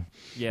now.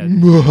 Yeah. He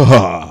did a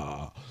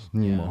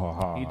know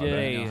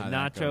how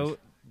that goes.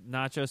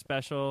 nacho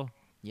special.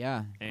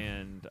 Yeah.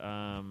 And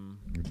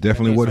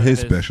Definitely made what fun of his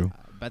special.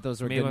 Bet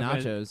those were made good fun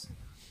of- nachos.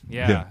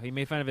 Yeah, he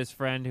made fun of his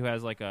friend who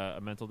has like a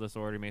mental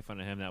disorder. He made fun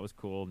of him. That was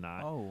cool.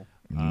 Not.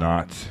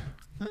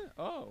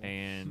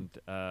 And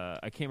I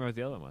can't remember what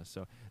the other one was.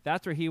 So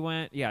that's where he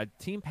went. Yeah,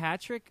 Team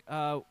Patrick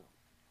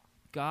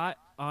got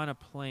on a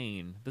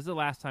plane. This is the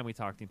last time we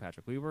talked to Team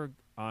Patrick. We were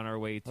on our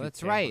way to Well, that's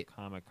Tampa right.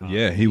 Comic-Con.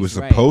 Yeah, he was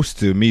He's right. supposed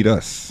to meet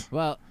us.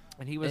 Well,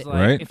 And he was It- like,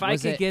 Right? if I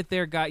Was could it get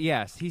there,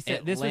 yes. He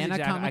said this was Atlanta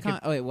exactly. Comic Con.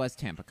 Oh, it was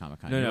Tampa Comic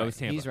Con. No, You're no, it right. was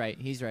Tampa. He's right.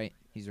 He's right.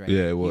 He's right.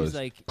 Yeah, it He was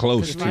like,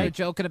 close We were to.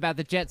 joking about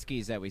the jet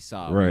skis that we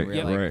saw. Right,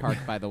 when we were, right.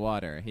 parked by the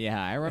water. Yeah,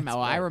 I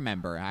remember. I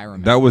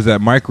remember. That was that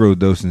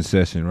microdosing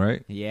session,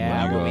 right?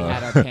 Yeah, When when you, we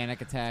had our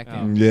panic attack.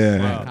 Oh.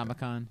 Yeah. Comic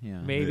Con.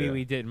 Yeah. Maybe Yeah.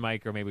 we did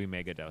micro, maybe we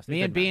mega dose.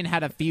 Me and Bean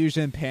had a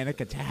fusion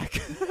panic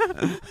attack.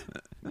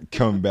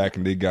 Coming back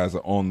and the guys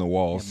are on the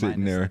wall Yeah,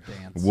 sitting minus there.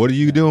 the dance. What are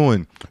you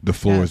doing? The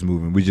floor is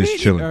moving. We just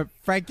chilling.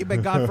 Frank, you've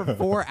been gone for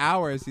 4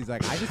 hours. He's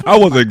like, I just. I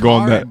wasn't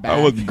going gone that.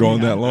 I wasn't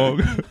gone that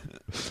long.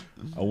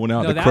 I went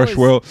out No, to that crush was-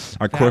 weld.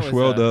 I that crushed was,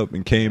 weld uh, up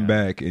and came yeah.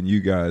 back, and you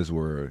guys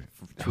were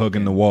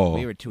hugging the wall.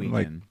 We were tweaking.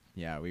 Like,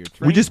 Yeah, we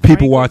were. we just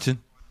people watching.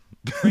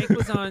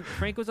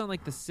 Frank was on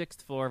like the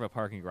 6th floor of a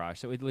parking garage,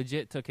 so it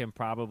legit took him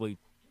probably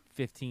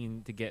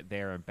 15 to get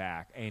there and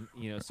back, and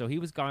so he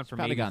was gone for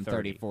Probably maybe gone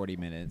 30, 40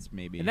 minutes,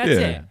 maybe. and that's Yeah.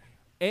 it.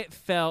 It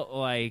felt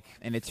like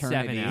An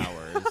eternity. 7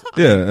 hours.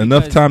 Yeah,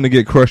 enough Because- time to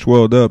get crushed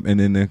weld up, and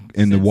then the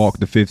Since- walk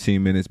the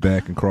 15 minutes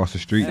back and cross the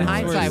street. In and all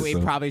that hindsight, shit, we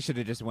so- probably should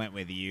have just went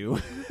with you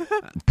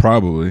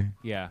probably.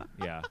 Yeah,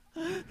 yeah.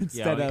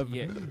 instead Yeah, of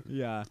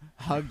yeah.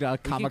 hugged a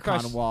Comic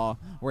crush- Con wall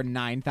where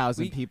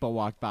 9,000 We- people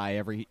walked by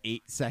every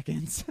 8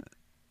 seconds.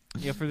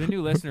 Yeah, for the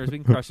new listeners, we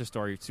can crush the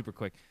story super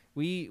quick.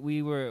 We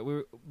were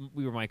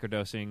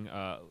microdosing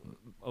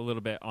a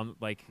little bit on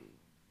like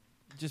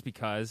just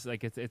because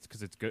like it's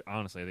because it's good.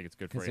 Honestly, I think it's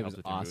good for 'Cause you. it was Helps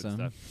with your mood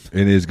awesome. and stuff.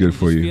 It is good You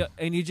for just you. feel-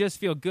 and you just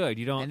feel good.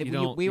 You don't. And you we,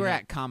 don't. we you were know-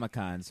 at Comic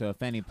Con, so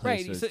if any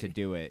place Right, was so- to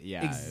do it,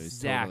 yeah,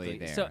 exactly.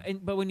 it was totally there. So,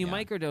 but when you Yeah.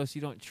 microdose,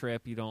 you don't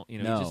trip. You don't.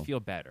 You No. just feel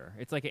better.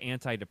 It's like an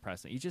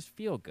antidepressant. You just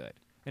feel good,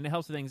 and it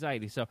helps with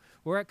anxiety. So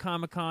we're at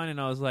Comic Con, and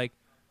I was like,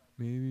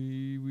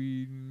 maybe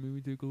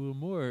we take a little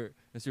more.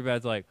 And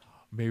Superbad's like,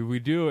 maybe we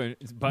do, and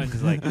Buttons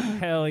is like,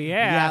 hell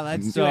yeah. Yeah,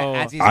 let's do so, it.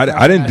 As he's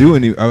I didn't do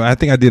any. I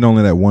think I did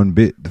only that one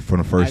bit for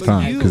the first But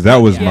time you- because that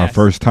was my yes.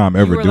 first time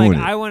You ever were doing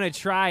like, it. I want to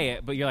try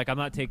it, but you're like, I'm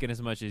not taking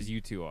as much as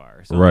you two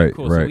are. So I'm Right, like,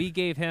 cool. So right. we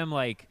gave him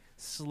like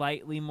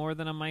slightly more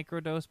than a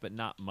microdose, but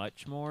not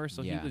much more.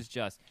 So Yeah.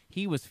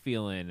 he was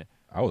feeling.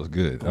 I was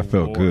good. I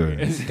felt good,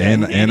 Glorious.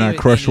 and And I you-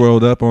 crushed and you-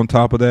 weld up on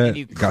top of that. and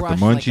you Got the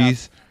crushed like a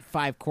munchies.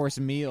 5-course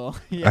meal.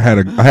 I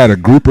had a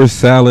grouper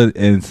salad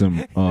and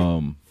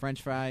some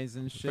French fries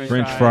and shit.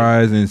 French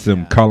fries and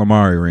some Yeah.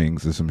 calamari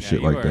rings or some Yeah, shit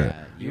you like were,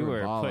 that. You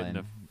were balling. putting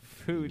the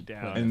food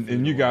down.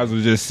 And you guys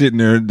was just sitting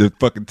there. The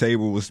fucking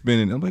table was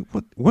spinning. I'm like,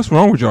 what's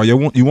wrong with y'all? You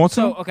want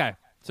some? So okay.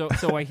 So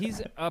while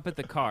he's up at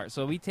the car,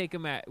 so we take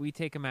him at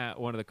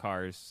one of the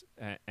cars,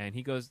 and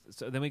he goes.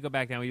 So then we go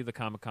back down. We do the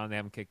Comic Con. They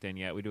haven't kicked in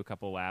yet. We do a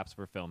couple laps.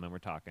 We're filming. We're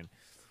talking.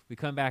 We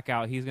come back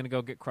out. He's gonna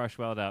go get Crush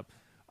Weld up.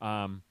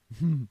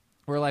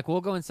 We're like,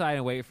 we'll go inside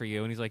and wait for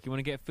you. And he's like, you want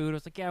to get food? I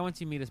was like, yeah. Once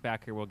you meet us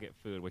back here, we'll get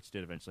food, which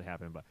did eventually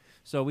happen. But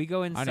so we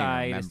go I inside.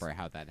 don't even remember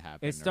how that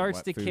happened. It or starts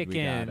what to food kick we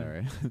got in.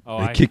 or-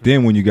 Oh, It kicked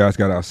in when you guys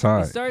got It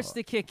outside. starts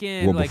to kick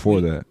in. Well, like before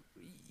we- that.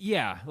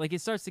 Yeah, like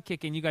it starts to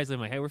kick in. You guys are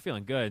like, hey, we're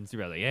feeling good. And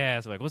Superbad's like, yeah.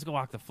 So like, let's go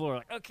walk the floor.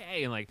 Like,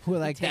 okay. And like, We're we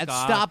like, take that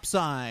off. stop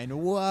sign.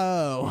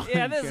 Whoa.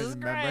 Yeah, You this guys is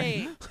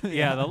remember? great.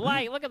 Yeah, the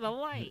light. Look at the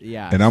light.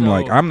 Yeah. And I'm So-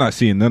 like, I'm not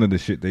seeing none of the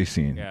shit they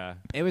seeing. Yeah.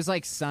 It was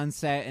like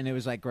sunset, and it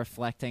was like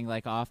reflecting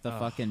like off the Ugh.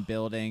 fucking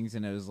buildings,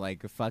 and it was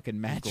like fucking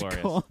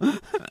magical.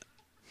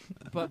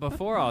 But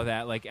before all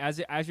that, like as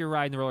you're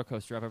riding the roller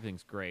coaster up,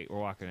 everything's great. We're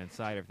walking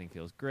inside, everything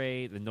feels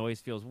great. The noise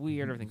feels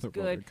weird, everything's The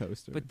roller good.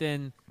 coaster. But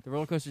then the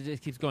roller coaster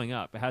just keeps going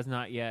up. It has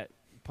not yet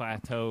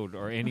plateaued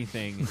or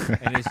anything,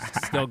 and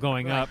it's still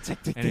going up.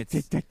 And it's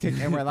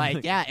and we're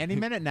like, yeah, any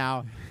minute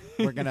now,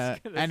 we're gonna,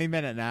 any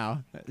minute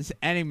now,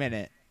 any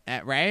minute,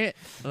 right?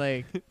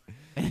 Like,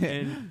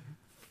 and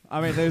I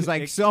mean, there's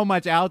like so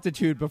much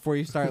altitude before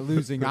you start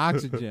losing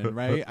oxygen,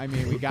 right? I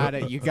mean, you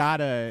gotta go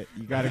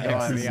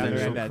on the other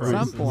end at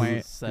some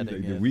point.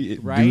 Setting Did in. we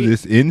Right? do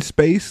this in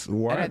space?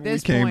 Why And at haven't we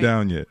this came point-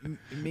 down yet?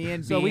 Me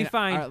and so we Bean are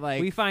find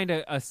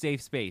like a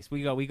safe space.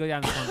 We go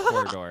down the front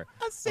corridor.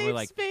 a we're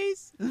like,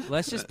 space.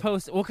 Let's just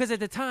post. Well, because at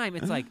the time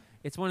it's like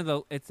it's one of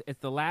the it's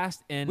the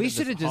last end. We of should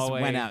this have just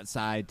hallway. went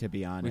outside. To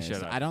be honest,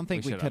 should've. I don't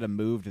think We we should've. could have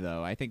moved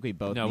though. I think we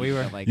both. No, need we to,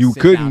 were- like, You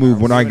sit couldn't down move.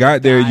 or When we I would've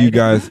got there, you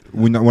died. guys.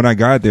 When I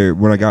got there,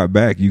 when I got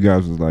back, you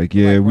guys was like,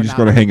 "Yeah, Like, we're we're just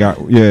not gonna hang out."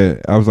 Yeah,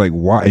 I was like,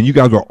 "Why?" And you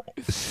guys were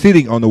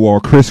sitting on the wall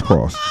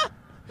crisscross,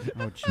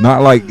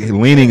 not like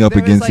leaning up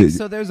There was, against like, it.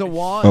 So there's a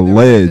wall. A there was,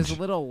 ledge. There's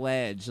a little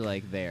ledge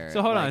like there.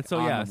 So hold on, like, so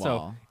yeah, the so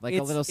wall. Like a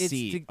it's- little it's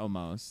seat to-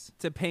 almost.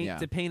 to paint Yeah.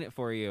 to paint it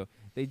for you.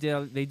 They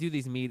do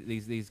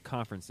these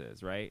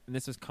conferences, right? And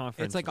this is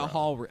conference. It's like a row.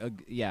 hall.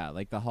 Yeah,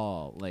 like the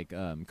hall, like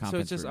conference. So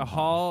it's just room a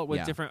hall with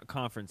Yeah. different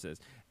conferences.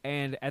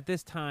 And at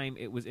this time,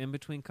 it was in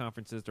between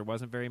conferences. There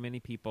wasn't very many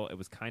people. It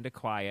was kind of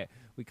quiet.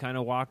 We kind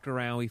of walked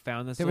around. We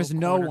found this. There was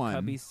little no corner one.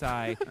 cubby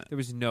side. There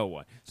was no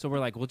one. So we're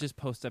like, we'll just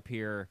post up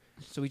here.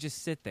 So we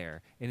just sit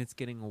there, and it's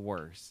getting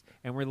worse.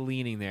 And we're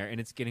leaning there, and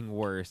it's getting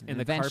worse. And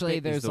the Eventually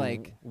carpet there's, is the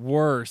like-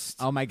 worst.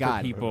 Oh my for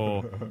God.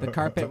 people. The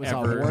carpet was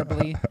all Ever.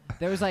 warbly.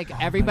 There was like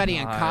everybody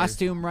in God.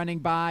 costume running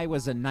by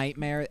was a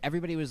nightmare.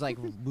 Everybody was like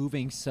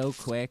moving so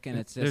quick, and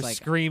it's They're just like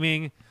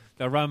screaming.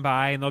 they'll run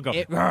by and they'll go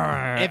If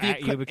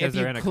at you because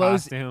they're in a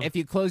costume. If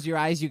you close your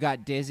eyes, you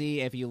got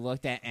dizzy. If you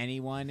looked at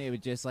anyone, it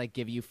would just like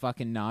give you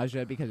fucking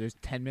nausea because there's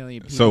 10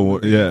 million people So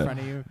moving in front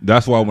of you.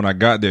 that's why when I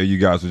got there, you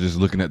guys were just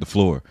looking at the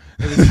floor.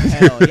 It was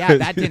hell. Yeah,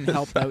 that didn't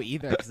help though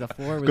either because the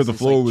floor was 'Cause the just,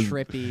 floor like, was-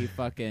 trippy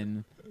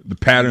fucking. The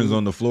patterns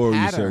on the floor.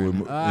 You said, Pattern.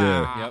 were,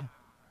 yeah.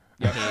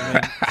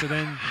 Yep. So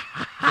then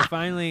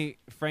finally,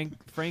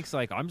 Frank's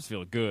like, I'm just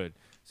feeling good.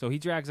 So he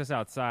drags us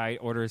outside,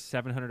 orders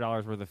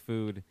 $700 worth of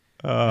food.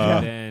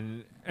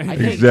 And then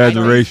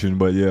Exaggeration,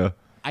 but yeah.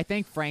 I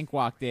think Frank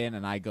walked in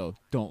and I go,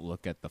 "Don't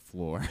look at the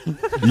floor."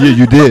 Yeah,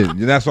 you did.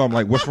 And that's why I'm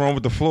like, what's wrong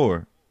with the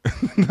floor?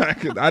 I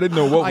didn't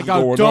know what was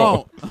going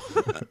 "Don't."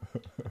 on.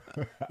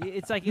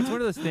 it's like it's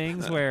one of those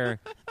things where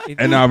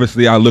And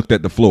obviously, I looked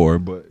at the floor,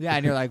 but Yeah,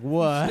 and you're like,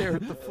 "What?" Stare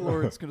at the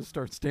floor. It's gonna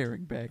start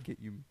staring back at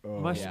you.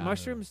 Yeah.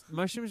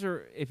 mushrooms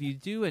are, if you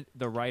do it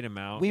the right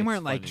amount. We it's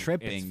weren't like fun. It's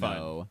tripping fun.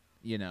 though,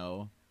 you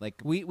know. Like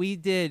We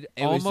did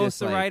It was almost just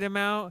the like- right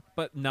amount,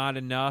 but not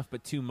enough,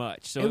 but too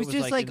much. So it was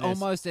just like in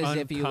this almost as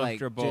if you like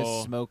uncomfortable-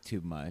 just smoked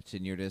too much,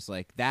 and you're just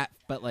like that,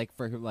 but like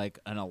for like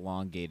an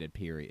elongated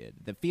period.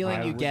 The feeling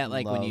I you would get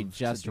like when you love to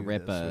just do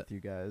rip this a. with you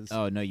guys.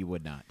 Oh no, you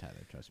would not, Tyler.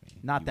 Trust me.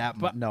 Not You that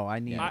would- much. No, I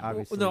need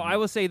obviously. no, I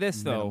will say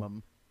this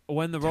minimum. though: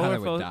 when the Tyler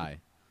roller would die.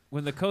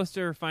 when the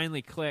coaster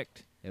finally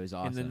clicked, It was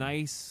awesome. and the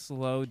nice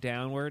slow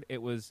downward,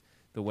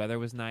 the weather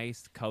was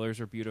nice, the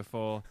colors were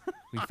beautiful.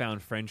 We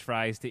found French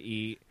fries to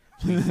eat.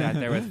 We sat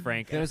there with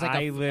Frank. There was like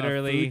I a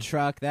literally food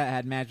truck that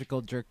had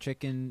magical jerk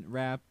chicken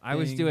wrap. I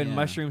was thing, doing yeah.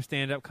 mushroom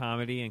stand-up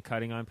comedy and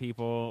cutting on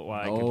people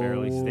while I could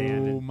barely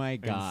stand. Oh and, my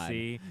and god!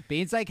 see.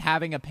 Bean's like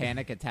having a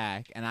panic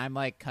attack, and I'm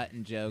like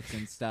cutting jokes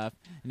and stuff,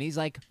 and he's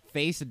like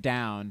face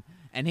down,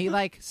 and he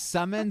like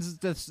summons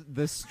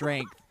the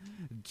strength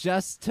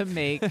just to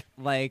make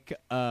like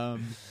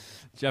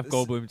Jeff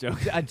Goldblum joke.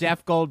 a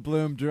Jeff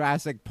Goldblum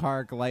Jurassic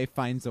Park Life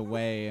Finds a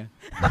Way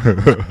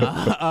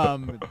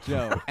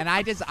joke, and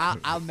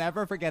I'll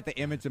never forget the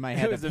image in my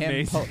head was of him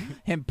amazing.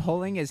 him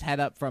pulling his head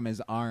up from his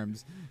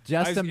arms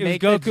just to It was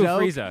make Goku the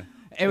joke. Frieza.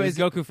 It was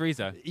Goku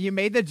Frieza. You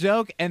made the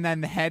joke, and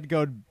then the head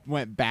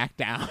went back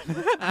down.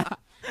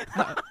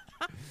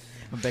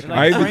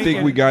 I even Frank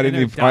think we and- got and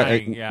any. they're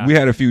dying, yeah. We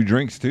had a few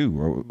drinks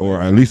too,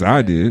 or at least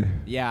I did.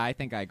 Yeah, I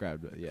think I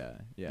grabbed it.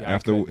 Yeah.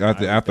 After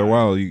a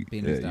while, you.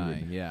 Bean was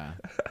dying. Yeah.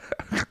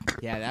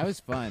 Yeah, that was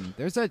fun.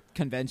 There's a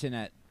convention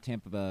at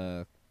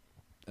Tampa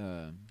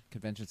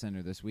Convention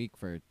Center this week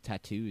for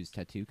tattoo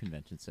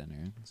convention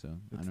center. So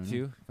I don't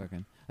tattoo? know.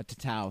 Fucking a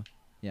tattoo.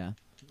 Yeah.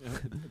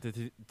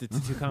 The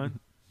Tucson.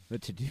 The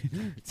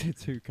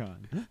tattoo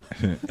con.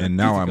 And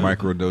now I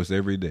microdose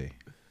every day.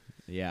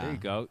 Yeah. There you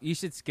go. You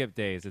should skip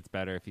days. It's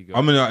better if you go.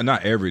 I mean,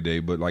 not every day,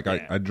 but like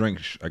Yeah. I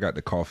drink. I got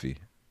the coffee,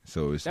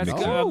 so it's That's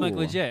mixed good. up. I'm like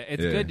legit.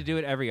 It's Yeah. good to do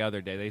it every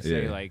other day. They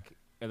say Yeah. like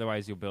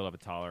otherwise you'll build up a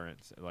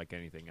tolerance like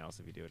anything else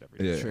if you do it every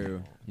day. Yeah.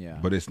 True. Yeah.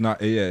 But it's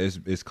not. Yeah,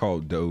 it's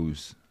called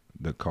Doze,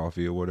 the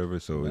coffee or whatever.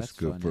 So That's it's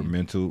good for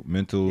funny.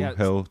 mental Yeah, it's-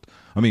 health.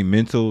 I mean,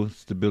 mental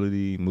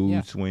stability, mood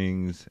Yeah.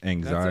 swings, That's it.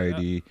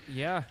 anxiety,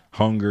 Yeah.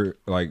 hunger.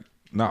 Like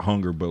not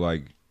hunger, but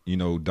like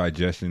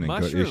digestion and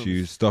gut Mushrooms.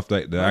 issues, stuff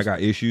that I got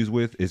issues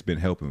with. It's been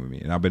helping with me,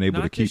 and I've been able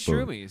Not to keep just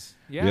shroomies.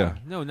 Yeah. Yeah.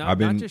 No, I've not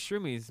been- just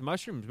shroomies.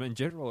 Mushrooms in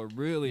general are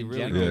really, In really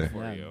general, good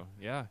for yeah. you.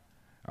 Yeah.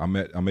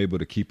 I'm able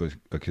to keep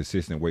a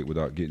consistent weight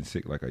without getting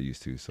sick like I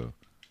used to. So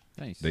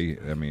Nice.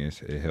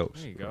 it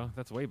helps. There you go.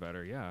 That's way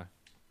better. Yeah.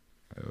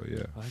 Oh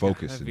yeah, Well,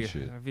 focus I and veered,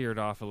 shit. I veered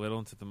off a little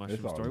into the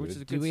mushroom all story, which good.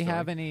 is a good Do we story.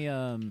 have any?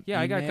 Yeah,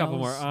 I got a couple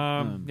more.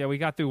 emails? Yeah, we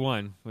got through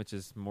one, which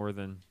is more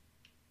than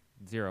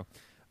 0.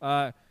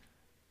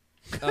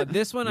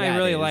 This one Yeah, I it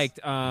really is. liked.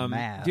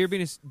 Math. Dear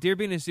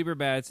Bean is super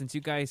bad. Since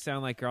you guys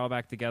sound like you're all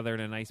back together in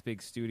a nice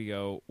big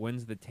studio,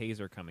 when's the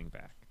taser coming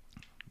back?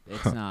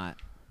 It's not.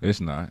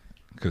 It's not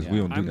because we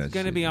Yeah. don't do I'm that.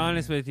 gonna shit, be man.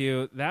 honest with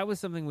you. That was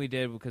something we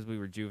did because we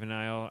were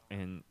juvenile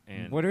and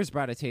Wooders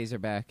brought a taser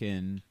back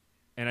in.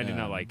 I did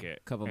not like it.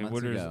 a couple and months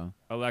Wooders ago.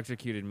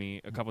 electrocuted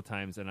me a couple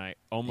times, and I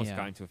almost Yeah.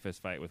 got into a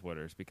fist fight with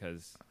Wooders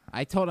because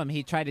I told him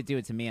he tried to do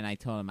it to me, and I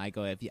told him, I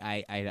go, if you,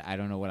 I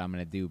don't know what I'm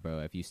gonna do, bro.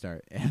 If you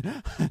start,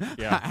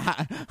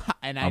 Yeah.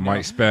 and I know,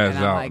 might spaz and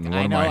I'm out, like, and I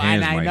one of know, my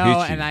hands and I might know,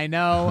 hit you.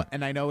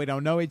 and I know we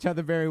don't know each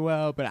other very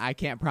well, but I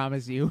can't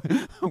promise you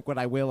what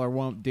I will or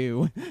won't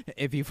do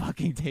if you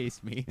fucking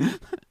taste me.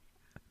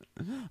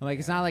 I'm like,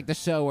 it's not like the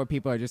show where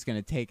people are just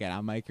gonna take it.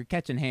 I'm like, you're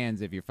catching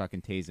hands if you're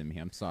fucking tasing me.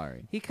 I'm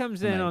sorry. he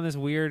comes I'm in like, on this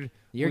weird.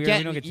 You're we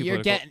getting, don't get too you're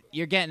political.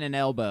 you're getting an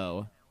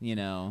elbow. You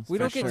know, We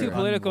for don't get sure. too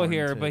political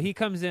here, Unwarranted. but he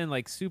comes in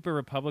like super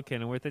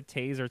Republican and with a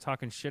taser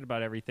talking shit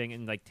about everything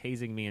and like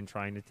tasing me and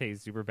trying to tase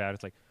super bad.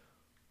 It's like,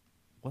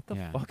 what the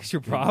Yeah. fuck is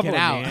your Get problem,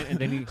 out. man? And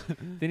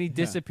then he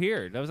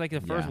disappeared. That was like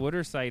the first Yeah.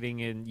 Wooders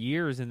sighting in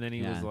years, and then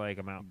he was Yeah. like,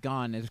 I'm out.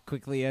 Gone as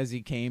quickly as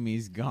he came.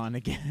 He's gone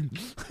again.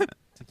 It's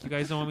like, you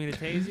guys don't want me to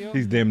tase you?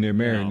 He's damn near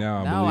married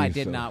No. now. No, I believe,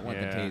 did so. not want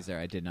Yeah. the taser.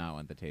 I did not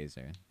want the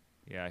taser.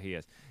 Yeah, he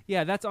is.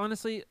 Yeah, that's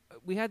honestly,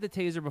 we had the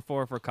taser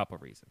before for a couple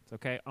reasons,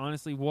 okay?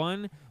 Honestly,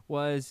 one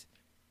was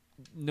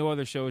no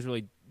other shows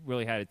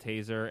really had a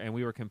taser, and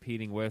we were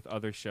competing with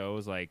other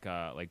shows like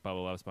Bubba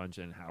Love Sponge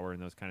and Howard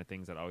and those kind of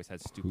things that always had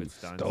stupid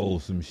stunts. Stole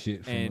some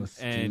shit from and us.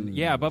 and too,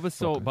 yeah, Bubba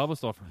motherfuckers.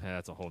 stole from.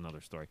 That's a whole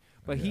nother story.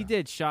 But he Yeah.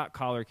 did shot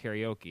collar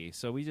karaoke,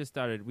 so we just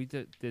started. We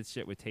did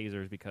shit with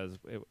tasers because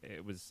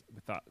it was, we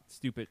thought,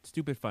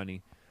 stupid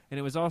funny, and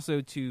it was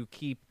also to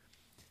keep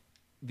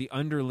the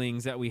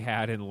underlings that we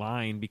had in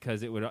line,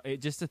 because it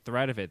just the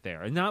threat of it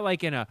there, and not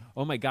like in a,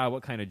 oh my god,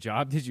 what kind of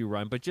job did you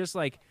run, but just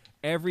like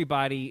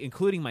everybody,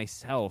 including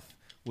myself,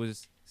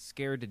 was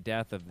scared to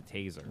death of the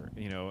taser,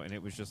 and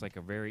it was just like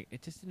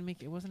it just didn't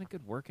it wasn't a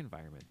good work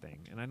environment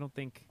thing, and I don't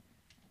think.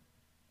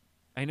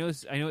 I know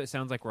it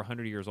sounds like we're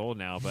 100 years old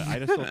now, but I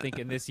just don't think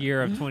in this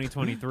year of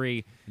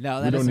 2023.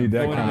 No, We don't need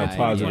that going kind of into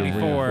positive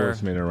 2024.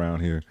 reinforcement around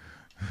here.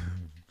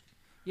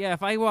 Yeah,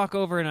 if I walk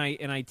over and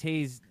I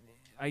tase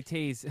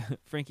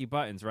Frankie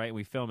Buttons, right, and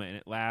we film it and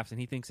it laughs and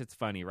he thinks it's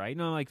funny, right?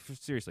 No, like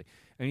seriously,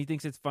 and he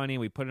thinks it's funny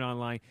and we put it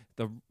online.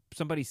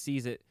 Somebody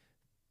sees it,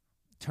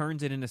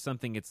 turns it into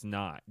something it's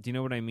not. Do you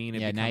know what I mean?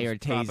 It Yeah, now becomes you're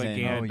tasing.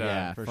 propaganda, Oh,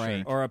 yeah, for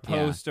Frank. or a Yeah.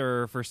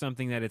 poster for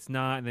something that it's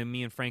not, and then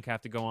me and Frank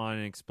have to go on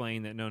and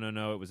explain that no,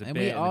 it was a And bit.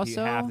 we and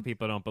also- half the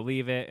people don't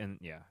believe it, and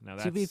yeah, no,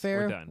 that's To be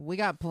fair, we're done. we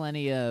got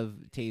plenty of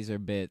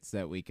taser bits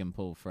that we can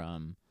pull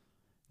from.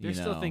 There's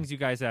still things you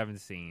guys haven't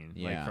seen,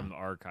 like Yeah. from the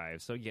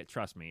archives. So yeah,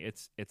 trust me,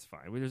 it's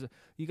fine.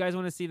 You guys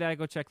want to see that?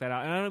 Go check that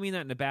out. And I don't mean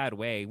that in a bad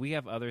way. We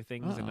have other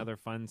things and other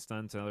fun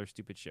stunts and other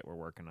stupid shit we're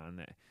working on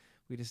that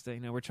we just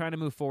we're trying to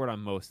move forward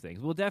on most things.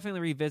 We'll definitely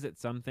revisit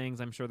some things.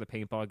 I'm sure the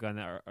paintball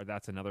gun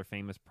that's another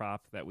famous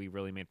prop that we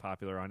really made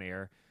popular on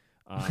air.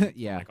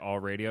 Yeah. Like all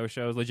radio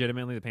shows,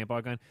 legitimately the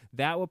paintball gun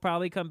that will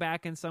probably come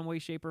back in some way,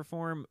 shape, or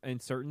form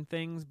in certain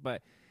things.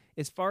 But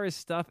as far as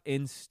stuff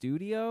in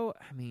studio,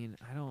 I mean,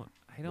 I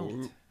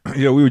don't.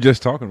 Yeah, we were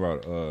just talking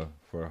about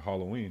for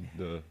Halloween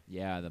the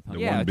pumpkin.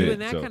 Yeah, one doing bit,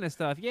 that so- kind of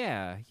stuff.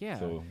 Yeah.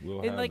 So we'll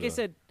and have like I the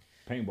said,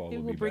 paintball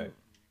will we'll be back.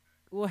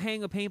 We'll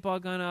hang a paintball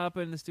gun up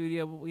in the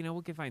studio. We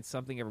can find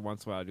something every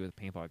once in a while to do with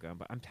a paintball gun.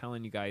 But I'm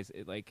telling you guys,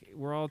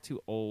 we're all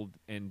too old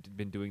and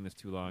been doing this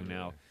too long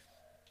now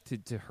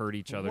to hurt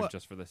each other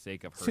just for the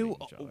sake of hurting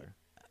each other.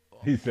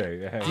 He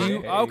say,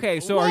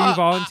 Okay, so are you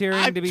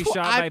volunteering to be shot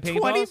by I'm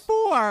paintballs?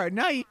 24.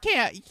 No, you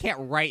can't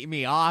write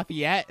me off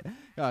yet.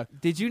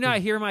 Did you not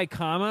hear my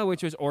comma,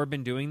 which was or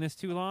been doing this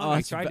too long?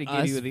 I tried to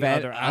give you the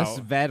other out. Us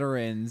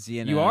veterans,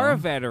 You are a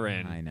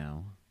veteran. I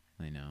know.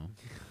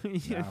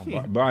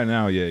 By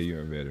now, yeah,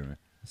 you're a veteran.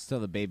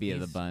 Still the baby of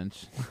the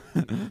bunch.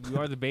 You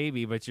are the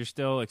baby, but you're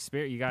still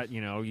experienced. You got,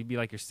 you'd be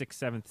like your 6th,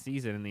 7th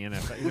season in the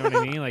NFL. You know what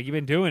I mean? Like, you've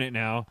been doing it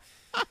now.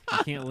 You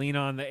can't lean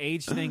on the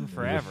age thing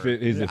forever.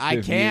 I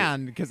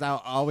can, because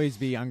I'll always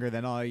be younger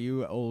than all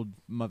you old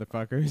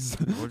motherfuckers.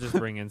 We'll just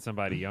bring in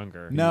somebody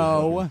younger.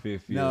 No,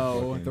 Fifth year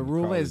no. fucking The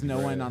rule is college no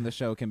one grad. on the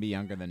show can be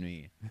younger than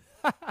me.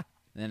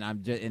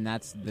 And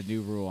that's the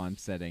new rule I'm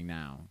setting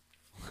now.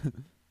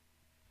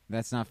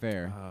 That's not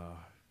fair. Oh,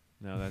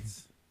 no,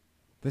 that's...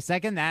 The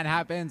second that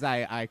happens,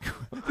 I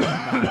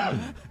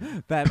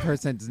that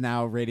person's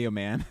now Radio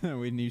Man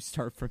when you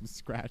start from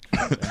scratch.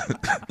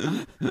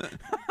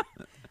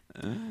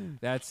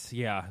 That's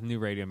new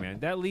Radio Man.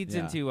 That leads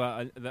Yeah. into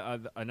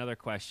another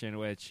question,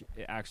 which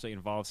actually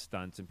involves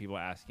stunts and people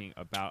asking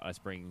about us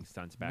bringing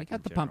stunts back. We got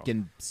in the general.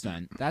 pumpkin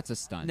stunt. That's a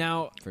stunt.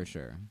 Now, for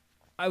sure.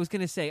 I was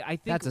gonna say, I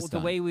think That's a the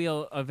stunt. way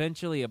we'll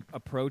eventually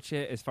approach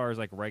it, as far as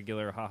like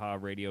regular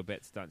radio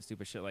bit stunt,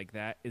 stupid shit like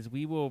that, is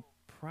we will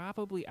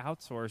probably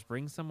outsource,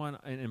 bring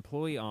an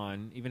employee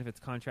on, even if it's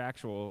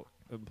contractual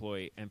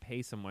employee, and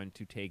pay someone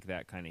to take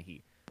that kind of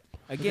heat.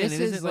 Again, this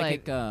it isn't is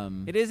like like,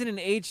 it isn't an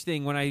age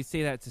thing when I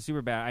say that to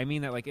Superbad. I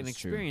mean that like an It's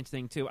true. experience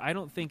thing too. I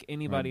don't think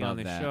anybody above on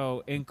the that.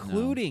 show,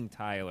 including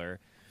Tyler,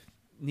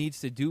 needs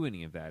to do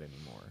any of that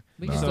anymore.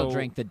 We can still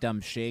drink the dumb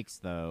shakes,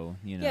 though.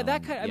 Yeah,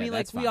 that kind. I mean, like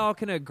that's we fine. all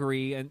can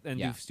agree and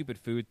Yeah. do stupid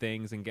food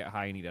things and get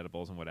high and eat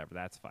edibles and whatever.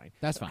 That's fine.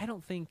 That's But fine. I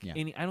don't think Yeah.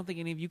 I don't think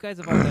any of you guys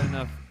have all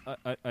done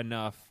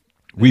enough.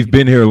 that We've people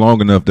been here long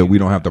enough that we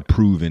don't have to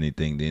prove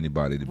anything to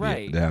anybody to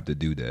Right. to have to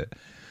do that.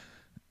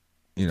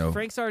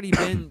 Frank's already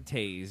been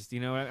tased.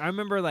 I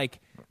remember like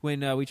when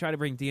we tried to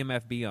bring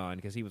DMFB on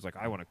because he was like,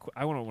 I don't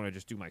want to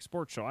just do my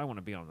sports show. I want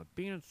to be on the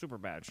Being a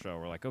Superbad show.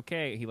 We're like,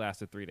 okay. He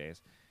lasted 3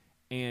 days.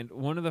 And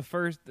one of the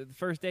first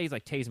day, he's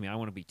like, tase me. I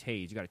want to be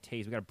tased. You got to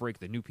tase. We got to break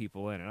the new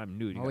people in, and I'm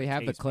new. Oh, we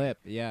have the clip.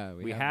 Yeah,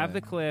 We have the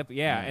clip.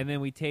 Yeah, and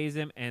then we tase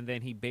him, and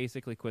then he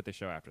basically quit the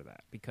show after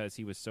that because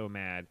he was so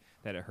mad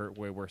that it hurt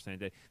way worse than it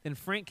did. Then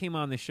Frank came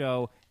on the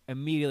show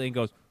immediately and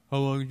goes, "How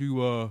long did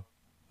you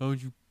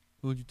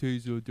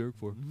tase Derek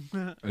for?"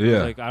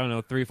 Yeah. Like I don't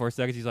know, 3 or 4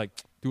 seconds. He's like,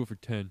 "Do it for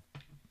 10."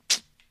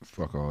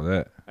 Fuck all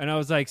that. And I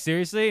was like,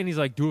 seriously? And he's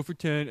like, do it for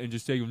 10 and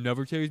just say you'll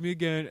never tase me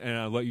again, and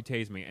I'll let you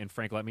tase me. And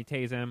Frank let me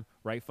tase him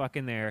right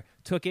fucking there.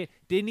 Took it,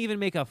 didn't even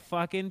make a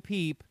fucking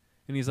peep.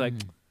 And he's like,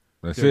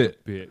 That's Derek,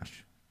 it. bitch.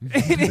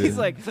 And he's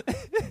like,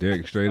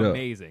 Derek straight up.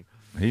 amazing.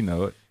 He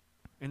know it.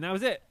 And that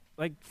was it.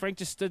 Like, Frank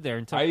just stood there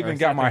and took I even or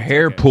got sat my there and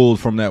hair took it. pulled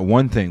from that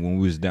one thing when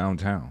we was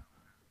downtown.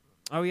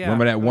 Oh yeah.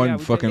 Remember that Oh, one yeah, we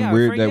did. fucking Yeah,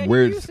 weird, Frank, that yeah, you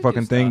weird used to do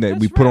fucking thing stuff. that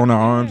we That's put right. on our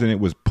Yeah, arms yeah. and it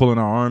was pulling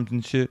our arms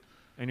and shit.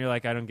 And you're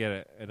like, I don't get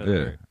it. It doesn't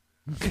Yeah.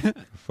 work.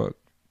 Fuck.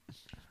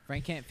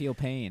 Frank can't feel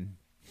pain.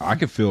 I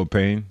can feel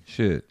pain.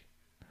 Shit.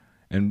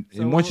 And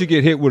So and once you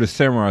get hit with a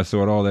samurai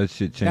sword, all that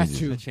shit changes. That's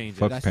true. It changes.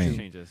 Fuck That's pain. true.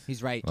 Changes.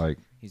 He's right. Like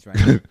He's right.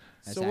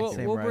 That's So we'll- accurate.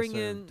 Samurai bring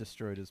sword in-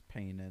 destroyed his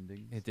pain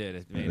ending. It did.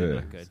 It made Yeah. it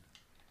look good.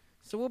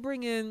 So we'll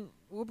bring in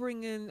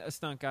a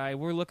stunt guy.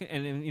 We're looking,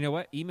 and you know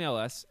what? Email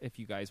us if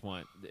you guys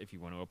want, if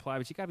you want to apply.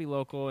 But you gotta be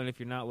local, and if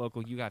you're not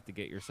local, you have to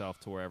get yourself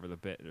to wherever the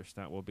bit or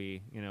stunt will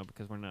be. You know,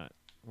 because we're not.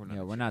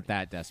 Yeah, we're not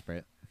that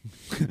desperate.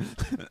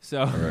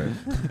 So Right.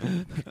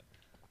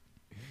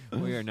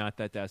 we are not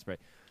that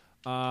desperate.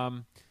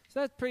 So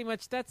that's pretty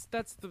much that's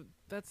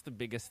the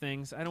biggest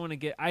things. I don't want to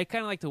get. I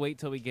kind of like to wait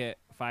till we get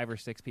 5 or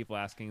 6 people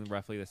asking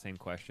roughly the same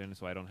question,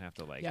 so I don't have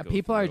to like. Yeah, go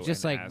people are through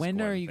just and like, ask when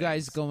one are you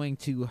guys things. going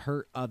to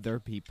hurt other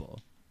people?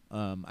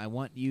 I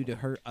want you to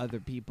hurt other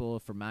people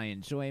for my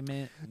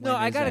enjoyment. No,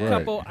 When I is got a that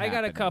couple. I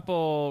got a happening?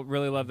 couple.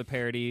 Really love the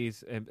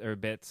parodies or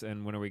bits.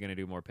 And when are we going to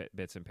do more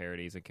bits and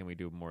parodies? And can we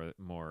do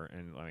more?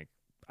 And like,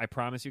 I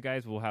promise you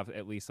guys, we'll have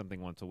at least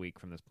something once a week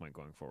from this point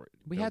going forward.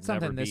 We There'll had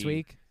something never this be-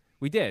 week.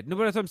 We did. No,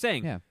 but that's what I'm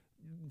saying. Yeah.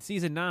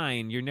 Season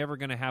 9, you're never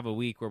going to have a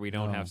week where we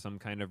don't No. have some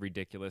kind of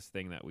ridiculous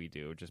thing that we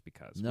do just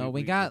because. No,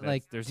 we got that's-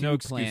 like there's 2 no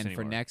excuse planned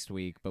for anymore. next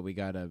week, but we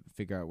got to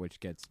figure out which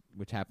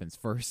happens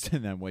first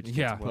and then which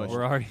Yeah, gets pushed.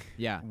 we're already.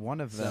 Yeah. One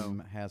of So-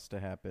 them has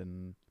to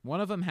happen. One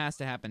of them has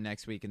to happen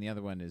next week, and the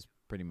other one is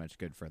pretty much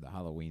good for the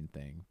Halloween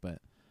thing. But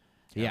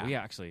Yeah,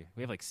 yeah,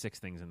 we have like 6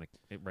 things in the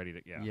ready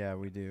to. Yeah. Yeah,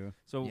 we do.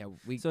 So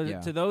yeah,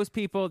 to those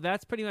people,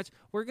 that's pretty much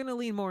we're gonna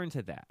lean more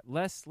into that.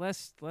 Less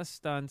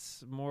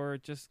stunts, more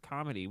just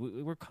comedy.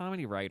 We're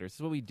comedy writers. This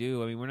is what we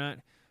do. I mean, we're not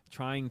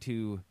trying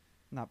to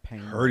Not pain.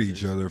 hurt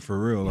each other for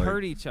real. Like,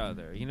 hurt each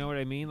other. You know what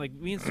I mean? Like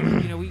me and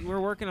Stu,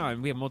 we're working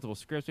on. We have multiple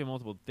scripts. We have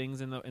multiple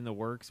things in the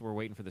works. We're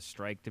waiting for the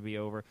strike to be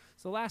over.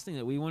 So the last thing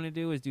that we want to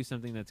do is do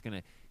something that's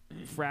gonna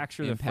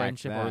fracture the Impact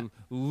friendship that. or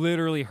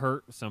literally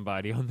hurt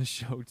somebody on the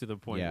show to the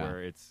point Yeah.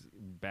 where it's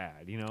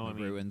bad. You know, I it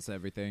mean, ruins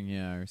everything,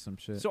 yeah, or some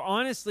shit. so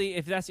honestly,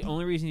 if that's the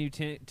only reason you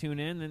tune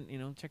in,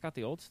 then check out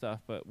the old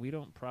stuff. But we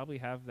don't probably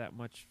have that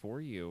much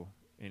for you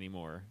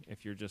anymore.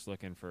 If you're just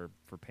looking for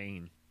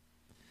pain,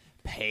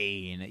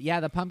 Pain. Yeah,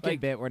 the pumpkin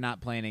Like- bit, we're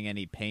not planning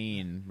any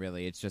pain,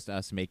 really. It's just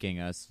us making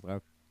us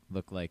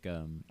look like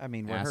I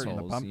mean, we're assholes, hurting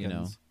the pumpkins. you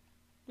know.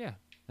 yeah.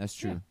 That's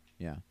true.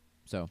 Yeah.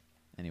 So,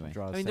 anyway.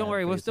 Draw a I mean, sad don't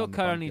worry. We'll face still the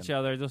cut on pumpkin. each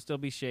other. There'll still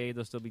be shade.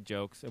 There'll still be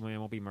jokes. I mean, it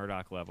won't be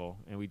Murdoch level,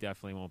 and we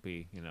definitely won't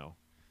be,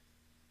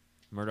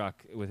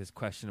 Murdoch with his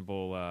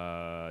questionable,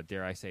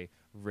 dare I say,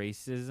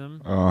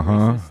 racism.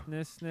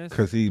 Racistness.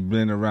 Because he's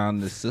been around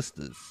the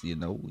sisters, He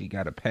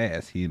got a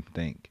pass, he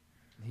think.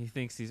 He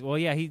thinks he's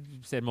he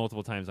said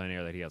multiple times on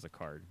air that he has a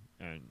card,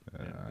 and it's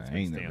I been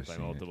ain't never stamped by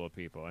seen it. multiple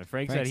people. And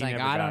Frank Frank's said he like,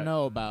 never I got. don't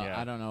know about. yeah.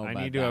 I don't know. I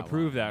about need to that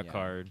approve one. that Yeah.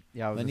 card.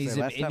 Yeah, I was It gonna needs say,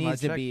 to- last it time I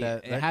needs to checked, be-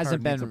 that it that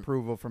hasn't card needs been-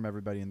 approval from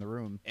everybody in the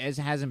room. It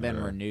hasn't been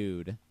Yeah.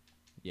 renewed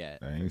yet.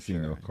 I ain't for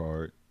seen no sure.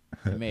 card.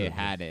 He may have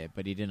had it,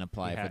 but he didn't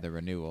apply He for had- the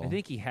renewal. I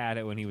think he had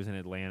it when he was in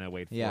Atlanta.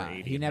 Weighed Yeah,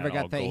 480. he and never had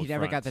all got the gold got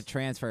the fronts.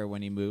 transfer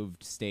when he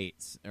moved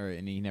states,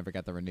 and he never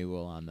got the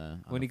renewal on the.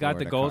 On When the he got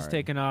the Florida golds card.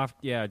 taken off,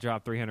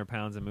 dropped 300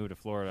 pounds and moved to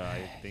Florida.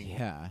 I think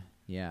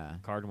Yeah.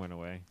 card went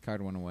away.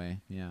 Card went away.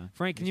 Yeah.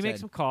 Frank, can He you make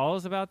said- some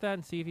calls about that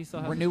and see if he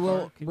still has his renewal?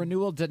 card? Can-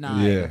 Renewal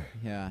denied. Yeah.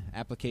 Yeah.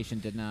 Application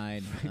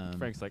denied.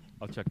 Frank's like,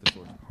 I'll check the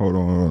source. Hold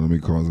on. Let me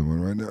call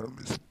someone right now.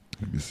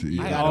 Let me see.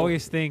 I gotta-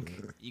 always think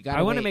You gotta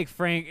I want to wait. make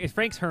Frank. If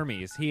Frank's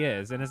Hermes, he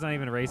is, and it's not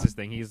even a racist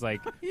thing. He's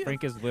like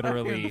Frank is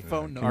literally the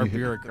phone our number,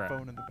 bureaucrat. The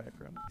phone in the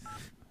background.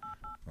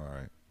 All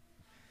right.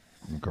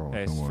 I'm calling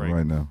Hey, it's someone Frank.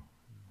 right now.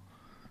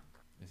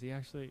 Is he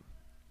actually?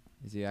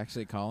 Is he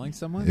actually calling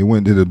someone? It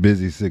went to the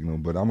busy signal,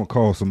 but I'm going to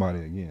call somebody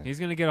again. He's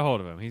gonna get a hold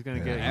of him. He's gonna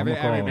Yeah. get. I'ma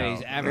call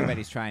him.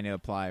 Everybody's trying to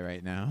apply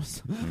right now.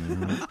 so-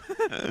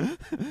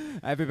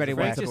 Everybody Frank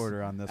wants just-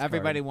 order on this.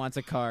 Everybody card. wants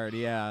a card.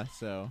 Yeah.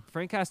 So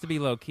Frank has to be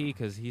low key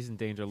because he's in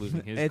danger of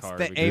losing his it's card.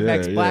 the because-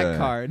 Amex Yeah, Black yeah.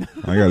 card.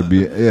 I got to be,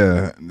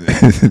 yeah.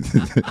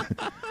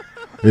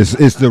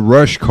 It's the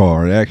Rush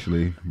card,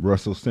 actually.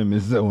 Russell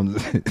Simmons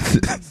owns it.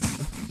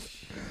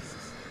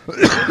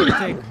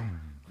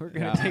 We're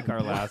gonna take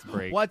our last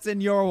break. What's in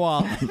your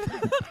wallet?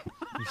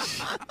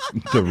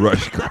 The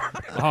Rush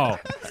card. Oh,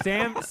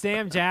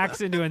 Sam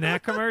Jackson doing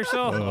that commercial?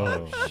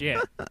 Oh shit!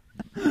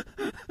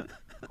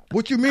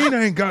 What you mean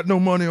I ain't got no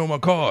money on my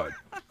card?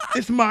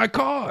 It's my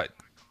card.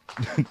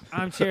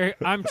 I'm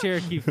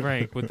Cherokee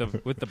Frank with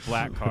the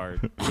black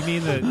card. You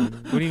mean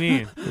what do you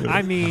mean?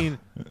 I mean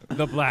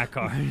the black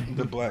card.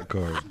 The black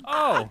card.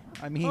 Oh,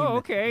 I mean,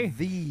 okay.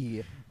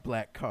 the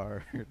black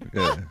card.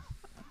 Yeah.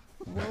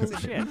 Oh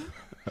shit!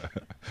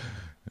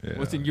 Yeah.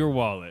 What's in your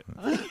wallet?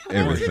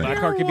 Everything. Black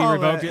card can be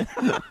revoked.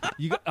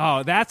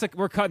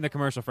 We're cutting the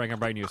commercial, Frank. I'm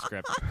writing you a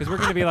script because we're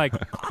gonna be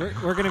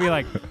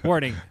like,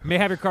 warning: may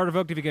have your card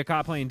revoked if you get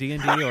caught playing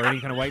D&D or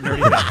any kind of white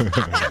nerdy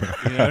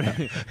thing. You know,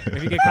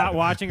 if you get caught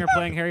watching or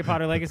playing Harry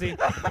Potter Legacy.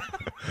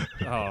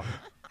 Oh,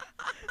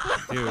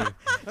 dude.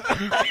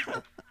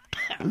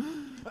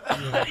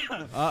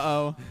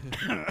 Uh-oh.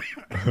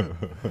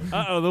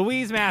 Uh-oh, the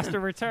Wheeze Master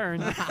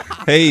returns.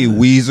 Hey,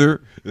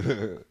 Weezer.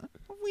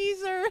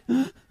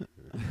 Weezer.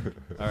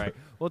 All right.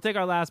 We'll take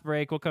our last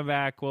break. We'll come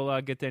back.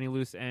 We'll get to any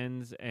loose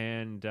ends.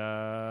 And,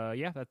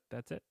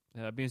 that's it.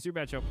 Being a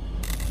Superbad Show.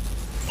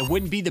 It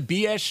wouldn't be the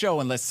BS show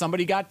unless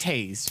somebody got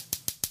tased.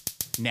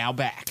 Now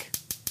back.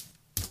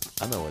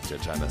 I know what you're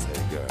trying to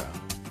say, girl.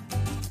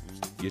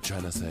 You're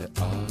trying to say,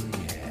 oh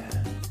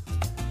yeah,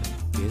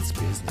 it's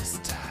business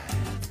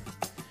time.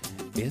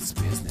 It's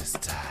business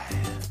time.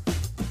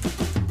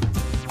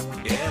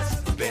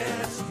 It's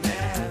business.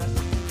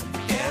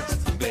 It's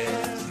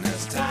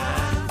business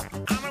time.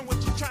 I know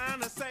what you're trying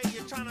to say.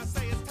 You're trying to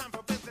say it's time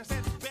for business.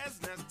 It's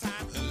business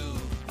time. Ooh,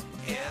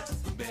 it's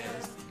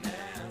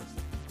business.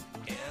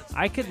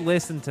 I could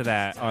listen to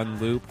that on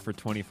loop for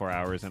 24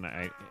 hours, and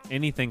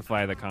anything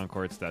Fly the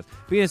Conchords does.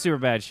 Being a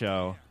Superbad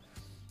Show.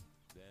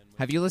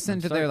 Have you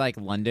listened to their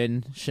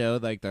London show,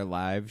 their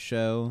live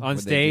show On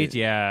stage?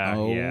 Yeah.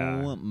 Oh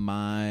yeah.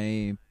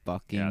 my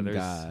fucking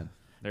God.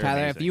 They're Tyler,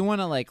 amazing. if you want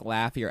to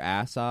laugh your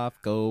ass off,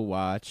 go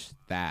watch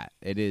that.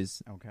 It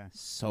is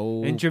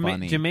so And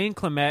funny. Jermaine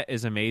Clement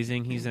is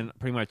amazing. He's in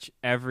pretty much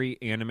every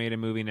animated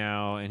movie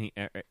now, and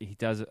he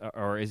does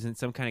or is in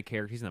some kind of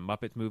character. He's in the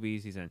Muppets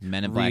movies. He's in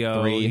Men in Rio.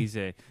 Black 3. He's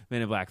in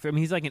Men in Black 3. I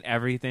mean, he's in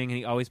everything, and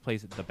he always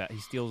plays the best. He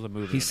steals the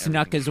movie. He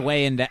snuck his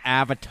way into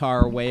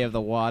Avatar: Way of the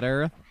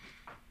Water.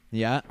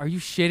 Yeah. Are you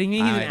shitting me?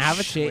 He's an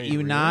Avatar. Shit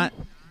you not.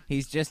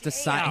 He's just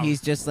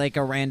he's just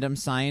a random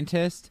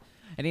scientist,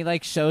 and he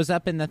shows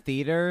up in the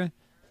theater.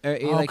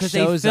 Because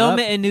they film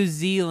it in New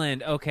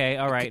Zealand. Okay,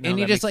 all right. No, and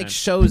he that just makes sense.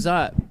 shows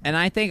up, and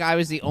I think I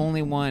was the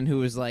only one who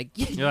was like,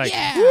 You're like,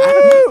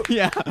 yeah,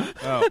 yeah.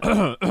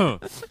 Oh.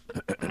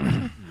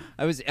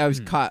 I was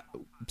caught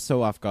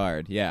so off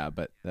guard. Yeah,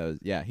 but that was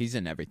he's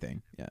in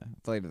everything. Yeah,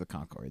 Flight of the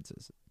Conchords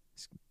is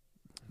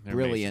They're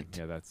brilliant.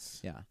 amazing. Yeah,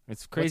 that's yeah.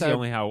 It's crazy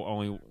how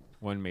only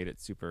one made it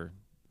super.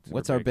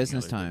 What's our big,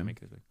 business the others didn't time?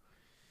 make it big.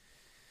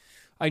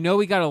 I know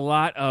we got a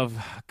lot of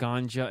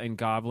ganja and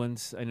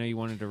goblins. I know you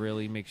wanted to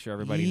really make sure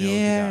everybody knows.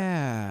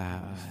 Yeah.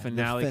 We got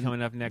finale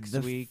coming up next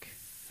week.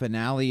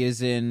 Finale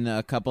is in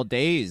a couple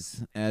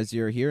days as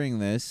you're hearing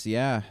this.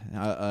 Yeah,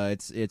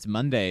 it's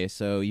Monday,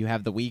 so you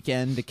have the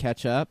weekend to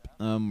catch up.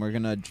 We're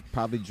gonna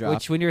probably drop.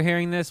 Which, when you're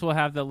hearing this, we'll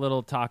have the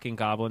little talking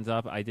goblins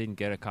up. I didn't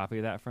get a copy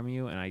of that from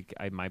you, and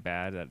I my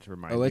bad. That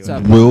reminds me. It's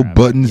up. Will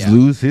Buttons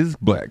lose his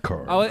black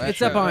card? Oh,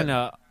 it's up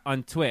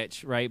on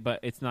Twitch, right? But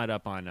it's not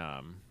up on.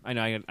 I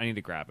know. I need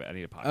to grab it. I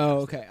need a podcast.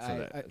 Oh, okay.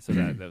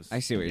 I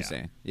see what you're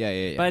saying.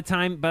 Yeah. By the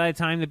time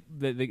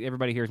that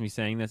everybody hears me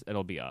saying this,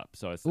 it'll be up.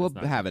 So we'll it's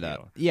not have a it big up.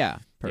 deal. Yeah,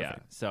 perfect.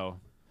 Yeah. So.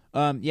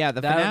 The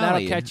finale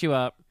that'll catch you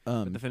up.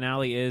 But the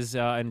finale is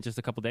in just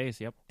a couple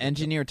days. Yep.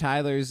 Engineer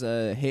Tyler's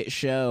hit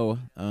show,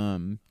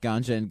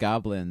 Ganja and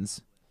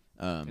Goblins.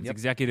 It's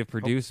executive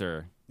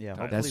producer.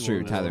 Yeah, that's true.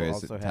 We'll Tyler is.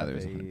 also Tyler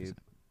have is 100%.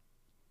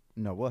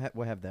 No,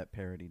 we'll have that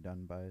parody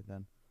done by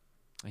then.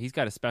 He's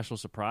got a special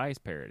surprise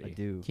parody. I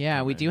do.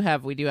 Yeah, we do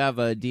have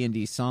a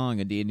D&D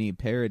song, a D&D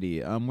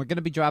parody. We're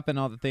gonna be dropping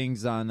all the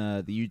things on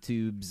the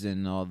YouTubes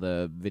and all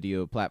the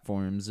video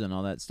platforms and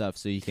all that stuff,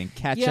 so you can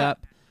catch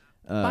up.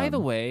 By the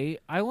way,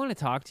 I want to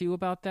talk to you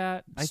about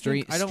that.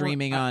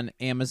 Streaming on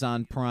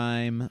Amazon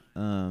Prime.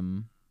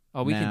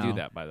 Oh, we can do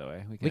that. By the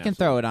way, we can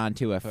throw it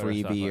onto a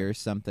freebie or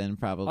something.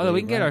 Probably. Although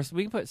we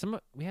can put some.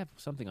 We have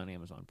something on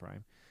Amazon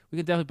Prime. We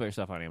can definitely put your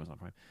stuff on Amazon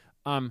Prime.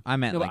 I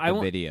meant the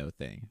video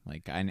thing.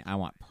 I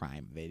want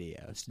Prime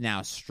Videos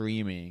now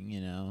streaming.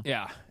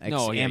 Yeah.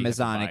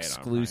 Amazon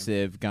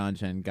exclusive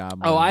Ganja and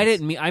Goblins. Oh, I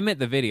didn't mean. I meant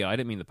the video. I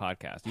didn't mean the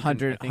podcast.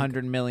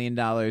 $100 million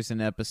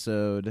an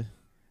episode.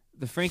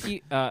 The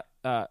Frankie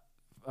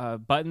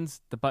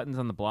buttons. The buttons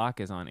on the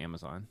block is on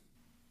Amazon.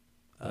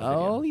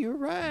 Oh, you're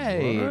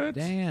right. What?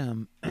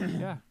 Damn.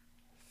 Yeah.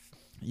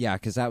 Yeah,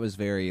 because that was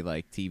very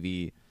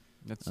TV.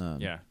 That's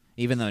yeah.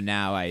 Even though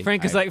now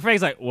Frank's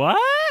like, what?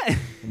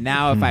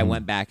 Now, if I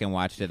went back and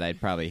watched it, I'd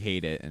probably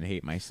hate it and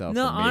hate myself.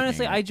 No, for making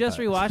honestly, it, I just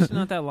rewatched it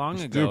not that long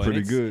ago. Still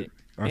pretty and good.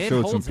 I it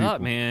showed holds some up,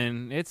 people.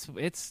 man.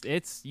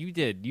 It's you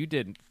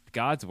did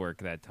God's work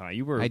that time.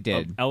 You were I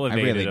did.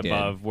 elevated I really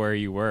above did. where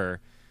you were.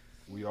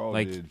 We all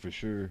did for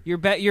sure. You're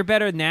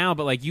better now,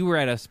 but you were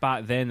at a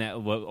spot then that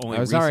only I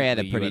was already at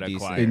a recently you pretty had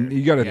decent- acquired. And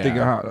you got to think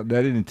of how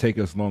that didn't take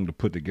us long to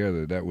put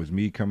together. That was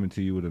me coming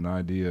to you with an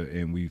idea,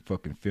 and we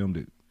fucking filmed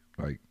it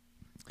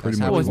pretty That's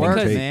how much it one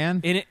works, take.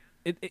 man. And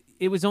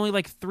it was only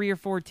 3 or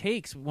 4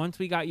 takes. Once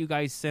we got you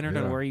guys centered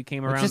on where you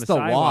came It's around just the the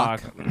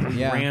sidewalk,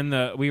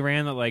 walk. we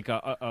ran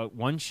a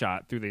one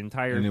shot through the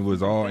entire. And it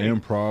was all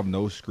thing. improv,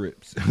 no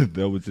scripts.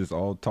 That was just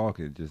all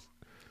talking. Just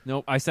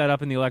Nope, I sat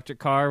up in the electric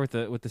car with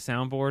the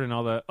soundboard and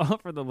all the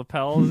for the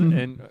lapels,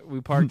 and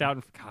we parked out.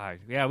 And God,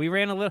 yeah, we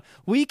ran a little.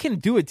 We can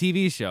do a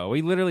TV show.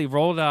 We literally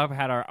rolled up,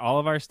 had all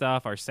of our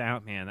stuff, our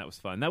sound. Man, that was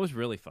fun. That was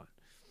really fun.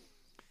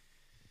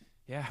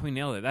 Yeah, we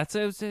nailed it.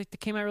 It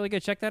came out really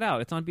good. Check that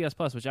out. It's on BS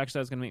Plus, which actually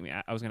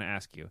I was gonna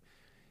ask you.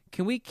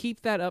 Can we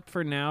keep that up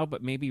for now,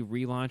 but maybe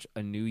relaunch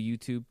a new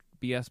YouTube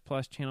BS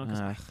Plus channel? Because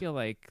I feel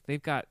like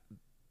they've got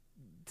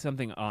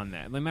something on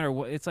that. No matter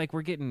what, it's like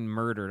we're getting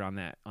murdered on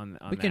that. On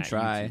We can that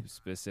try. YouTube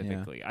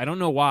specifically. I don't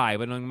know why,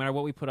 but no matter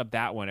what we put up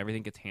that one,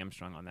 everything gets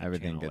hamstrung on that.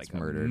 Everything channel, gets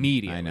like, murdered.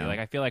 immediately. I know. Like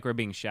I feel like we're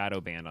being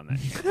shadow banned on that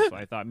channel. So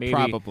I thought maybe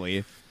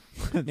Probably.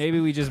 maybe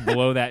we just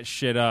blow that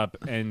shit up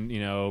and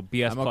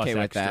BS I'm plus okay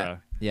with extra.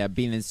 that. Yeah,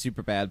 being in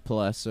Superbad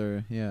Plus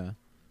or Yeah,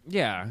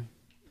 BS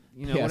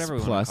whatever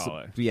we Plus, want to call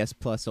it. BS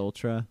Plus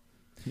Ultra.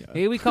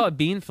 Maybe we call it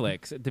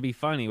Beanflix to be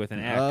funny with an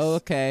X. Oh,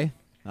 okay.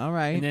 All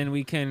right. And then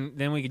we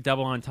can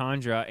double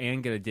entendre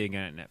and get a dig in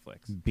at Netflix.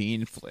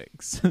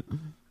 Beanflix.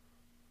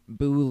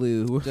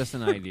 Booloo. Just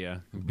an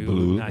idea.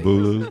 Blue, Nice.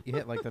 Bulu. You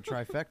hit like the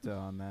trifecta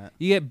on that.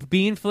 You get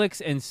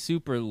Beanflix and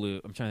Super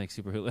Loot. I'm trying to think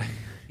Super Loot.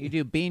 You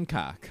do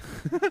Beancock.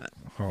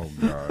 Oh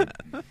God.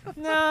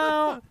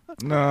 No.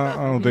 No, I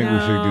don't think we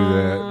should do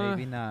that.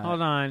 Maybe not.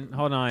 Hold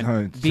on.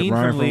 Huh, Bean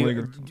Ryan from from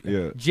Legal. Legal?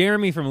 Yeah.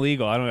 Jeremy from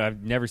Legal.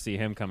 I've never see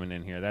him coming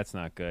in here. That's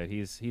not good.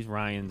 He's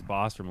Ryan's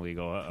boss from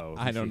Legal. Uh-oh.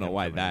 I don't know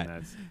why that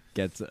That's...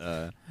 gets.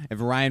 If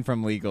Ryan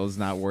from Legal is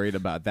not worried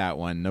about that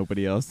one,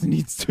 nobody else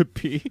needs to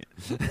be.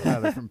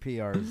 Tyler from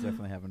PR is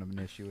definitely having an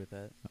issue with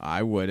that.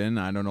 I wouldn't.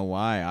 I don't know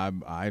why.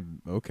 I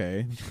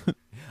okay.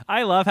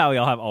 I love how we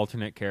all have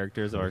alternate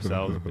characters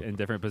ourselves in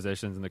different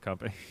positions in the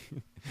company.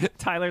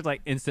 Tyler's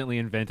like instantly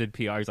invented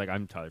PR. He's like,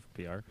 I'm Tyler from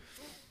PR.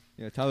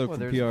 Yeah, Tyler Well, from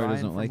there's PR Ryan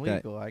doesn't from like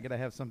that. Legal. I gotta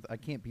have something. I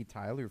can't be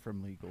Tyler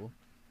from Legal.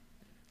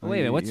 Oh, wait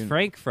a minute. What's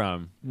Frank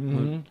from? He's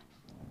Human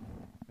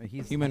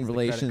he's the credit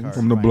relations. card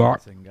From the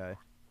block. financing guy.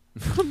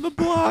 From the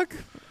block.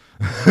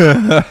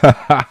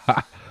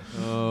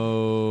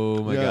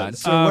 Oh my Yeah, God!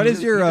 So what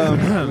is your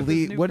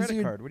New what is credit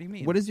your card. What do you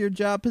mean? what is your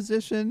job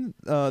position?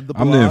 The block.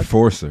 I'm the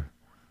enforcer.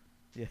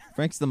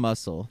 Frank's the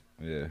muscle.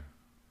 Yeah,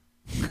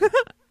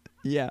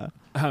 Yeah.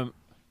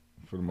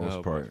 for the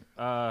most part.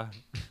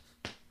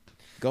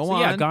 Go So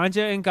on. yeah,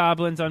 Ganja and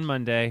Goblins on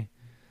Monday.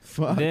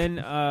 Fuck. Then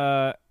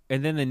and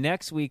then the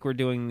next week we're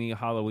doing the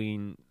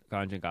Halloween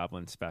Ganja and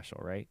Goblins special,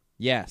 right?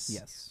 Yes.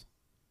 Yes.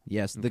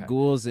 Yes. The Okay.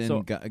 ghouls and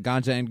So-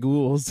 ganja and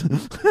ghouls.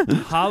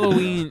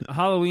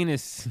 Halloween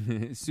is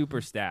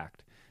super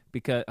stacked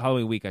because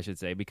Halloween week I should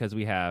say, because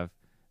we have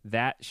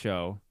that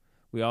show.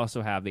 We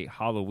also have the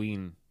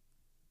Halloween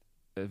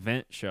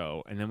event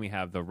show, and then we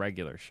have the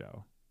regular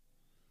show,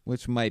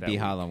 Which might That be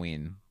week.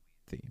 Halloween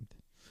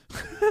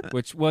themed.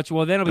 which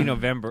well then it'll be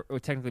November. It will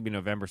technically be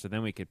November, so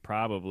then we could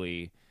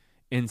probably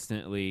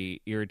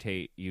instantly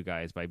irritate you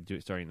guys by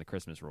starting the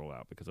Christmas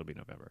rollout because it'll be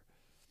November.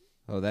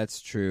 Oh,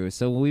 that's true.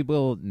 So we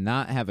will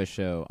not have a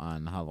show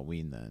on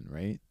Halloween then,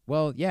 right?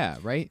 Well, yeah,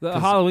 right? The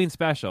 'Cause- Halloween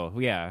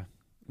special, yeah.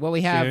 well,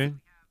 we have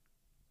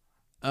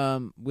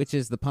Soon. which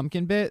is the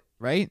pumpkin bit,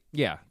 right?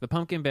 Yeah, the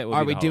pumpkin bit will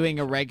Are be we the doing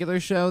a Halloween regular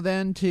show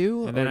then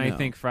too? show. And then or I no?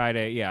 think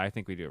Friday, yeah, I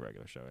think we do a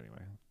regular show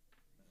anyway.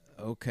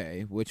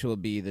 Okay, which will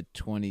be the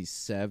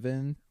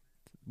 27th.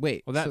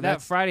 Wait, Well, that so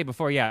that's Friday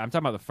before, yeah, I'm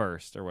talking about the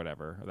 1st or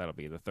whatever. Or that'll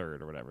be the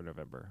 3rd or whatever,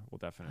 November. We'll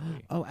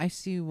definitely. Oh, I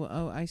see.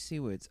 I see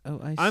what it's. Oh,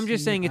 I. I'm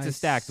just see, saying it's a I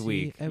stacked see.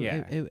 week,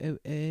 yeah.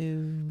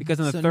 Oh. Because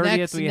on the So 30th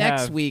next, we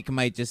next have- week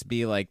might just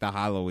be like the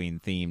Halloween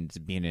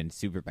themed being in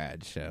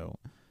Superbad show,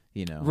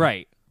 you know.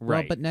 Right, Well,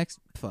 right. but next,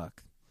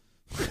 fuck.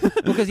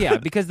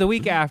 because the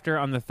week after,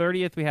 on the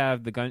 30th, we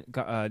have the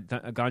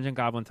Ganja and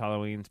Goblins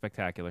Halloween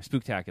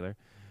Spooktacular.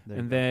 There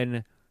you And go.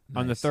 then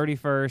on the Nice.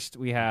 31st,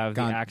 we have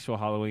Gon- the actual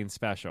Halloween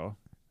special.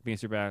 Being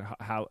super bad,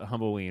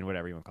 Humbleween,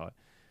 whatever you want to call it.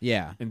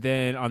 Yeah. And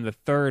then on the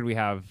 3rd, we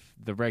have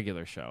the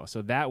regular show.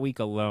 So that week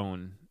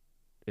alone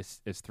is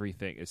three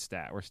things.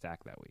 We're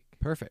stacked that week.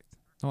 Perfect.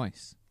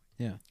 Nice.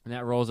 Yeah. And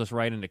that rolls us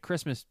right into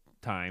Christmas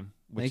time,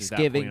 which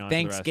Thanksgiving. is that point on to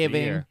the rest of the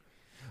Thanksgiving. year.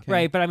 Okay.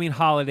 Right, but I mean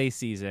holiday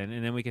season,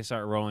 and then we can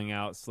start rolling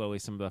out slowly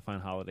some of the fun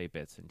holiday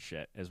bits and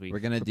shit as we We're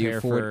gonna prepare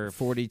do for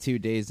 42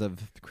 days of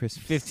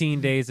Christmas. 15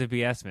 days of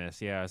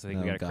BSmas. Yeah, so I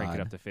think we Oh, got to crank it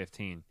God. up to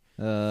 15.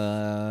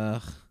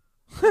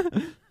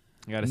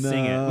 You got to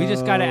sing it. We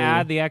just got to No.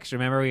 add the extra.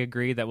 Remember, we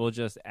agreed that we'll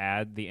just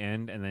add the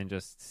end and then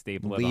just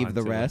staple it. Leave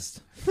the onto it.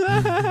 rest.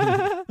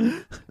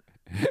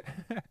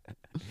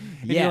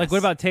 And you're like, what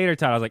about Tater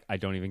Tot? I was like, I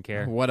don't even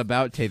care. What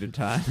about Tater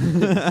Tot?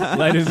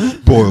 Let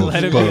him Boiled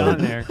let him be spud. on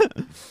there.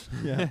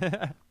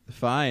 Yeah.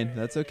 Fine,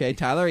 that's okay.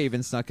 Tyler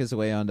even snuck his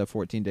way onto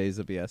 14 days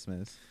of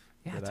BSmas.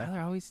 Yeah, Did I? Tyler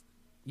always.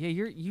 Yeah,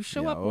 you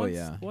show Yeah, up oh, once.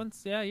 yeah.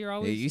 Once, yeah, you're Yeah,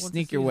 always. you once a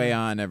sneak your way season.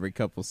 on every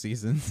couple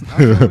seasons.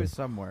 I'm always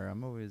somewhere.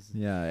 I'm always.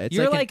 Yeah, it's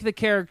You're like, like the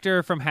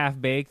character from Half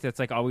Baked that's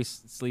like always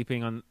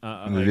sleeping on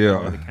like, Yeah,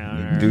 over the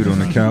counter. dude on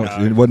the couch.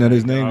 Yeah, Wasn't that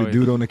his like, name? The always-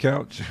 dude on the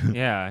couch.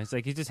 Yeah, it's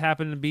like he just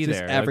happened to be just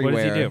there. everywhere.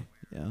 Like, what does he do?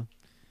 Yeah,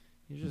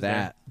 He's just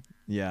that.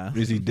 Yeah.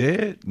 Is he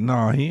dead?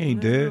 No, he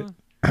ain't dead.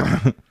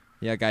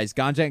 Yeah, guys,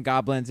 Ganja and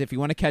Goblins. If you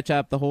want to catch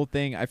up, the whole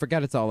thing, I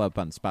forgot it's all up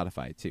on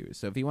Spotify, too.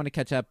 So if you want to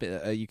catch up,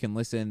 you can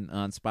listen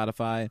on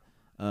Spotify.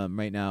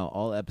 Right now,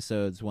 all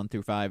episodes 1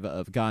 through 5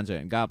 of Ganja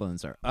and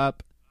Goblins are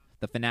up.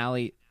 The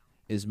finale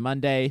is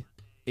Monday,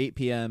 8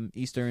 p.m.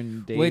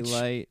 Eastern Which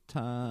Daylight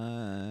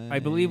Time. I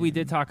believe we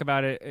did talk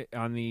about it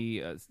on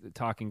the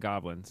Talking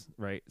Goblins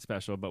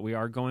special, but we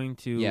are going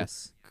to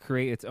Yes.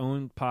 create its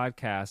own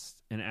podcast,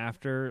 and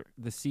after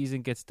the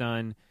season gets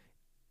done,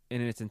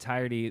 in its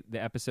entirety.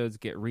 The episodes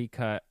get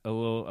recut,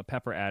 a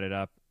pepper added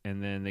up,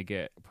 and then they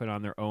get put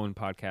on their own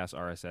podcast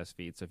RSS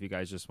feed. So if you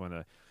guys just want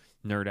to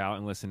nerd out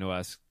and listen to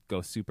us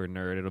go super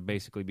nerd, it'll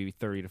basically be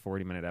 30 to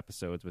 40-minute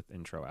episodes with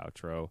intro,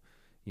 outro,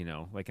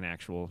 like an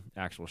actual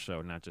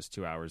show, not just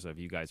 2 hours of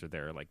you guys are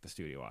there like the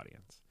studio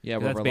audience. Yeah,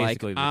 That's we're like,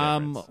 basically the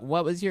difference.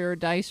 what was your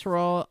dice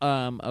roll?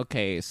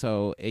 Okay,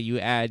 so you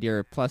add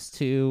your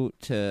 +2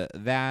 to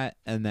that,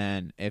 and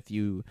then if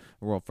you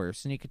roll for a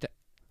sneak attack,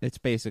 it's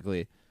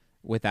basically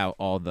without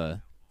all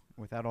the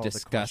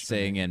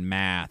discussing and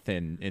math,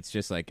 and it's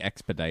just like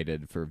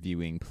expedited for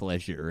viewing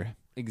pleasure.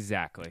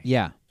 Exactly.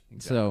 Yeah.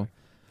 Exactly.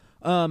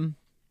 So,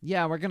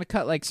 yeah, we're gonna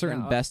cut like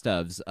certain best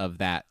ofs of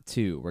that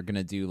too. We're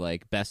gonna do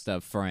like best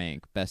of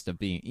Frank, best of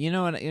Bean. You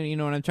know what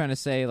I'm trying to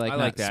say? Like, I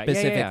not like that.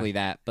 specifically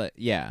that, but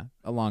yeah,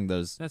 along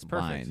those That's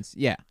perfect. lines.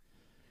 Yeah.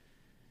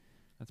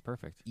 That's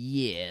perfect.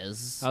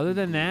 Yes. Other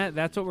than that,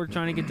 that's what we're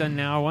trying to get done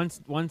now.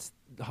 Once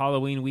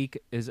Halloween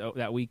week is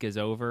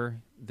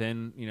over,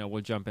 then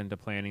we'll jump into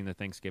planning the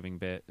Thanksgiving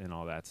bit and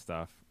all that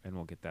stuff, and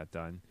we'll get that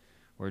done.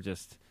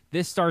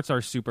 This starts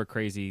our super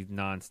crazy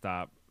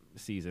nonstop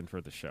season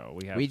for the show.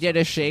 We did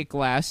a shake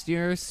last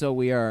year, so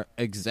we are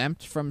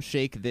exempt from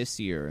shake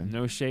this year.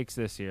 No shakes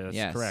this year.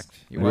 That's correct.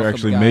 We're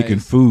actually making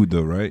food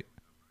though, right?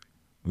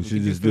 We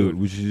should just do it.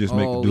 We should just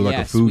do like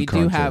a food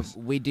contest.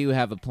 We do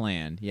have a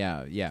plan.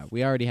 Yeah.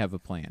 We already have a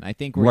plan. I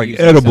think we're like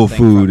using edible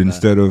something food from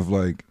instead of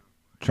like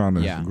trying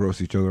to gross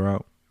each other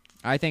out.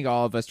 I think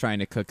all of us trying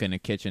to cook in a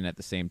kitchen at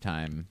the same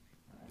time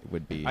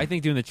would be. I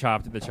think doing the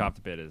chopped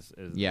bit is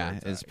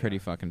it's pretty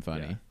fucking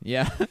funny.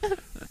 Yeah.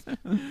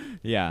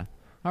 Yeah.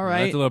 All right.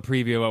 That's a little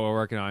preview of what we're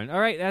working on. All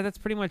right, that's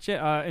pretty much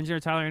it. Engineer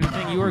Tyler,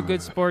 anything? You were a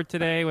good sport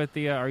today with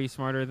the Are You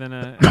Smarter Than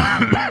a...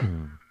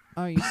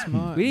 Are you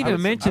smart? We didn't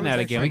even mention that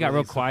again. We got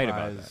real quiet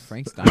about that.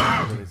 Frank's dying.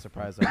 I'm really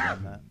surprised I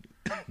done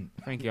that.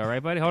 Frank, you all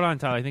right, buddy? Hold on,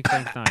 Tyler. I think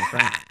Frank's dying.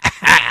 Frank.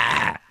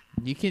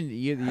 We can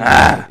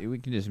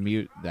just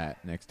mute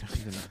that next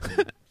time.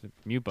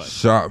 Mute button.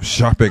 Shop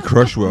at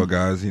Crushwell,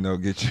 guys.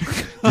 Get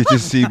your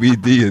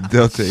CBD and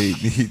Delta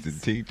 8 needs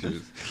and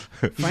teachers.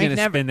 He's gonna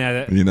spin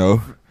that.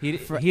 He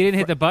didn't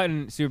hit the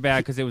button super bad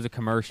because it was a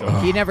commercial.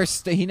 He never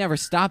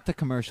stopped the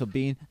commercial.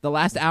 Bean. The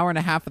last hour and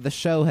a half of the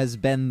show has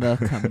been the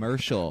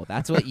commercial.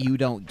 That's what you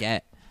don't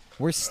get.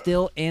 We're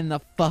still in the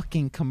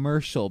fucking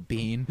commercial,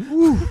 Bean.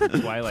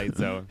 Twilight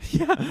Zone.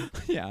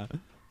 Yeah.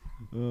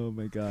 Oh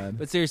my god.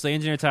 But seriously,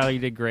 Engineer Tyler, you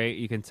did great.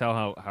 You can tell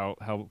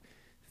how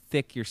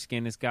thick your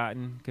skin has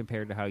gotten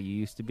compared to how you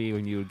used to be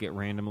when you would get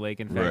random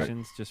leg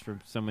infections just from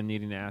someone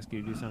needing to ask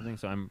you to do something.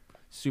 So I'm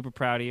super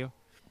proud of you.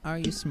 Are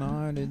you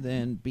smarter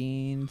than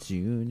Bean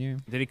Jr.?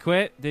 Did he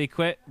quit?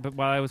 But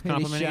while I was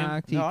complimenting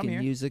him? He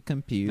can use a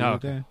computer. Oh,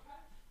 okay.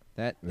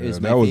 That was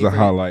favorite. a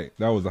highlight.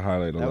 That was a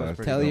highlight of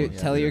last. Tell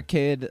your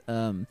kid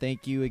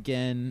thank you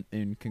again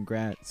and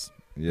congrats.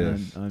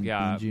 Yes. On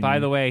yeah. Bean Jr. By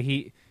the way,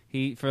 he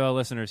for the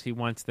listeners, he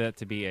wants that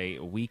to be a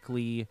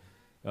weekly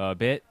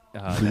bit.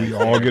 Do we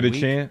all get a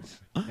chance?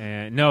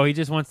 And no, he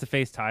just wants to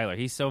face Tyler.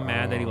 He's so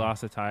mad that he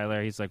lost to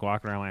Tyler. He's like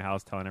walking around my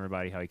house telling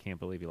everybody how he can't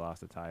believe he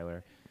lost to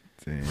Tyler.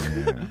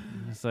 Damn.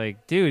 It's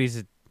like, dude, he's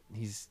an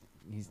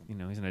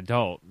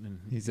adult. And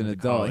he's an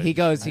adult. He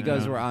goes.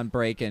 We're on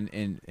break,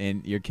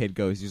 and your kid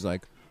goes. He's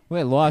like, "Well,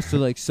 I lost to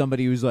like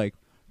somebody who's like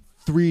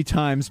 3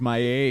 times my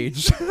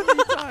age." 3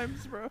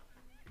 times, bro.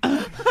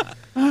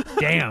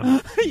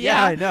 Damn.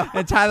 Yeah, I know.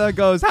 And Tyler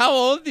goes, "How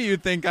old do you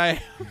think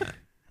I am?"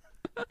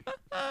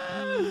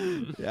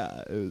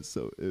 Yeah, it was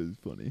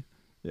funny.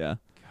 Yeah.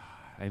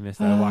 I missed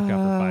that. I walked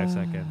out for 5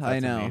 seconds. That's I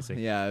know. Amazing.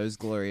 Yeah, it was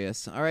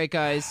glorious. All right,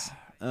 guys.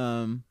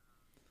 I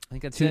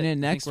think that's Tune it. in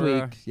next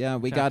week. Yeah,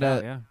 we got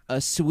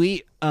a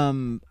sweet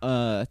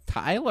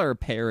Tyler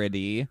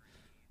parody.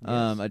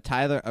 Yes. A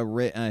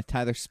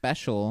Tyler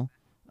special.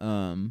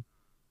 So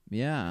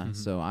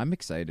I'm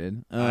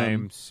excited.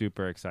 I'm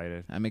super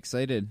excited. I'm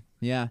excited.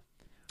 Yeah.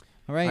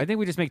 All right. I think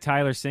we just make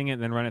Tyler sing it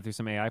and then run it through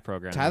some AI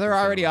program. Tyler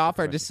already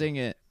offered to sing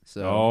it.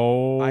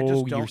 So I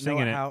just you're don't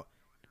singing know it. how.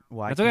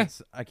 Well,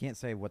 That's okay. I can't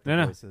say what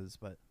the voice is,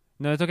 but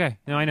no, it's okay.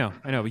 No, I know.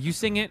 But you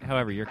sing it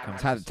however you're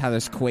comfortable.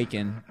 Tyler's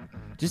quaking.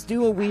 Just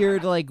do a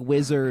weird like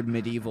wizard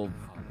medieval.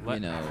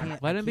 Let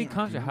him be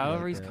comfortable.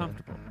 However he's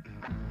comfortable.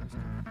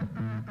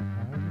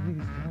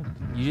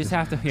 You just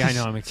have to. Yeah, I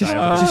know. I'm excited.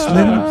 Just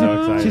let him. I'm so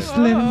excited. Just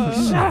let him.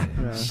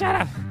 Shut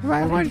up.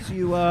 Why don't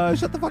you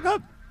shut the fuck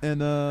up and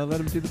let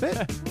him do the bit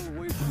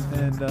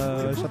and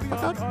shut the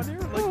fuck up.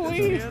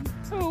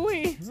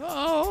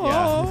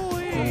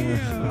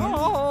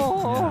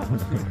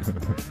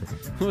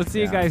 We'll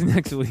see you guys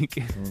next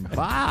week.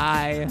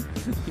 Bye.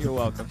 You're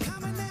welcome.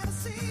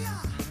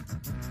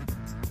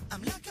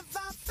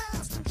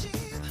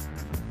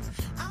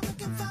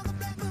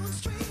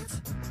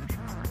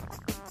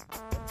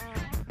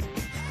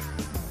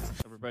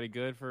 Everybody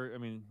good for? I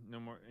mean, no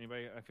more.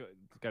 Anybody? I feel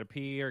got to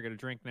pee or got to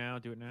drink now.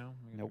 Do it now.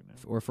 Nope.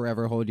 Or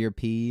forever hold your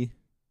pee.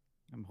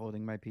 I'm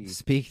holding my pee.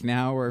 Speak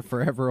now or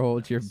forever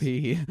hold your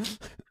pee.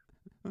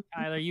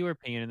 Tyler, you were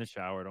peeing in the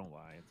shower. Don't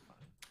lie. It's fine.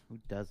 Who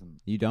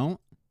doesn't? You don't?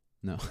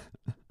 No.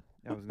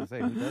 I was gonna say,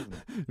 who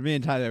doesn't? Me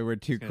and Tyler were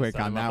too quick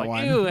on that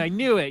one. Ew, I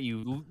knew it.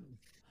 You.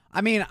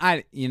 I mean,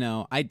 I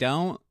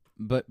don't,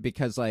 but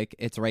because like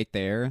it's right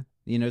there,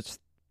 just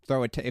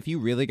throw it. If you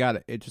really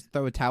got it, just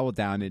throw a towel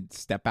down and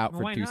step out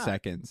for Why 2 not?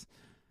 seconds.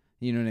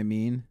 You know what I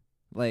mean?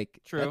 Like,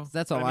 True.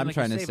 That's all But I mean, I'm like,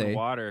 trying you're to saving say.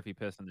 water if you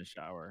piss in the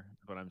shower.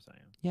 Is what I'm saying.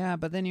 Yeah,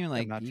 but then you're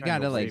like, not you trying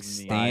to gotta like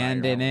save the stand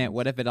in it. environment.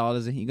 What if it all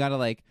doesn't? You gotta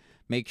like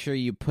make sure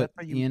you put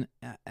how you- in.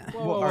 Whoa,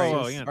 Well, whoa, all right,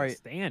 whoa, so- you all don't right.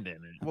 stand in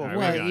it. Well, All right,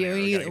 Well, we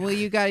got it,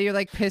 we got it. you're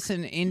like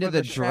pissing into But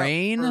the shower-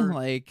 drain.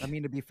 Like, I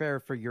mean, to be fair,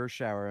 for your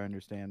shower, I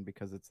understand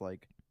because it's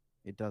like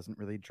it doesn't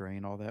really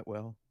drain all that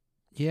well.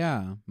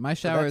 yeah, my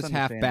shower that's is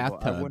half understandable. I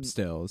bathtub wouldn't-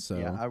 still. So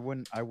Yeah, I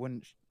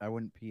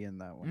wouldn't pee in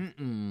that one.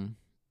 Mm-mm.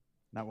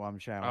 Not while I'm Oh,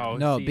 showering.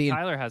 No, see, being-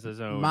 Tyler has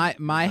his own. my his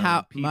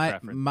own pee my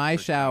preference my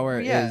for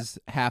shower Yeah. is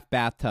half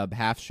bathtub,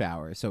 half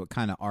shower, so it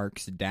kind of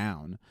arcs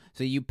down.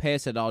 So you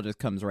piss, it all just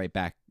comes right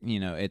back.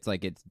 It's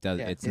like it's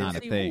Yeah, not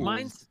a See, thing.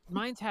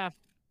 Mine's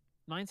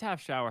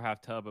half shower,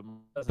 half tub. But, mine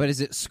doesn't- But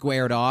is it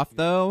squared off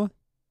though,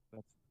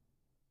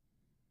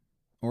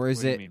 or is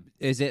What do you it mean?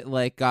 is it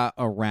like got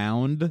a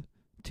round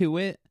to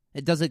it?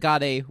 It does it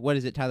got a what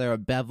is it, Tyler? A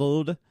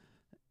beveled,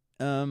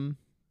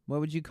 what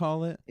would you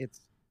call it?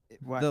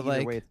 Well, the, either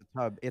like, way, it's a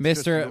tub.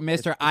 It's just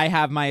Mister, I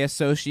have my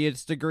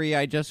associate's degree.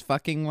 I just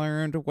fucking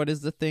learned. What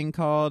is the thing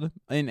called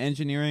in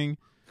engineering?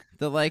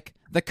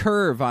 The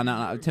curve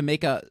on to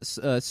make a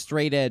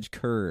straight edge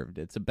curved.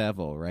 It's a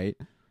bevel, right?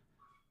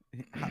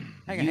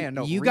 Hang on,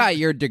 no. You read- got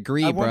your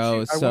degree, I want bro. you- I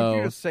want you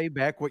so to say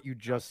back what you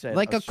just said.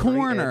 like a straight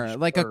corner, edge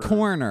like a curve.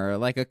 corner,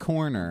 like a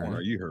Corner,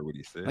 corner, you heard what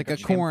he said. like a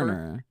chamfer?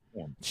 corner.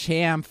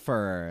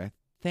 Chamfer.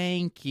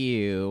 Thank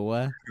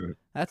you.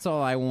 That's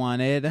all I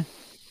wanted.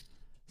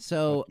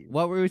 So,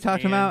 what were we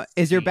talking And about?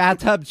 Is your Steve.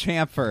 bathtub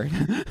chamfered?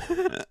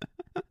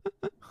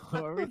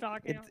 What are we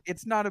talking about?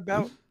 It's not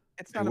about.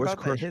 It's not What's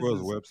about that. His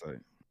Crushwell's is-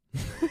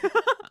 website?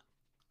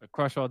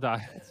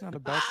 Crushwell.com. It's not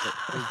about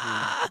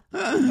that.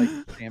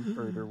 Like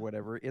Stanford or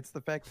whatever. It's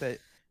the fact that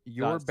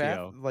your bath,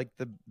 .co. like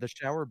the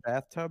shower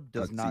bathtub,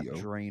 does not .co.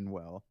 drain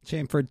well.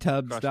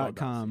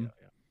 Chamfertubs.com.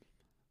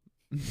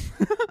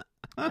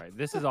 All right,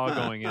 this is all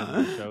going in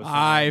the show. so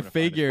I I'm gonna find a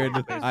figured. spot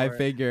to place I for it.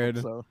 figured.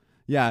 So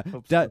Yeah.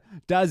 Hope so.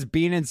 Does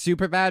Bean and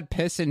Superbad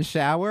piss and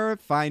shower?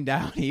 Find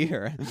out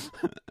here.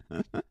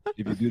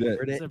 If you do that,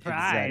 Heard it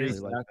Surprise.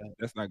 exactly like that.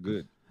 that's not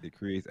good. It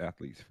creates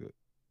athlete's foot.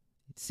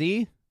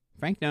 See?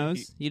 Frank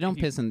knows. You don't if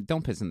you- piss in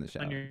the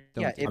shower. On your-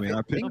 Don't Yeah, piss. if I mean, it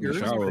I piss in the lingers,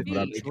 shower, if but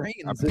I it make it, drains.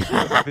 I piss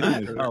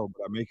in the shower,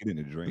 but I make it in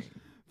the drain.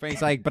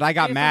 Frank's like, but I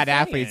got That's mad what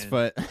I'm athlete's saying.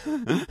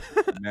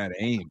 foot. Mad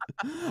aim.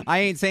 I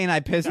ain't saying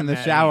I piss in the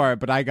Mad shower,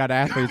 but I got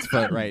athlete's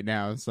foot right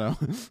now. So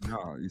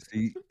No, you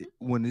see,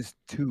 when it's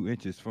 2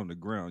 inches from the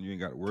ground, you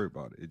ain't got to worry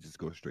about it. It just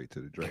goes straight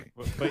to the drain.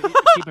 But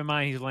keep in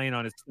mind, he's laying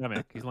on his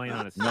stomach. He's laying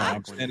on his No, stomach. I'm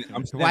when standing. he's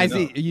I'm doing why is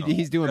standing he? up. No,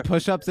 He's doing definitely-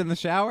 push-ups in the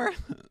shower.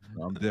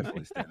 no, I'm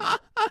definitely standing.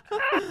 Up.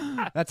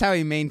 That's how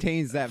he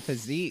maintains that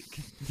physique.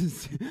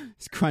 He's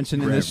crunching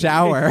in the Gravity.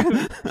 shower.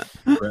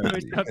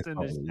 Gravity. Push-ups That's in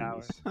all the it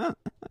shower. is.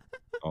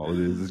 All it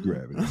is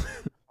gravity.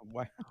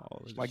 Why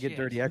get shit.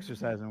 dirty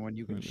exercising when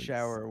you can When it's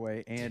shower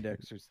away and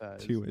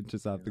exercise? 2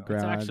 inches off the know. It's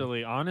ground.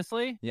 actually,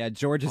 honestly, Yeah,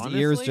 George's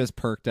ears Honestly? just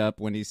perked up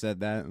when he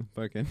said that.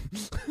 Fucking.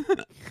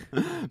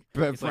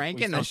 But He's Frank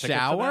like, in "We the sell tickets to that?"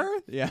 shower?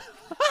 Yeah.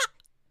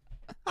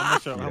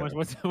 how much?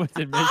 What's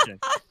admission?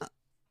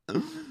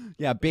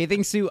 Yeah,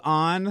 bathing suit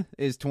on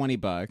is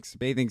 $20.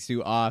 Bathing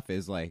suit off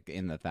is like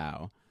in the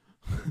thou.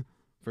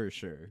 For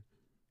sure.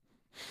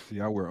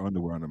 See, I wear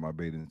underwear under my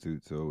bathing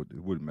suit, so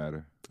it wouldn't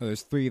matter. Oh,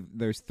 there's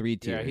three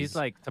tiers. Yeah, he's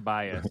like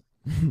Tobias.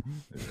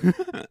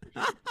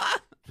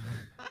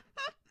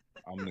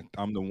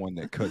 I'm the one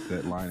that cuts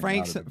that line.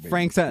 Frank's out of the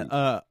Frank's bathing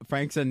suit.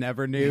 Frank's a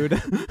never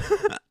nude.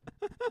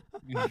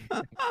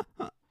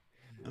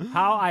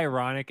 How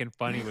ironic and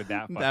funny would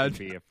that That fucking would-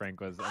 be if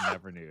Frank was a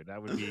never nude?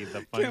 That would be the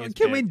Can, funniest.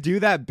 can we bit do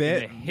that in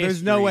bit? the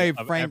There's no way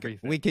history of Frank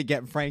everything. we could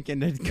get Frank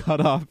into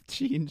cut off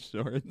jean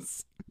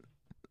shorts.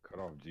 Cut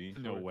off jeans.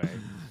 No way.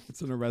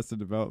 It's an Arrested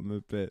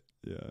Development bit.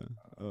 Yeah.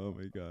 Oh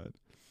my god.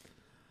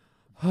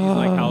 He's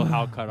like,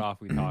 how cut off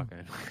we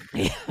talking?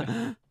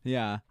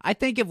 Yeah. I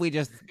think if we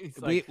just He's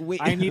like, we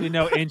I need to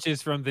know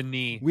inches from the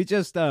knee. we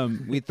just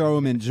we throw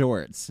them in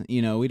jorts.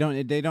 You know,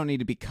 they don't need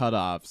to be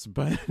cut-offs,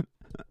 but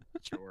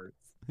Shorts.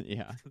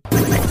 yeah.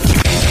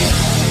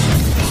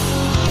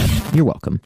 You're welcome.